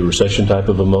back into recession type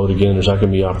of a mode again, there's not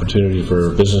going to be opportunity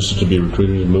for businesses to be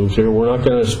recruited and moved here. We're not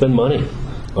going to spend money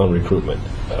on recruitment.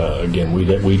 Again,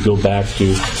 we go back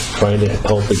to trying to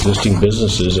help existing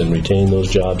businesses and retain those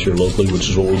jobs here locally, which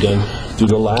is what we've done through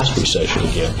the last recession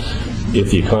again.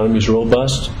 If the economy is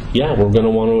robust, yeah, we're going to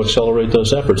want to accelerate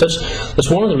those efforts. That's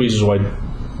one of the reasons why,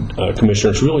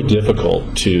 Commissioner, it's really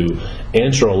difficult to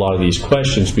answer a lot of these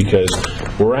questions, because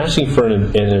we're asking for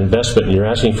an investment and you're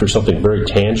asking for something very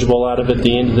tangible out of it at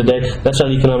the end of the day. That's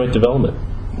not economic development.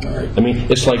 I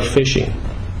mean, it's like fishing.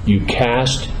 You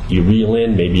cast, you reel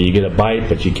in, maybe you get a bite,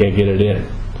 but you can't get it in.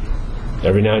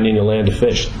 Every now and then you land a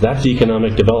fish. That's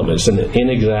economic development. It's an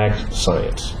inexact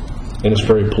science, and it's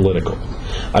very political.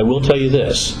 I will tell you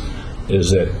this,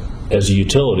 is that as a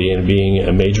utility and being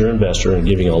a major investor and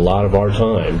giving a lot of our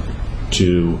time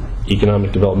to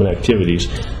economic development activities,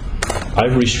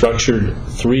 I've restructured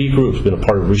 3 groups, been a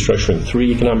part of restructuring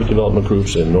 3 economic development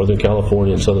groups in Northern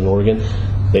California and Southern Oregon.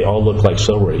 They all look like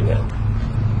SOREDI now.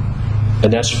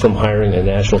 And that's from hiring a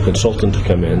national consultant to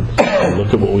come in and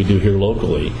look at what we do here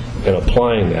locally and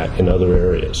applying that in other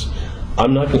areas.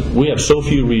 we have so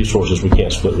few resources, we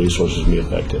can't split resources and be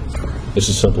effective. It's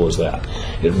as simple as that.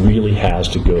 It really has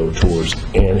to go towards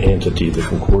an entity that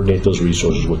can coordinate those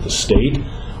resources with the state,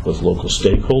 with local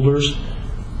stakeholders,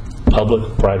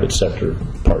 public, private sector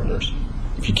partners.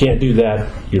 If you can't do that,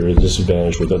 you're at a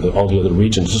disadvantage with all the other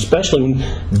regions, especially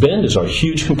when Bend is our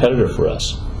huge competitor for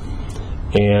us.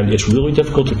 And it's really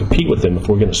difficult to compete with them if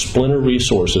we're going to splinter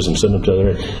resources and send them to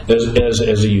other. As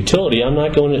a utility, I'm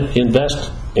not going to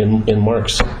invest in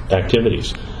Mark's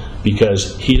activities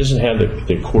because he doesn't have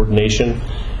the coordination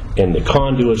and the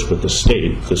conduits with the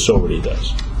state that SOREDI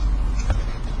does.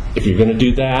 If you're going to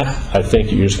do that, I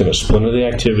think you're just going to splinter the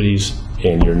activities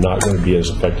and you're not going to be as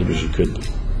effective as you could be.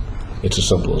 It's as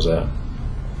simple as that.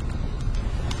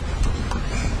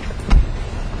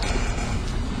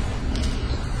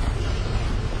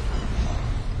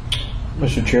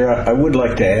 Mr. Chair, I would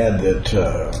like to add that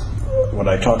when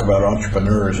I talk about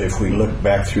entrepreneurs, if we look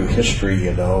back through history,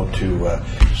 to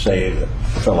say the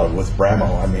fellow with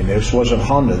Brammo, I mean, this wasn't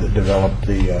Honda that developed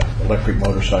the electric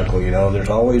motorcycle. There's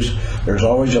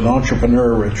always an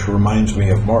entrepreneur, which reminds me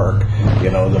of Mark.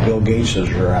 The Bill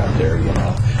Gateses are out there.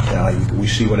 We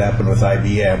see what happened with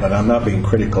IBM, and I'm not being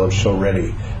critical of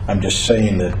SOREDI. I'm just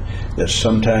saying that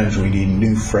sometimes we need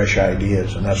new, fresh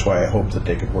ideas, and that's why I hope that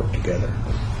they could work together.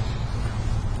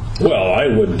 Well, I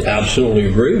would absolutely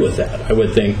agree with that. I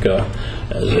would think,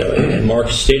 and Mark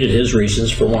stated his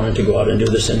reasons for wanting to go out and do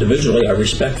this individually. I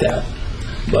respect that.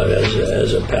 But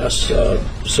as a past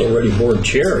SOREDI board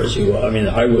chair,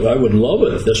 I would love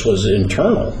it if this was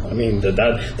internal. I mean,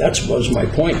 that was my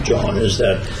point, John, is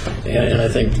that, and I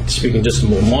think speaking just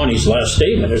to Monty's last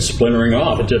statement, is splintering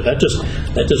off.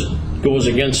 That just goes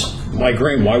against my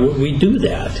grain. Why would we do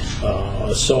that?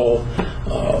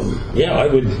 Yeah, I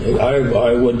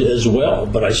would as well.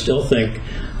 But I still think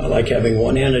I like having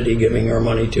one entity giving our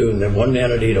money to, and then one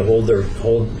entity to hold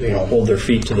their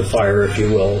feet to the fire, if you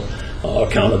will.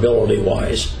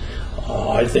 Accountability-wise,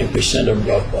 I think we send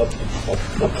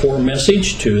a poor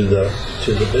message to the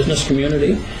business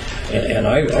community, and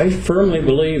I firmly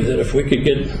believe that if we could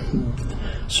get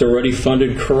SOREDI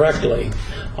funded correctly,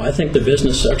 I think the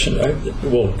business section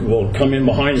will come in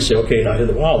behind and say, okay, now,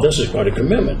 wow, this is quite a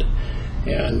commitment,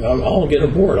 and I'll get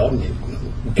aboard.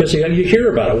 Because you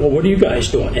hear about it. Well, what are you guys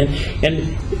doing?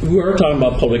 And we are talking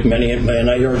about public money, and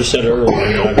I already said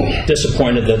earlier, I'm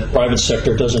disappointed that the private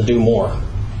sector doesn't do more.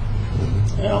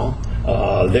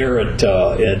 There at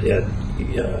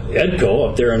EDCO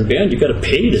up there in Bend, you've got to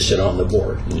pay to sit on the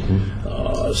board.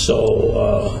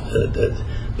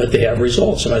 But they have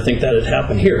results, and I think that had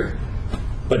happened here.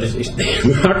 But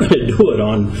we're not going to do it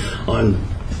on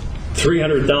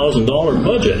 $300,000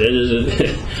 budget. It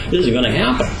isn't going to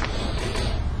happen.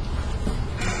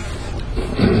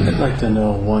 I'd like to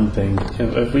know one thing.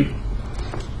 If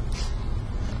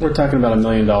we're talking about $1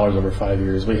 million over 5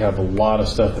 years, we have a lot of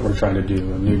stuff that we're trying to do.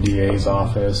 A new DA's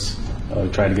office,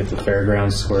 trying to get the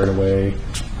fairgrounds squared away.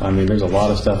 I mean, there's a lot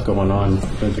of stuff going on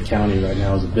with the county right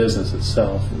now as a business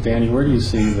itself. Danny, where do you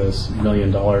see this $1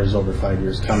 million over 5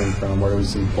 years coming from? Where do we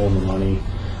see pulling the money?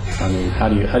 I mean, how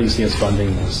do you see us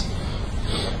funding this?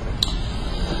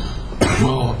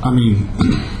 Well, I mean,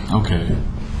 okay.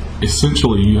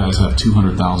 Essentially, you guys have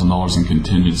 $200,000 in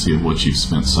contingency of what you've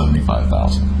spent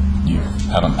 $75,000. You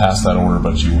haven't passed that order,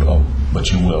 but you will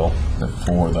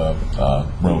for the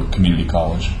road community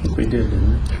college. We did, didn't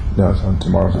we? No, it's on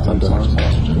tomorrow's agenda.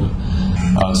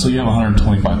 So you have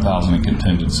 $125,000 in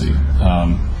contingency.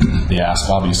 The ask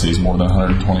obviously is more than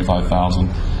 $125,000.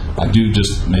 I do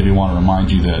just maybe want to remind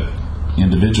you that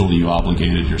individually you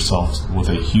obligated yourself with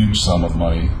a huge sum of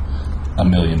money, $1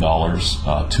 million,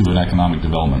 to an economic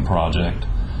development project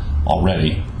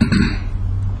already.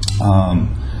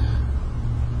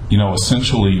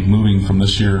 Essentially moving from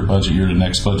this budget year to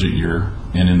next budget year,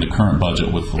 and in the current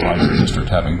budget with the library district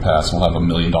having passed, we'll have $1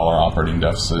 million operating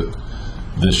deficit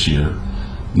this year.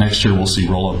 Next year we'll see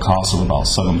roll-up costs of about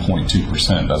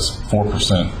 7.2%. That's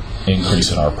 4%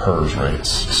 increase in our PERS rates.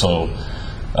 So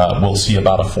we'll see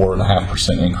about a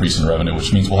 4.5% increase in revenue,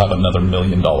 which means we'll have another $1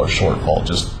 million shortfall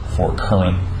just for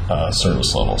current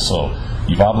service level. So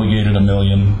you've obligated $1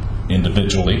 million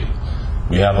individually.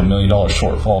 We have $1 million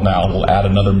shortfall now. We'll add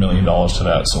another $1 million to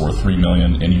that, so we're $3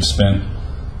 million, and you spent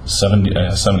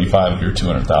 75 of your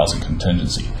 $200,000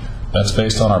 contingency. That's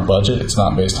based on our budget. It's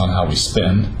not based on how we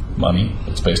spend money.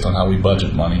 It's based on how we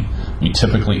budget money. We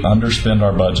typically underspend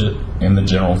our budget in the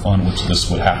general fund, which this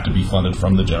would have to be funded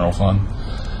from the general fund.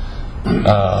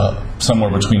 Somewhere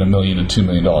between $1 million and $2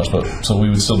 million, but so we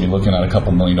would still be looking at a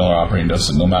couple $1 million operating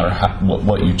deficit, no matter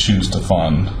what you choose to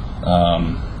fund,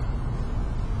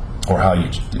 or how you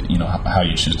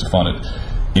choose to fund it.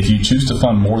 If you choose to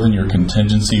fund more than your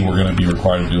contingency, we're going to be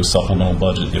required to do a supplemental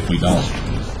budget if we don't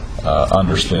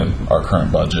underspend our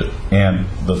current budget. And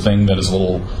the thing that is a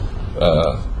little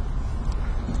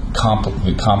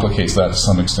complicates that to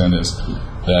some extent is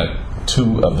that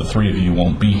 2 of the 3 of you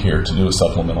won't be here to do a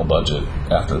supplemental budget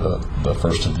after the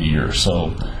first of the year.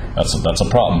 So that's a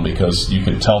problem, because you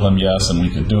could tell them yes and we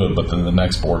could do it, but then the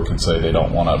next board could say they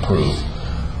don't want to approve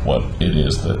what it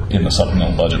is that in the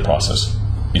supplemental budget process.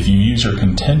 If you use your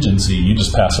contingency, you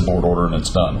just pass a board order and it's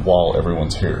done while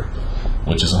everyone's here,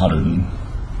 which is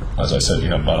as I said, you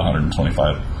have about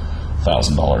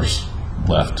 $125,000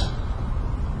 left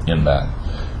in that.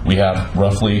 We have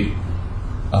roughly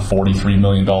a $43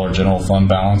 million general fund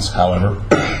balance. However,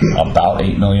 about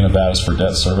 $8 million of that is for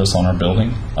debt service on our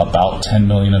building. About $10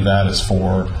 million of that is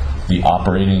for the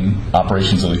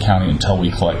operations of the county until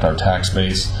we collect our tax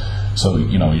base. So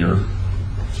you're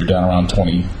down around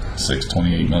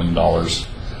 $28 million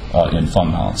in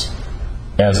fund balance.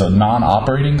 As a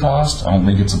non-operating cost, I don't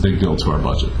think it's a big deal to our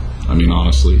budget. I mean,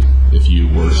 honestly, if you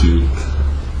were to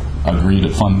agree to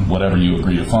fund whatever you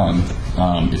agree to fund,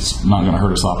 it's not going to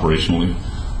hurt us operationally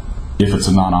if it's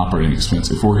a non-operating expense.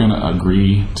 If we're going to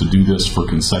agree to do this for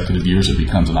consecutive years, it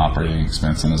becomes an operating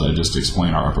expense. And as I just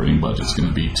explained, our operating budget is going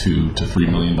to be $2 to $3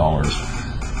 million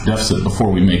deficit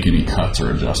before we make any cuts or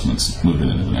adjustments moving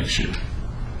into the next year.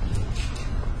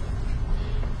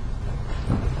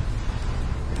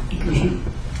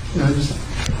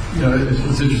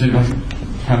 It's interesting.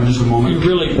 Have just a moment.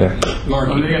 Really, Mark.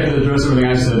 I think I have to address everything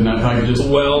I said, and if I could just.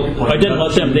 Well, I didn't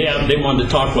let them. They wanted to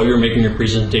talk while you were making your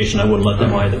presentation. I wouldn't let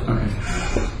them either. Okay.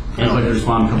 I'd like to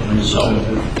respond to something. So.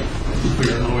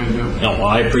 Figure out the way to do it. No, well,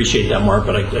 I appreciate that, Mark,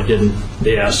 but I didn't.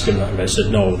 They asked, and I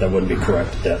said no, that wouldn't be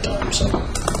correct at that time. So.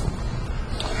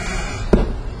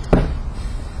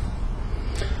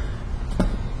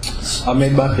 I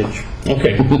made my pitch.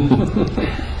 Okay.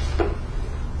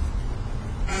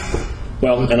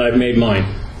 Well, and I've made mine.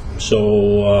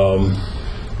 So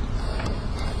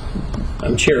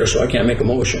I'm chair, so I can't make a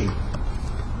motion.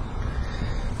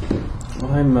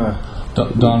 I'm.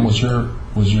 Don, was your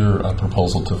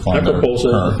proposal to fund? My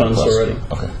proposal to fund SOREDI.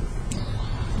 Okay.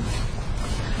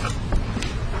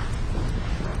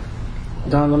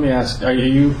 Don, let me ask: are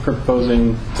you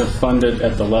proposing to fund it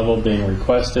at the level being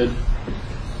requested,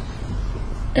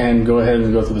 and go ahead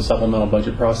and go through the supplemental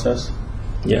budget process?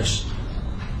 Yes.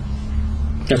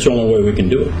 That's the only way we can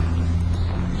do it.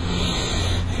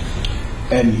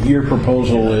 And your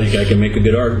proposal I is... think I can make a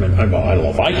good argument. I don't know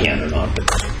if I can or not, but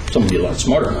somebody a lot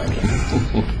smarter than I can.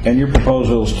 And your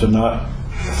proposal is to not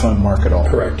fund Mark at all?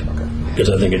 Correct. Okay. Because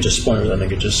I think it just splinters. I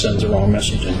think it just sends the wrong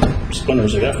message and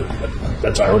splinters the effort.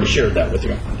 But I already shared that with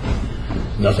you.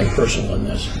 Nothing personal in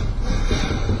this.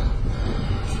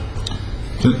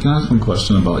 Can I ask one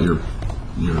question about your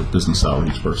business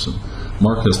outreach person?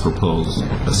 Mark has proposed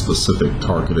a specific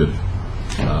targeted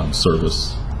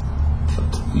service,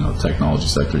 technology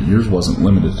sector. Yours wasn't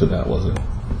limited to that, was it?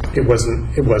 It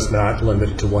wasn't. It was not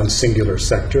limited to one singular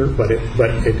sector, but if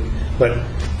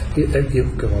you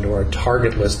go into our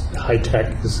target list, high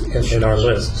tech is in our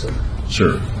list. So.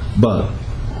 Sure, but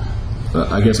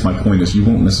I guess my point is you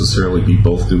won't necessarily be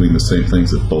both doing the same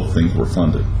things if both things were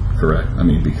funded, correct? I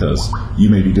mean, because you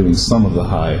may be doing some of the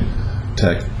high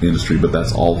tech industry, but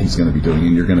that's all he's going to be doing,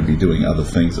 and you're going to be doing other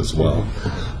things as well.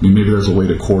 I mean, maybe there's a way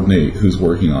to coordinate who's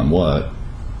working on what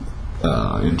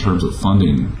in terms of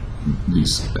funding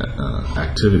these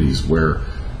activities where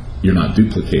you're not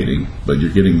duplicating, but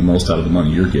you're getting the most out of the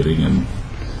money you're getting and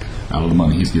out of the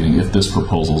money he's getting if this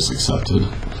proposal is accepted.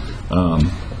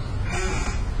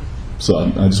 So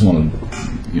I just want to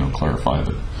clarify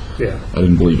that. Yeah. I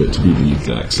didn't believe it to be the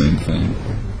exact same thing.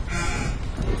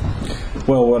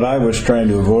 Well, what I was trying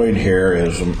to avoid here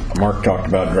is Mark talked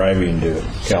about driving to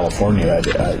California,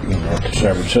 to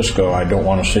San Francisco. I don't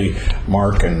want to see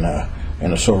Mark and a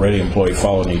SOREDI employee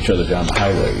following each other down the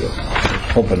highway.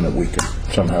 Hoping that we could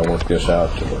somehow work this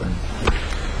out to where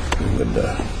we would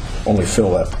only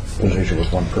fill that position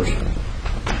with one person.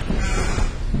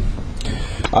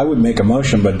 I would make a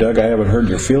motion, but Doug, I haven't heard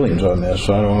your feelings on this,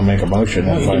 so I don't want to make a motion.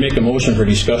 You can make a motion for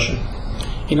discussion.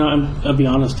 I'll be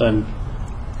honest.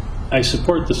 I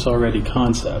support the SOREDI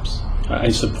concepts. I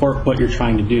support what you're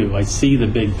trying to do. I see the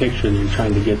big picture that you're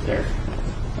trying to get there.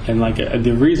 And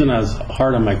the reason I was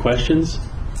hard on my questions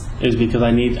is because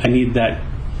I need that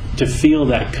to feel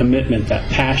that commitment, that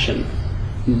passion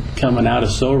coming out of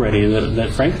SOREDI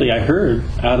that frankly I heard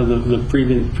out of the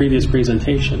previous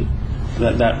presentation.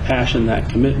 That passion, that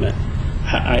commitment.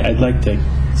 I'd like to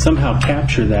somehow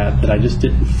capture that I just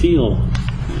didn't feel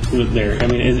there. I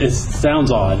mean, it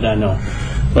sounds odd, I know.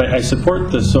 But I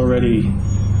support the SOREDI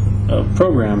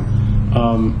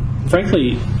program.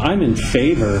 Frankly, I'm in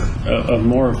favor of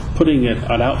more putting it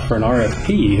out for an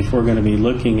RFP if we're going to be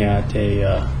looking at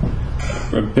a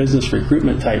business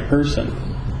recruitment type person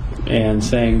and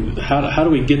saying how do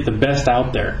we get the best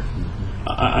out there.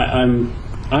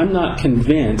 I'm not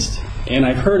convinced, and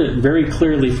I've heard it very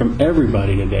clearly from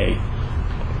everybody today.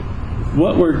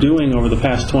 What we're doing over the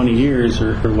past 20 years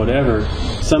or whatever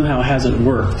somehow hasn't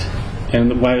worked,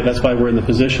 and that's why we're in the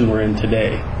position we're in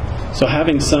today. So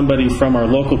having somebody from our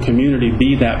local community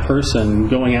be that person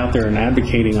going out there and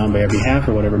advocating on their behalf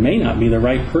or whatever may not be the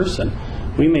right person.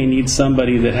 We may need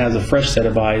somebody that has a fresh set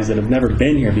of eyes that have never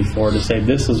been here before to say,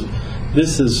 this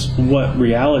is what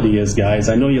reality is, guys.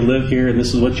 I know you live here and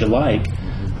this is what you like,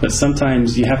 but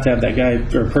sometimes you have to have that guy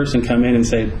or person come in and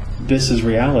say, this is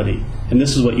reality and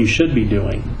this is what you should be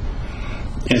doing.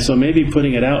 And so maybe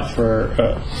putting it out for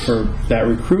that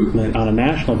recruitment on a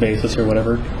national basis or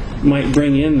whatever might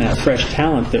bring in that fresh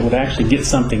talent that would actually get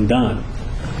something done.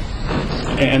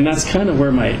 And that's kind of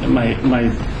where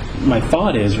my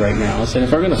thought is right now. Is that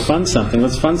if we're going to fund something,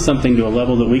 let's fund something to a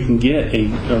level that we can get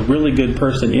a really good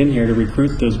person in here to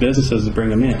recruit those businesses to bring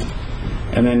them in.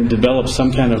 And then develop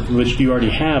some kind of, which you already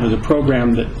have, as a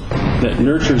program that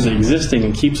nurtures the existing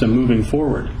and keeps them moving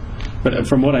forward. But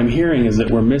from what I'm hearing is that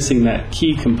we're missing that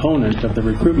key component of the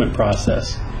recruitment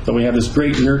process. So we have this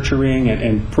great nurturing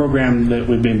and program that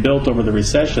we've been built over the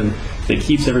recession that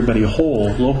keeps everybody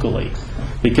whole locally.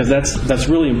 Because that's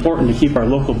really important to keep our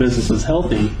local businesses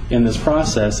healthy in this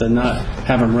process and not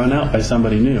have them run out by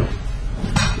somebody new.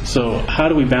 So how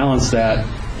do we balance that,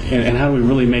 and how do we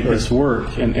really make this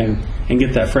work and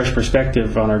get that fresh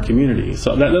perspective on our community?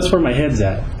 So that's where my head's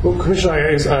at. Well, Commissioner,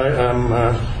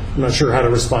 I'm not sure how to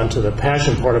respond to the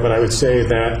passion part of it. I would say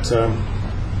that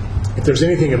if there's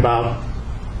anything about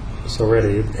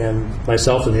SOREDI and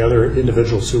myself and the other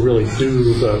individuals who really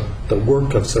do the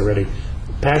work of SOREDI,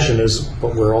 passion is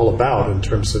what we're all about in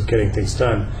terms of getting things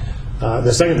done.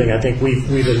 The second thing, I think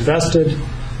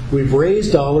we've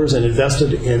raised dollars and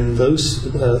invested in those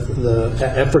the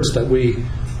efforts that we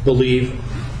believe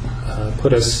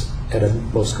put us at a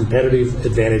most competitive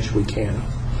advantage we can.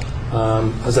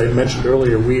 As I mentioned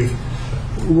earlier,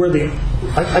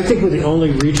 I think we're the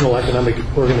only regional economic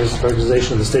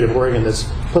organization in the state of Oregon that's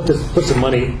put some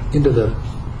money into the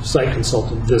site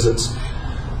consultant visits,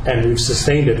 and we've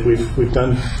sustained it. We've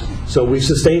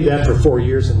sustained that for 4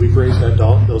 years, and we've raised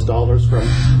those dollars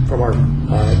from our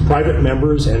private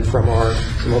members and from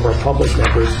some of our public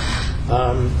members.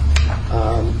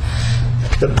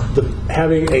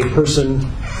 Having a person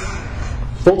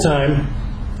full-time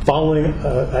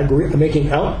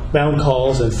making outbound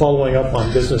calls and following up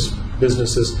on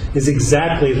businesses is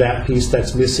exactly that piece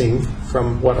that's missing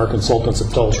from what our consultants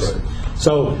have told us.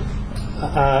 So,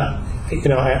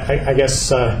 I guess,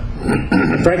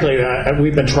 frankly,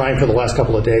 we've been trying for the last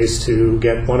couple of days to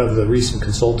get one of the recent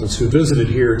consultants who visited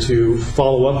here to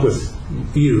follow up with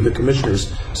you, the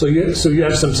commissioners. So you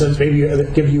have some sense, maybe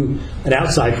give you an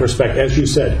outside perspective, as you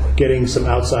said, getting some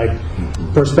outside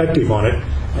perspective on it.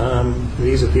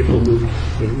 These are people who,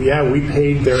 we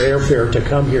paid their airfare to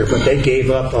come here, but they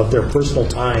gave up of their personal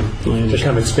time to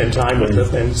come and spend time with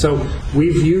us. And so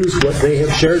we've used what they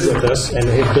have shared with us and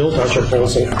have built our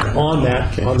proposal on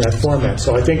that format.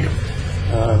 So I think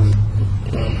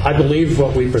I believe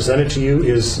what we presented to you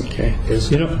is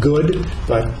good,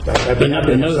 but I've been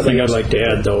happy. Another thing I'd like to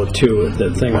add, though, too,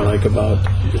 the thing I like about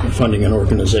funding an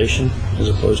organization as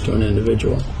opposed to an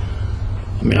individual.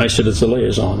 I mean, I sit as a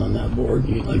liaison on that board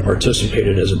and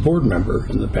participated as a board member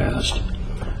in the past.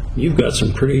 You've got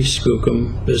some pretty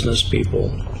skookum business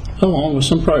people, along with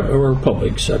some private or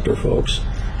public sector folks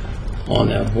on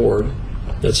that board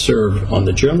that serve on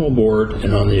the general board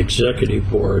and on the executive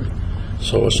board.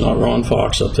 So it's not Ron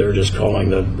Fox up there just calling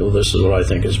this is what I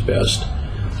think is best.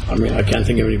 I mean, I can't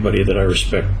think of anybody that I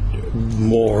respect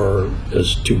more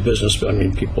as two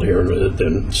people here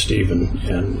than Steve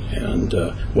and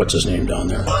what's his name down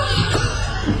there?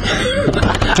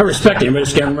 I respect him, I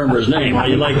just can't remember his name. How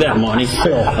you like that, Monty?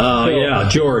 Yeah,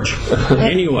 George.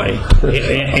 Anyway,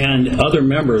 and other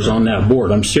members on that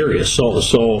board. I'm serious.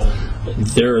 So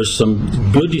there's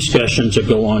some good discussions that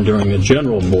go on during the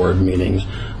general board meetings,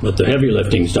 but the heavy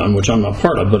lifting's done, which I'm not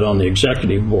part of, but on the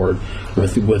executive board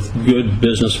with good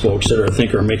business folks that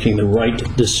are making the right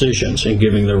decisions and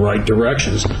giving the right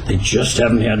directions. They just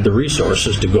haven't had the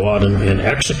resources to go out and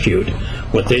execute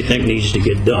what they think needs to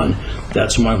get done.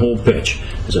 That's my whole pitch.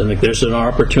 Is I think there's an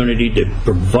opportunity to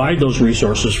provide those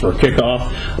resources for a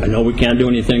kickoff. I know we can't do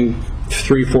anything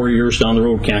 3-4 years down the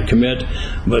road, can't commit,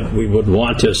 but we would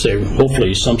want to say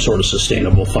hopefully some sort of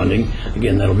sustainable funding.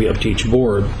 Again, that'll be up to each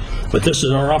board. But this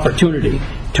is our opportunity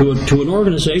to an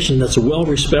organization that's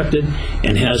well-respected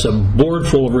and has a board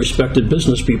full of respected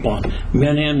business people on,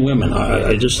 men and women.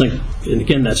 I just think, and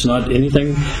again, that's not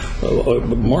anything,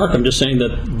 Mark, I'm just saying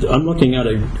that I'm looking at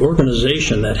an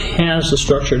organization that has the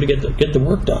structure to get the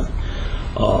work done,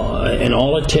 and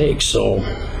all it takes. So,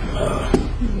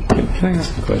 can I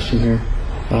ask a question here?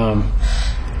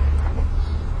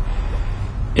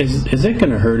 Is it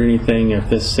going to hurt anything if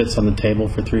this sits on the table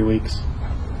for 3 weeks?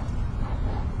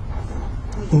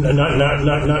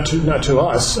 Not to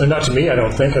us, not to me. I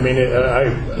don't think. I mean,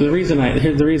 the reason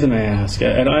I ask,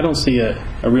 I don't see a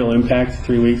real impact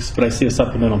 3 weeks, but I see a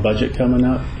supplemental budget coming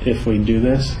up if we do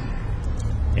this,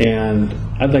 and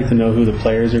I'd like to know who the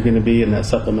players are going to be in that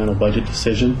supplemental budget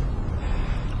decision.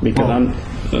 Because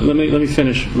let me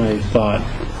finish my thought.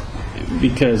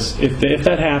 Because if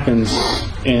that happens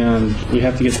and we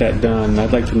have to get that done,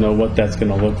 I'd like to know what that's going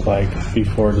to look like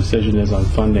before a decision is on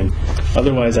funding.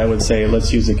 Otherwise, I would say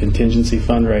let's use a contingency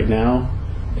fund right now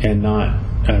and not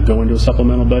go into a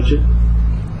supplemental budget.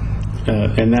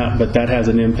 But that has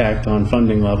an impact on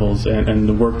funding levels and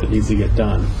the work that needs to get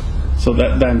done. So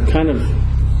that I'm kind of,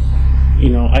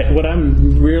 what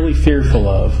I'm really fearful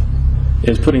of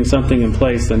is putting something in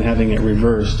place and having it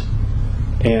reversed.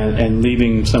 And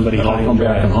leaving somebody high and dry. I'll come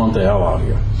back and haunt the hell out of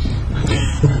you.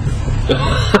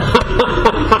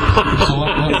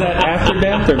 Is that after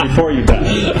death or before you die?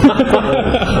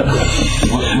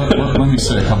 Let me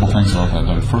say a couple things about that,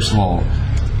 Doug. First of all,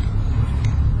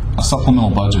 a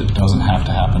supplemental budget doesn't have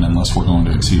to happen unless we're going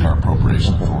to exceed our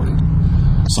appropriation authority.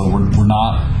 So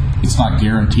it's not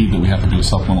guaranteed that we have to do a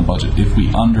supplemental budget if we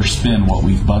underspend what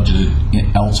we've budgeted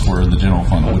elsewhere in the general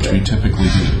fund, which we typically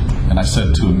do. And I said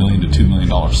 $1 million to $2 million.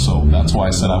 So that's why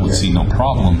I said I would see no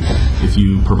problem if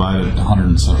you provided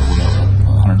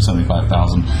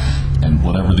 $175,000 and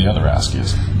whatever the other ask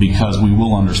is, because we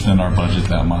will underspend our budget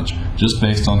that much just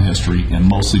based on history and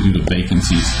mostly due to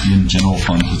vacancies in general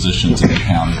fund positions in the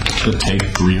county that take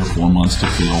 3 or 4 months to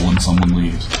fill when someone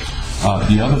leaves.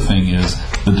 The other thing is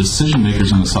the decision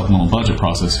makers in the supplemental budget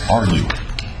process are legal.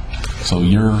 So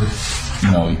you're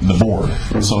the board.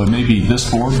 So it may be this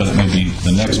board, but it may be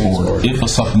the next board if a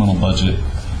supplemental budget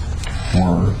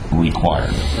were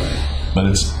required. But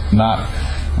it's not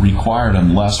required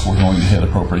unless we're going to hit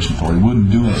appropriation authority. We wouldn't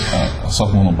do a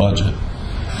supplemental budget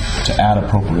to add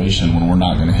appropriation when we're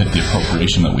not going to hit the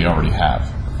appropriation that we already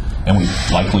have. And we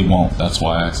likely won't. That's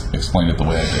why I explained it the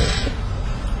way I did.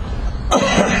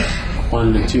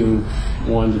 1 to 2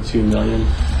 million.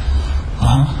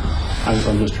 I'm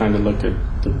just trying to look at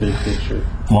the big picture.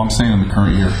 Well, I'm saying in the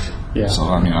current year. Yeah. So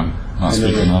I'm not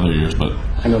speaking other years, but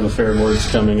I know the Fair Board's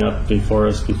coming up before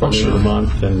us before the end of the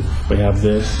month, and we have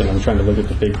this, and I'm trying to look at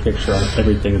the big picture on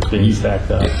everything that's being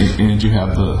stacked up. And you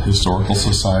have the Historical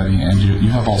Society, and you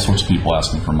have all sorts of people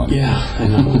asking for money. Yeah, I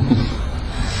know.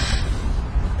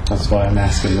 That's why I'm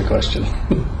asking the question.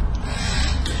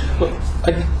 well,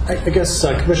 I guess,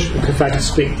 Commissioner, if I could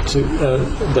speak to the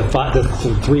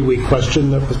 3-week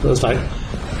question that was posed, I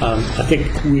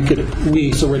think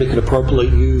we SOREDI could appropriately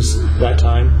use that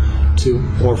time to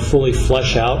more fully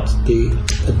flesh out the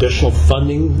additional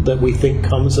funding that we think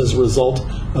comes as a result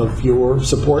of your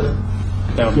support,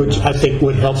 which I think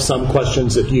would help some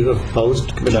questions that you have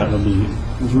posed. That would be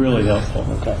really helpful.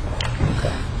 Okay.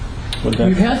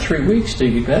 You've had 3 weeks,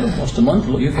 Steve. You've had almost a month.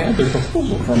 You've had their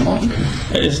proposal for a month.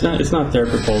 It's not their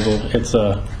proposal. It's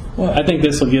I think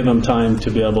this will give them time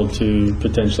to be able to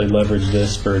potentially leverage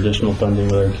this for additional funding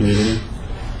with our community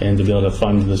and to be able to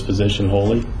fund this position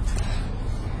wholly.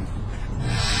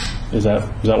 Is that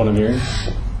what I'm hearing?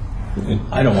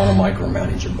 I don't want to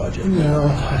micromanage your budget. No.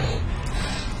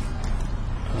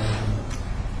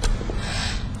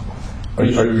 Are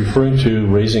you referring to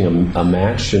raising a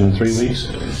match in 3 weeks?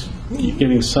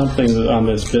 Giving something on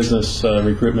this business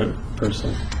recruitment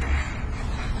person.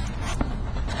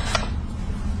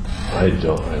 I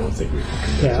don't think we can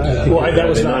commit to that. Well, that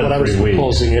was not what I was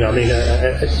proposing. I mean,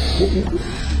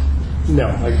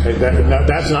 no,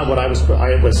 that's not what I was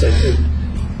saying.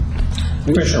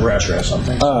 Commissioner Rasher has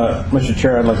something. Mr.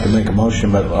 Chair, I'd like to make a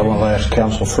motion, but I want to ask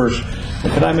council first.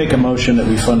 Could I make a motion that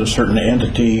we fund a certain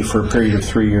entity for a period of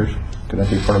 3 years? Could that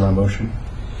be part of my motion?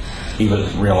 Even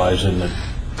realizing that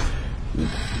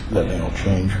may all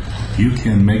change. You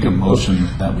can make a motion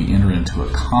that we enter into a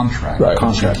contract. Right.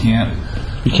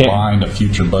 You can't bind a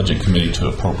future budget committee to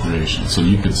appropriation. So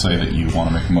you could say that you want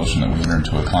to make a motion that we enter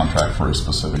into a contract for a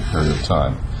specific period of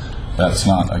time. That's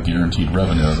not a guaranteed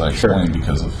revenue, as I explained,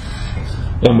 because of...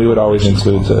 And we would always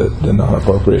include the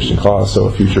non-appropriation clause, so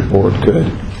a future board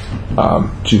could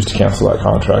choose to cancel that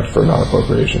contract for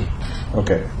non-appropriation.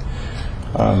 Okay.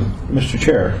 Mr.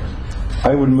 Chair,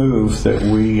 I would move that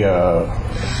we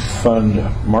fund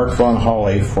Mark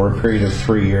VonHolle for a period of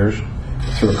 3 years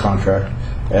through a contract,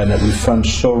 and that we fund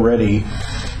SOREDI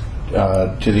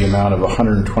to the amount of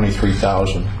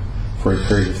 $123,000 for a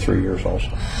period of 3 years also.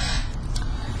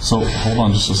 So hold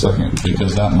on just a second,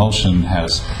 because that motion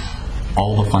has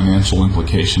all the financial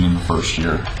implication in the first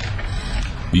year,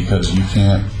 because you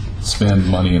can't spend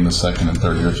money in the second and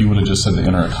third year. If you would have just said to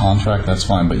enter a contract, that's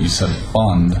fine, but you said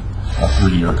fund a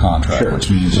 3-year contract, Sure. which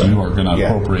means you are going to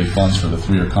appropriate funds for the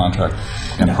 3-year contract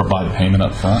and provide payment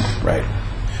up front. Right.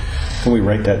 Can we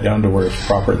write that down to where it's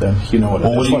proper then? You know what?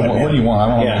 Well, what do you want? I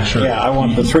want to make sure. Yeah, I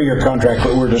want the 3-year contract,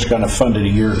 but we're just going to fund it a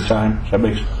year at a time. Does that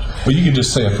make sense? Well, you could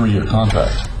just say a 3-year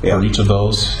contract for each of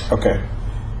those. Okay.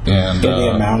 And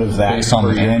the amount of that based on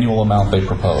the annual amount they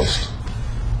proposed.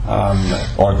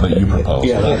 Or that you proposed.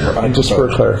 And just for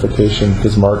clarification,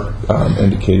 because Mark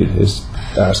indicated his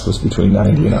ask was between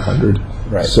 90 and 100.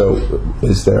 Right. So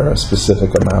is there a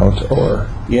specific amount or?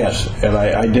 Yes, and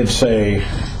I did say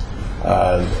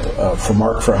for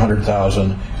Mark for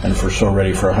 100,000 and for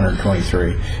SOREDI for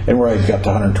 123. And where I got the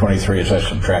 123 is I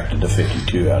subtracted the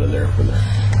 52 out of there for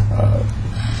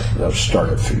those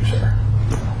startup fees there.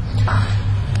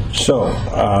 So,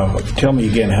 tell me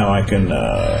again how I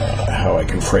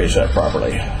can phrase that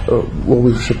properly. Well,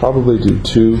 we should probably do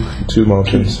two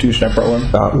motions. Two separate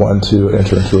ones? One to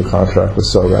enter into a contract with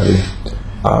SOREDI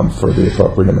for the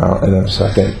appropriate amount, and then a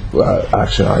second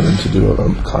action item to do a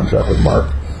contract with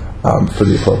Mark for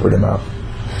the appropriate amount.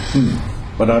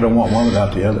 But I don't want one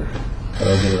without the other.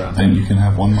 I'll get around. Then you can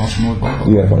have one motion with both of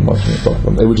them. Yeah, one motion with both of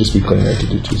them. It would just be cleaner to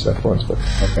do two separate ones, but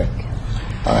okay.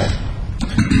 All right.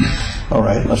 All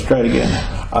right, let's try it again.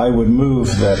 I would move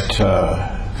that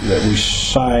we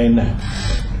sign.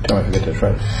 Tell me if I get this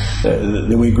right.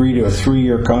 That we agree to a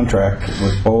 3-year contract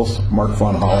with both Mark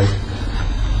VonHolle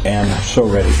and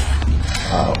SOREDI.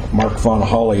 Mark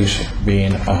VonHolle's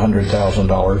being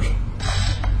 $100,000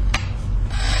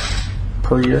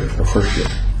 per year or first year?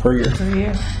 Per year. Per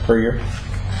year. Per year.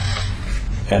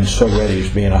 And SOREDI's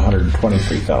being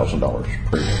 $123,000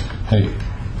 per year. Hey.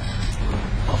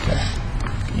 Okay.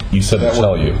 You said to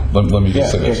tell you. Let me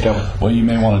just say this. What you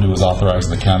may want to do is authorize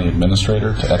the county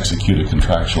administrator to execute a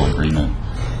contractual agreement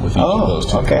with each of those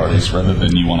two parties, rather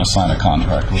than you want to sign a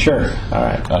contract with them. All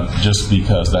right. Just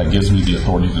because that gives me the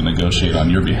authority to negotiate on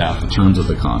your behalf the terms of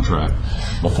the contract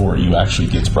before it actually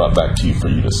gets brought back to you for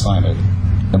you to sign it.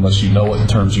 Unless you know what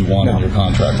terms you want in your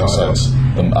contract besides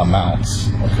the amounts.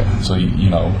 Okay. So, you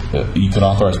can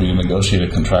authorize me to negotiate a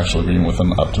contractual agreement with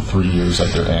them up to 3 years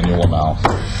at their annual amount,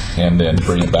 and then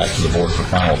bring it back to the board for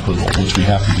final approval, which we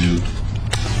have to do.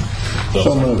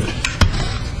 So moved.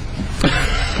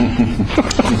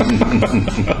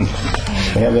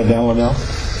 You have that down now?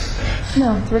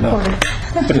 No, it's recorded.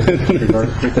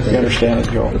 You understand it,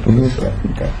 Joel?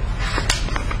 Okay.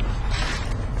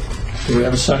 Do we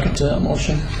have a second to that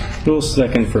motion? We'll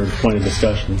second for point of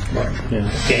discussion. Right.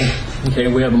 Yeah. Okay,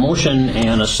 we have a motion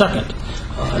and a second.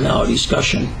 Now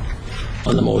discussion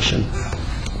on the motion.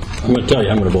 I'm going to tell you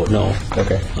I'm going to vote no.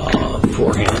 Okay.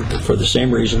 Beforehand, for the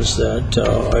same reasons that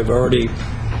I've already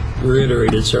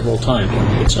reiterated several times.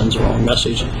 It sends the wrong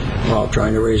message. We're out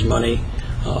trying to raise money.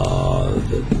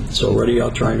 It's already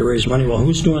out trying to raise money. Well,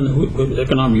 who's doing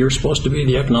economic? You're supposed to be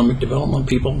the economic development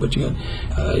people, but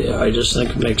I just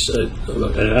think it makes it,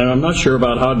 and I'm not sure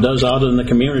about how it does out in the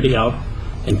community out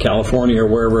in California or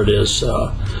wherever it is.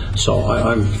 So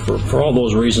I'm for all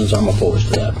those reasons, I'm opposed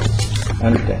to that. I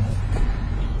understand.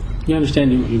 You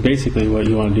understand? You basically what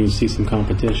you want to do is see some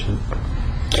competition.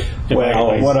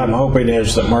 Well, what I'm hoping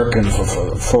is that Mark can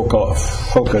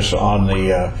focus on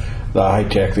the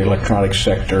high-tech, the electronic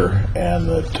sector, and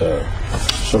that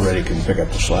SOREDI can pick up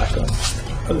the slack on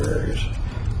other areas.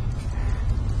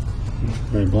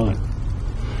 Very blunt.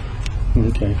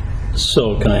 Okay.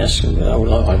 So can I ask?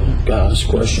 I've got this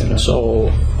question. So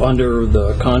under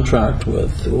the contract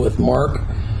with Mark,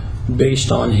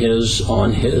 based on his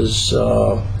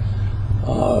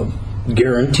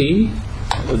guarantee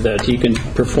that he can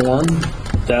perform.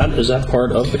 Is that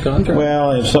part of the contract?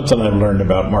 Well, it's something I've learned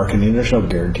about marketing. There's no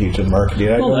guarantees in marketing.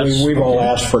 We've all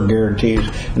asked for guarantees,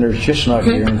 and there's just not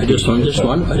guarantees. I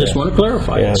just want to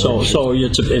clarify. Yeah, so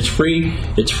it's free.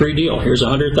 It's free deal. Here's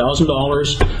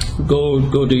 $100,000.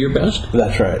 Go do your best.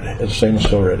 That's right. It's the same as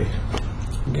SOREDI.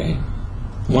 Okay.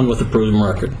 One with a proven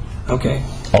record. Okay.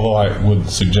 Although I would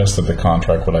suggest that the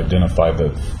contract would identify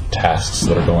the tasks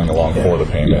that are going along for the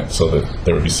payment, so that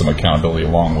there would be some accountability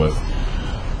along with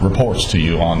reports to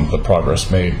you on the progress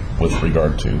made with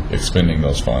regard to expending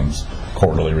those funds.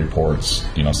 Quarterly reports,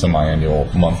 semi-annual,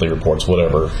 monthly reports,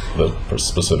 whatever the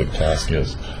specific task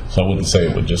is. So I wouldn't say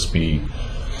it would just be,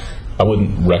 I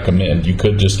wouldn't recommend, you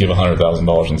could just give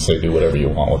 $100,000 and say do whatever you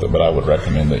want with it, but I would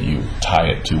recommend that you tie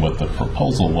it to what the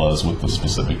proposal was with the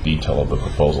specific detail of the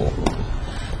proposal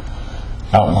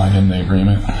outlined in the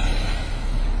agreement.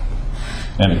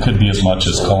 And it could be as much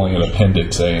as calling it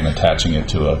Appendix A and attaching it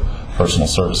to a personal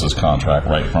services contract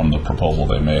right from the proposal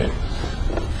they made.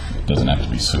 It doesn't have to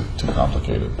be too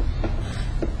complicated.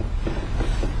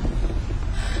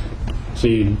 So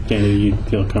you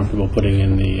feel comfortable putting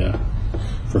in the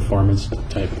performance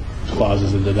type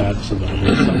clauses into that so that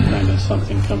there's some kind of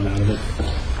something coming out of it?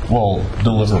 Well,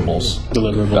 deliverables.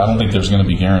 I don't think there's going to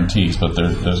be guarantees, but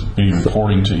there's be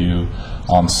reporting to you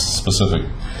on specific,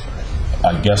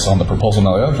 I guess, on the proposal.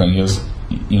 Now, the other thing is,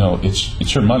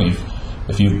 it's your money.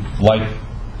 If you like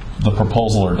the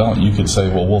proposal or don't, you could say,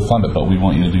 well, we'll fund it, but we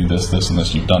want you to do this, this, and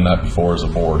this. You've done that before as a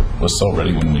board. Was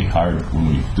SOREDI when we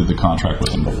did the contract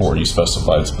with them before, you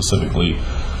specified specifically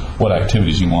what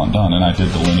activities you want done, and I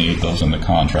did delineate those in the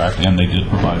contract, and they did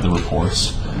provide the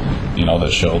reports,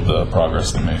 that showed the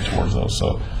progress they made towards those.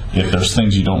 So if there's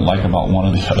things you don't like about one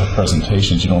of the other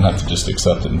presentations, you don't have to just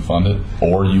accept it and fund it,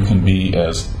 or you can be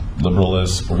as liberal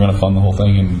as, we're going to fund the whole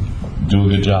thing and do a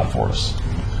good job for us.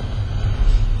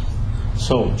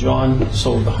 So, John, the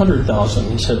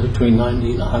 100,000, he said between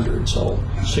 90 and 100, so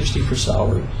 60 for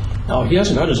salary. Now, he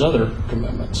hasn't got his other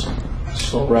commitments.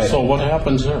 So, right. So what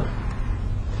happens there?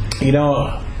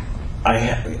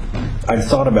 I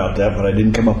thought about that, but I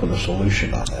didn't come up with a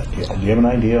solution on that. Do you have an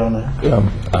idea on that? Yeah.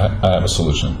 I have a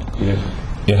solution. Yeah.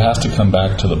 It has to come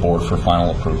back to the board for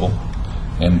final approval,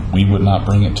 and we would not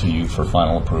bring it to you for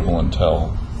final approval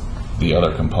until the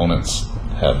other components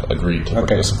have agreed to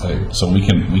participate. So we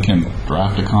can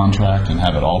draft a contract and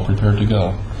have it all prepared to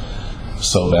go,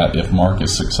 so that if Mark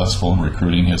is successful in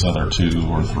recruiting his other 2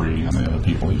 or 3 and the other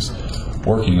people he's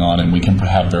working on, and we can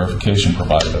have verification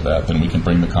provided of that, then we can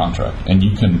bring the contract. And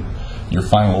your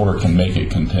final order can make it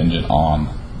contingent on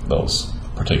those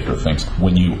particular things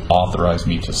when you authorize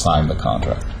me to sign the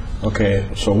contract. Okay,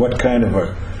 so what kind of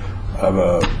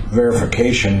a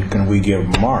verification can we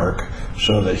give Mark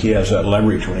so that he has that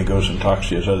leverage when he goes and talks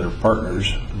to his other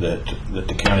partners that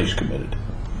the county's committed?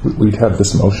 We'd have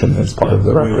this motion as part of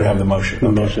the record. We would have the motion.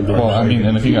 Okay. Well,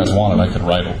 and if you guys wanted, we could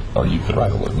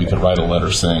write a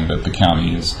letter saying that the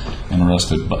county is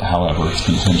interested, but however, it's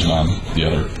contingent on the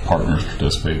other partners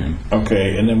participating.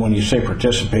 Okay, and then when you say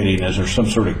participating, is there some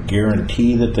sort of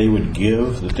guarantee that they would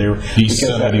give that they were? He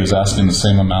said that he was asking the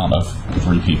same amount of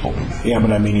 3 people. Yeah,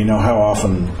 but I mean, how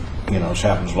often, this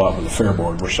happens a lot with the fair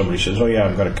board where somebody says, oh yeah,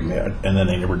 I've got to commit, and then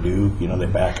they never do, they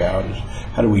back out.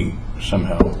 How do we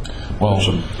somehow put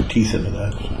some teeth into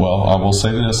that? Well, I will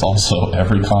say this also,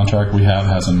 every contract we have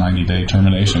has a 90-day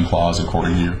termination clause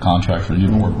according to your contract review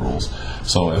board rules.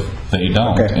 So if they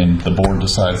don't, and the board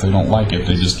decides they don't like it,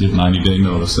 they just give 90-day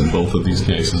notice in both of these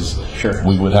cases. Sure.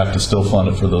 We would have to still fund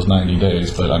it for those 90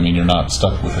 days, but you're not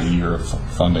stuck with a year of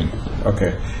funding.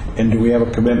 Okay. And do we have a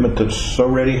commitment that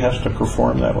SOREDI has to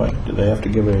perform that way? Do they have to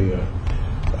give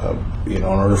in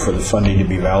order for the funding to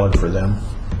be valid for them?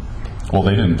 Well,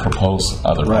 they didn't propose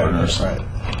other partners. Right.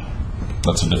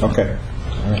 That's a different. Okay.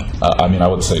 I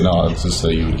would say no. It's just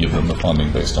that you would give them the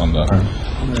funding based on the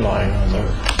relying on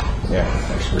their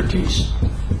expertise.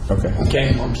 Okay.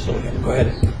 Okay, I'm still going. Go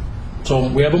ahead. So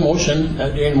we have a motion.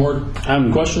 Any more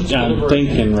questions? Yeah, I'm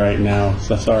thinking right now.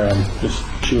 So sorry, I'm just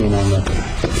chewing on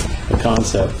the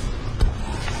concept.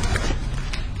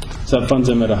 So that funds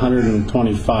them at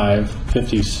 125,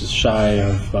 50 shy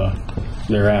of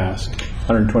their ask.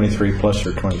 123 plus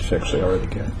their 26 they already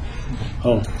get.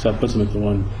 Oh, so that puts them at the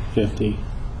 150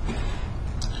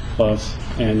 plus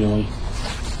annually.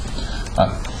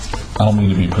 I don't mean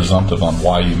to be presumptive on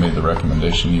why you made the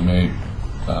recommendation you made,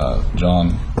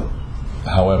 John.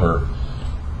 However,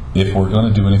 if we're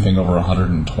going to do anything over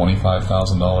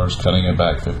 $125,000, cutting it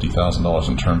back $50,000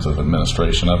 in terms of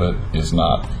administration of it is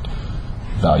not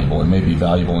valuable. It may be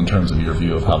valuable in terms of your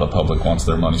view of how the public wants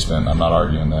their money spent. I'm not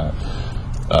arguing that.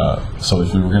 So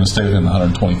if we were going to stay within the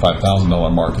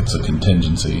 $125,000 mark, it's a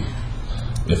contingency.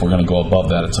 If we're going to go above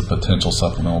that, it's a potential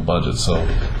supplemental budget. So,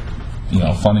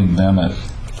 funding them at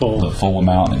the full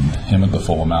amount and him at the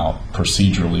full amount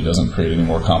procedurally doesn't create any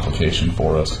more complication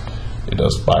for us. It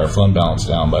does buy our fund balance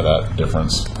down by that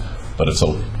difference, but it's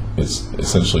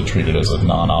essentially treated as a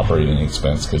non-operating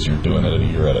expense because you're doing it a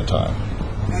year at a time.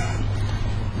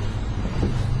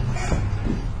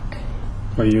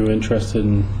 Are you interested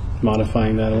in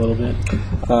modifying that a little bit?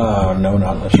 No,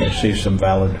 not unless I see some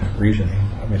valid reasoning.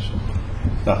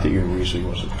 Not that your reasoning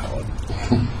wasn't valid.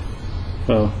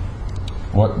 Well,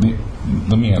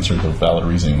 let me answer the valid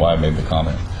reasoning why I made the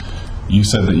comment. You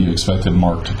said that you expected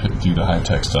Mark to do the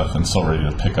high-tech stuff and SOREDI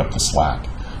to pick up the slack.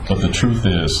 But the truth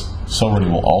is, SOREDI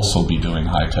will also be doing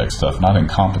high-tech stuff, not in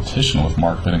competition with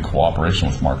Mark, but in cooperation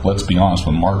with Mark. Let's be honest,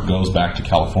 when Mark goes back to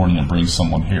California and brings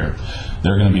someone here,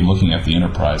 they're going to be looking at the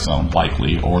enterprise zone,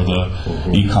 likely, or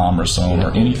the e-commerce zone,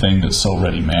 or anything that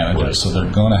SOREDI manages. Right. So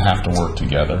they're going to have to work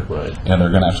together, right, and they're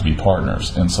going to have to be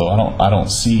partners. And so I don't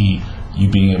see you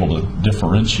being able to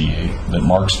differentiate that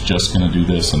Mark's just going to do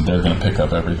this and they're going to pick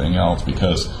up everything else,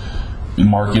 because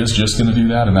Mark is just going to do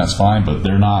that, and that's fine, but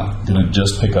they're not going to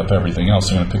just pick up everything else.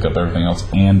 They're going to pick up everything else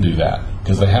and do that,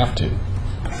 because they have to.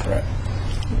 Right.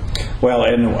 Well,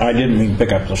 and I didn't mean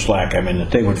pick up the slack. I mean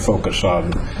that they would focus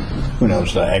on,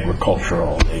 the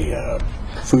agricultural, the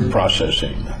food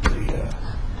processing, the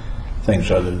things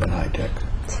other than high-tech.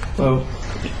 Well,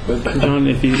 John,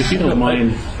 if you don't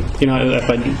mind, if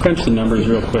I crunch the numbers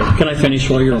real quick. Can I finish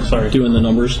while you're doing the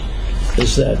numbers?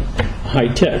 Is that high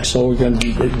tech? So we're going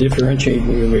to differentiate.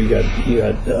 You got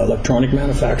electronic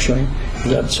manufacturing.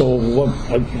 How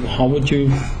would you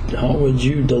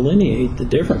delineate the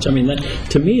difference? I mean,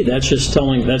 to me, that's just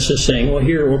saying, well,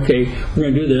 here, okay, we're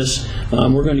going to do this.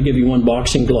 We're going to give you one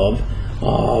boxing glove.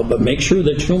 But make sure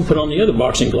that you don't put on the other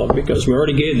boxing glove, because we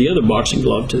already gave the other boxing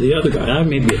glove to the other guy. That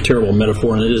may be a terrible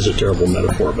metaphor, and it is a terrible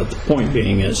metaphor. But the point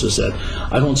being is that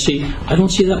I don't see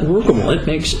that workable. It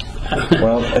makes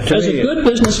as a good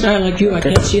business guy like you, I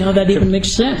can't see how that even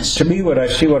makes sense. To me, what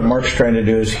Mark's trying to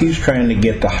do is he's trying to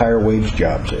get the higher wage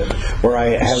jobs in. Where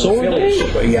I have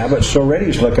but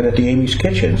SOREDI's looking at the Amy's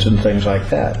Kitchens and things like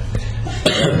that.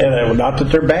 And not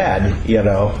that they're bad,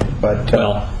 but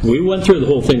well, we went through the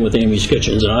whole thing with Amy's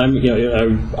Kitchens, and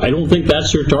I don't think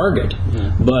that's their target.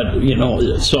 But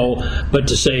but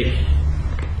to say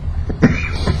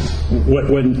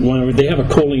when they have a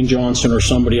Colleen Johnson or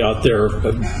somebody out there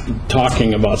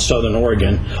talking about Southern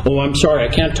Oregon, oh, I'm sorry, I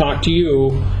can't talk to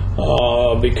you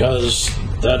because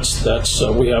that's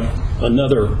we have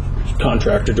another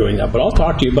contractor doing that. But I'll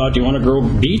talk to you about, do you want to grow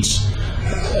beets?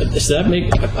 Does that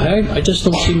make? I just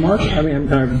don't see Mark. I mean,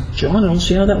 John, I don't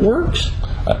see how that works.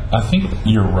 I think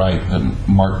you're right that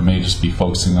Mark may just be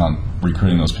focusing on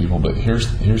recruiting those people, but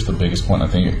here's the biggest point. I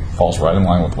think it falls right in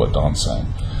line with what Don's saying.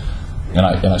 And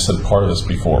I said part of this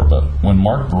before, but when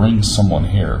Mark brings someone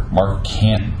here, Mark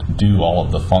can't do all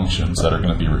of the functions that are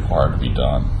going to be required to be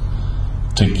done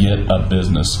to get a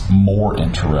business more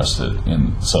interested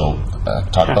in. So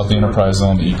talk about the enterprise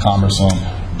zone, the e-commerce zone,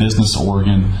 business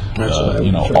Oregon,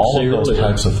 all of those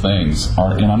types of things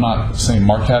are, and I'm not saying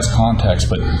Mark has contacts,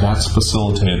 but that's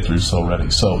facilitated through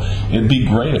SOREDI. So it'd be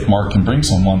great if Mark can bring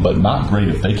someone, but not great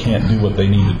if they can't do what they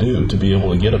need to do to be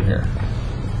able to get them here.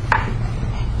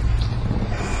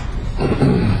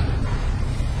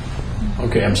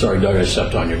 Okay, I'm sorry, Doug, I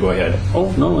stepped on you. Go ahead.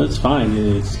 Oh, no, it's fine.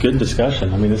 It's good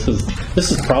discussion. I mean, this is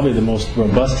probably the most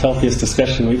robust, healthiest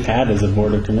discussion we've had as a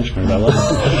Board of Commissioners. I love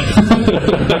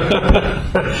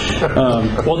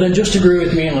it. Well, then just agree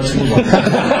with me and let's move on. Then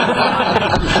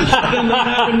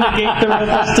that would negate the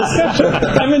robust discussion.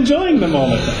 I'm enjoying the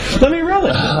moment. Let me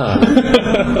relish.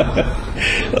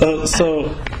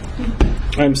 So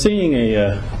I'm seeing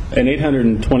an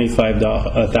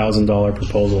 $825,000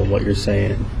 proposal of what you're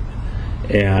saying.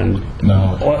 And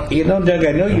no, well, Doug,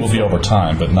 I know it will be over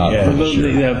time, but not over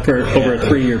a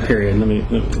 3-year period.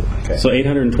 Okay. So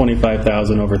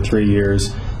 $825,000 over 3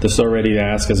 years. The SOREDI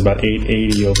ask is about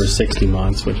 $880 over 60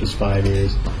 months, which is 5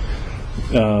 years.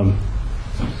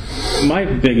 My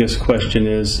biggest question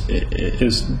is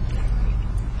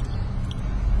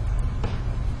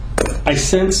I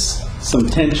sense some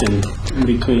tension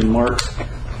between Mark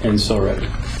and SOREDI.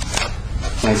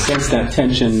 I sense that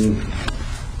tension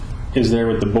is there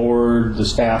with the board, the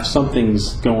staff.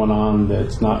 Something's going on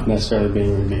that's not necessarily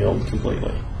being revealed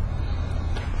completely.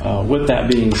 With that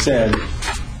being said,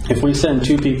 if we send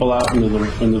 2 people out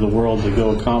into the world to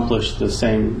go accomplish the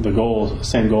same goal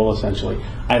essentially,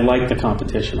 I like the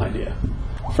competition idea.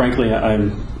 Frankly, I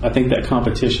think that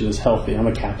competition is healthy. I'm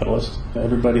a capitalist.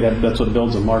 Everybody, that's what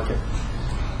builds a market.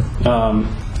 Go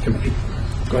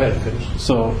ahead. Finish.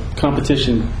 So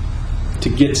competition to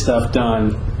get stuff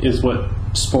done is what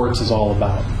sports is all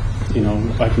about.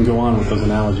 I can go on with those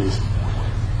analogies.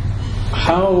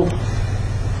 How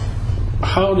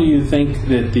do you think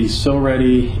that the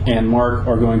SOREDI and Mark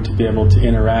are going to be able to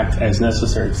interact as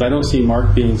necessary? Because I don't see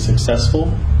Mark being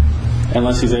successful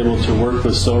unless he's able to work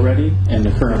with SOREDI and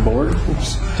the current board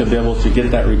to be able to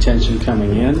get that retention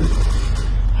coming in.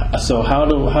 So how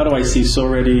do I see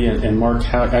SOREDI and Mark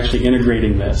actually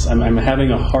integrating this? I'm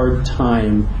having a hard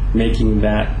time making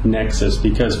that nexus,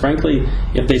 because frankly,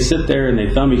 if they sit there and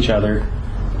they thumb each other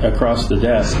across the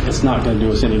desk, it's not going to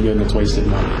do us any good, and it's wasted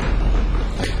money.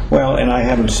 Well, and I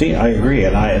haven't seen. I agree,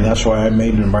 and that's why I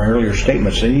made in my earlier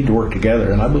statements they need to work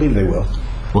together, and I believe they will.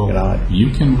 Well, you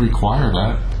can require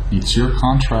that. It's your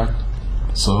contract.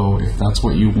 So if that's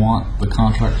what you want the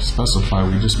contract to specify,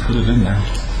 we just put it in there.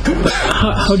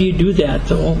 How do you do that,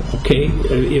 though? Okay,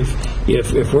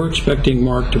 if we're expecting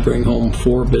Mark to bring home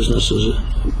 4 businesses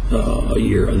a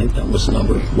year, I think that was the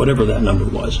number, whatever that number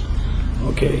was.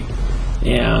 Okay,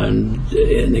 and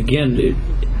again,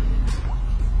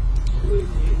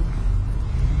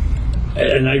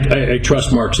 and I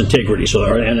trust Mark's integrity,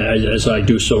 and as I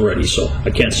do SOREDI, so I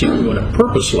can't see him doing it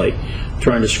purposely,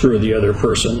 trying to screw the other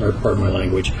person, or pardon my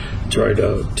language, try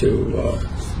to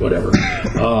whatever.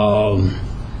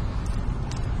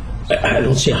 I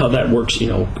don't see how that works,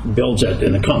 builds that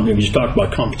in the company. We just talk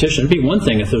about competition. It'd be one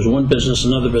thing if there's one business,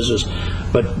 another business,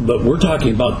 but we're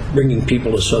talking about bringing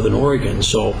people to Southern Oregon,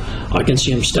 so I can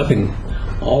see them stepping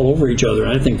all over each other,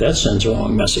 and I think that sends a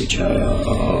wrong message.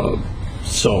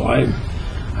 So I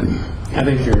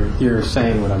think you're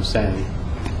saying what I'm saying.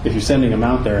 If you're sending them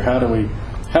out there,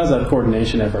 how's that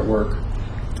coordination effort work?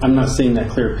 I'm not seeing that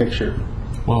clear picture.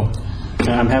 Well, and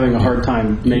I'm having a hard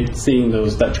time seeing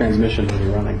that transmission really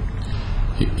running.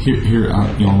 Here,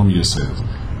 let me just say this.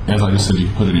 As I just said, you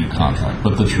put it in your contract.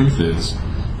 But the truth is,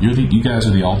 you guys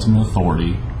are the ultimate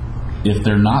authority, if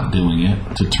they're not doing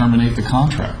it, to terminate the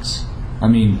contracts. I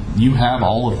mean, you have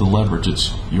all of the leverage.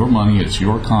 It's your money. It's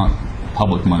your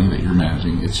public money that you're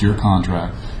managing. It's your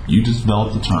contract. You just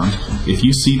develop the terms. If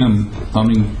you see them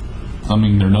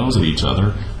thumbing their nose at each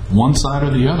other, one side or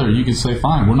the other, you can say,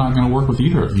 fine, we're not going to work with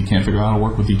either if you can't figure out how to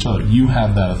work with each other. You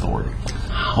have that authority.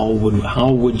 How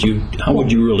would you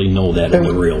really know that in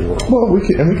the real world? Well, we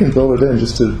can build it in,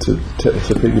 just to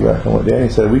piggyback on what Danny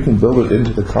said. We can build it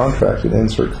into the contract and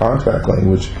insert contract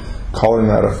language, calling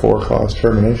that a for-cause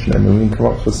termination. I mean, we can come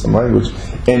up with some language,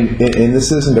 and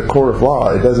this isn't a court of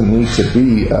law. It doesn't need to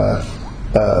be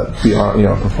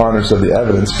beyond preponderance of the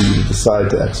evidence for you to decide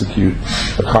to execute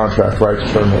a contract right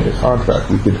to terminate a contract.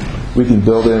 We can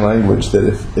build in language that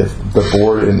if the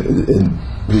board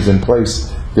who's in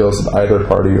place feels that either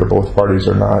party or both parties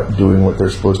are not doing what they're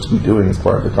supposed to be doing as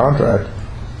part of the contract,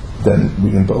 then we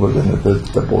can build it in that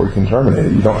the board can terminate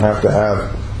it. You don't have to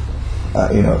have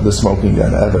the smoking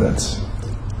gun evidence.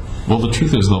 Well, the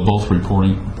truth is they'll both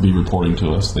be reporting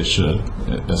to us. They should,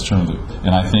 as terms,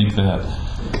 and I think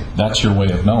that's your way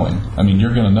of knowing. I mean,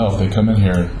 you're going to know if they come in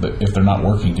here that if they're not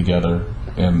working together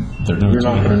and they're doing. You're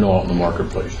not going to know out in the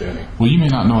marketplace, Danny. Well, you may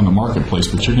not know in the marketplace,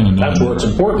 but you're going to know. That's where it's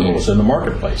important. It's in the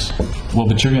marketplace. Well,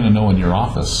 but you're going to know in your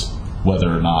office whether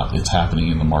or not it's happening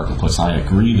in the marketplace. I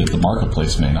agree that the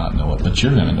marketplace may not know it, but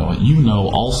you're going to know it. You know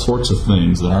all sorts of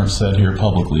things that aren't said here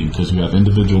publicly because you have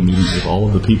individual meetings with all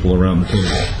of the people around the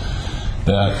table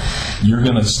that you're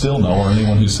going to still know, or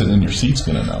anyone who's sitting in your seat's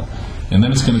going to know. And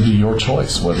then it's going to be your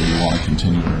choice whether you want to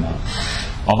continue or not.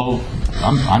 Although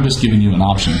I'm just giving you an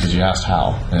option because you asked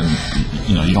how, and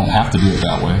you don't have to do it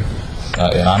that way.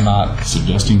 And I'm not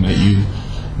suggesting that you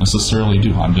necessarily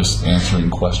do. I'm just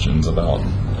answering questions about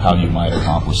how you might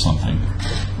accomplish something.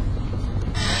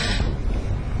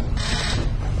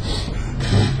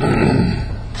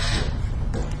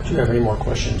 Do you have any more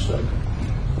questions, Doug?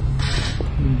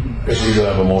 Because we do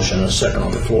have a motion and a second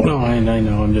on the floor. No, I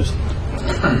know. I'm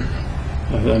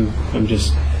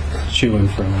just chewing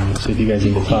for a minute. So if you guys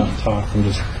need to talk. I'm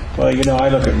just. Well, I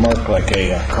look at Mark like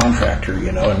a contractor,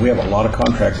 and we have a lot of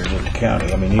contractors at the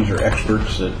county. I mean, these are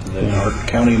experts that are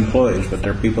county employees, but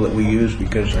they're people that we use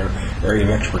because they're area of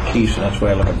expertise, and that's the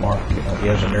way I look at Mark. He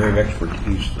has an area of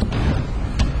expertise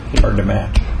hard to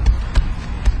match.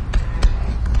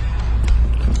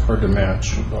 Hard to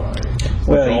match.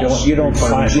 Well, you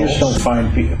just don't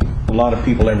find a lot of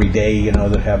people every day,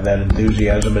 that have that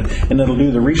enthusiasm, and that'll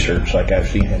do the research like I've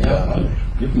seen him done.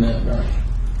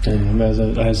 And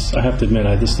as I have to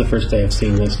admit, this is the first day I've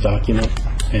seen this document,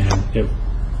 and it's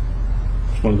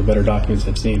one of the better documents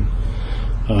I've seen.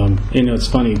 It's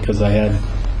funny because I had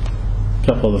a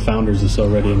couple of the founders of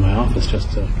SOREDI in my office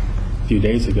just a few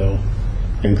days ago,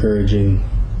 encouraging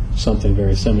something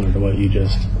very similar to what you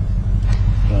just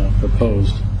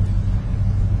proposed.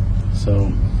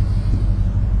 So,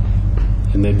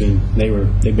 and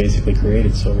they basically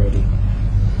created SOREDI,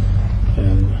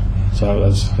 and so I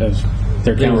was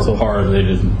their council. They were part of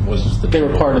it. They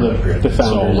were part of the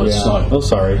founders. So let's not. Oh,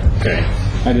 sorry. Okay.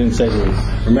 I didn't say who.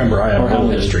 Remember, I have a whole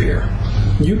history here.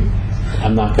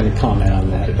 I'm not going to comment on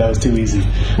that. That was too easy.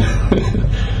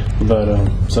 But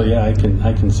so yeah, I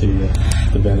can see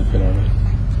the benefit of it.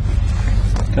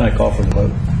 Can I call for the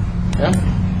vote? Yeah?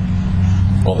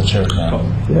 Well, the chair can.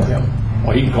 Yeah.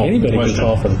 Well, he can call Anybody for the can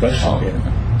call for the question. Oh.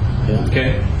 Yeah.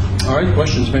 Okay. All right,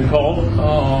 question's been called.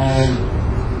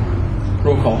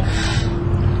 Roll call.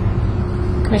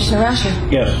 Commissioner Rasher?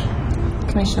 Yes.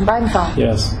 Commissioner Breidenthal?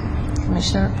 Yes.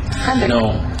 Commissioner Hendrick?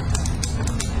 No.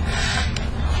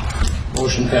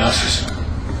 Motion passes.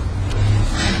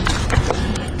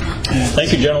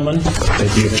 Thank you, gentlemen.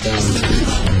 Thank you.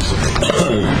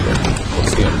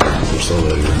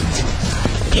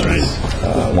 Right.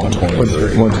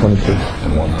 123 122.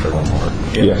 and 100 one more.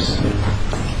 Yes.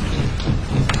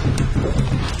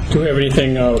 Do we have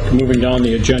anything moving down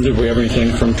the agenda? Do we have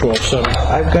anything from 12:07?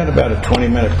 I've got about a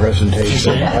 20-minute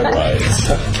presentation.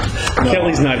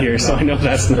 Kelly's not here, so I know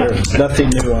that's not. There's nothing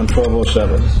new on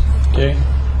 1207. Okay.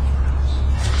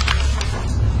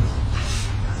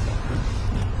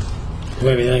 Do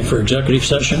we have anything for executive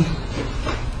session?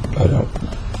 I don't.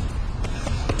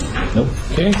 Nope.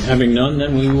 Okay, having none,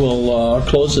 then we will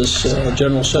close this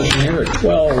general session here at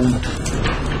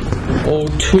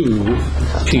 12:02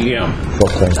 p.m.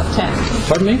 12:10. 10.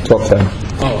 Pardon me? 12:10.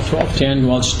 Oh, 12:10,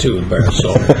 well, it's 2,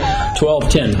 so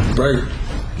 12:10, right?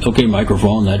 Okay,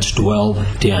 microphone, that's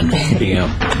 12:10 p.m.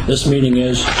 This meeting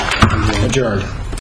is adjourned.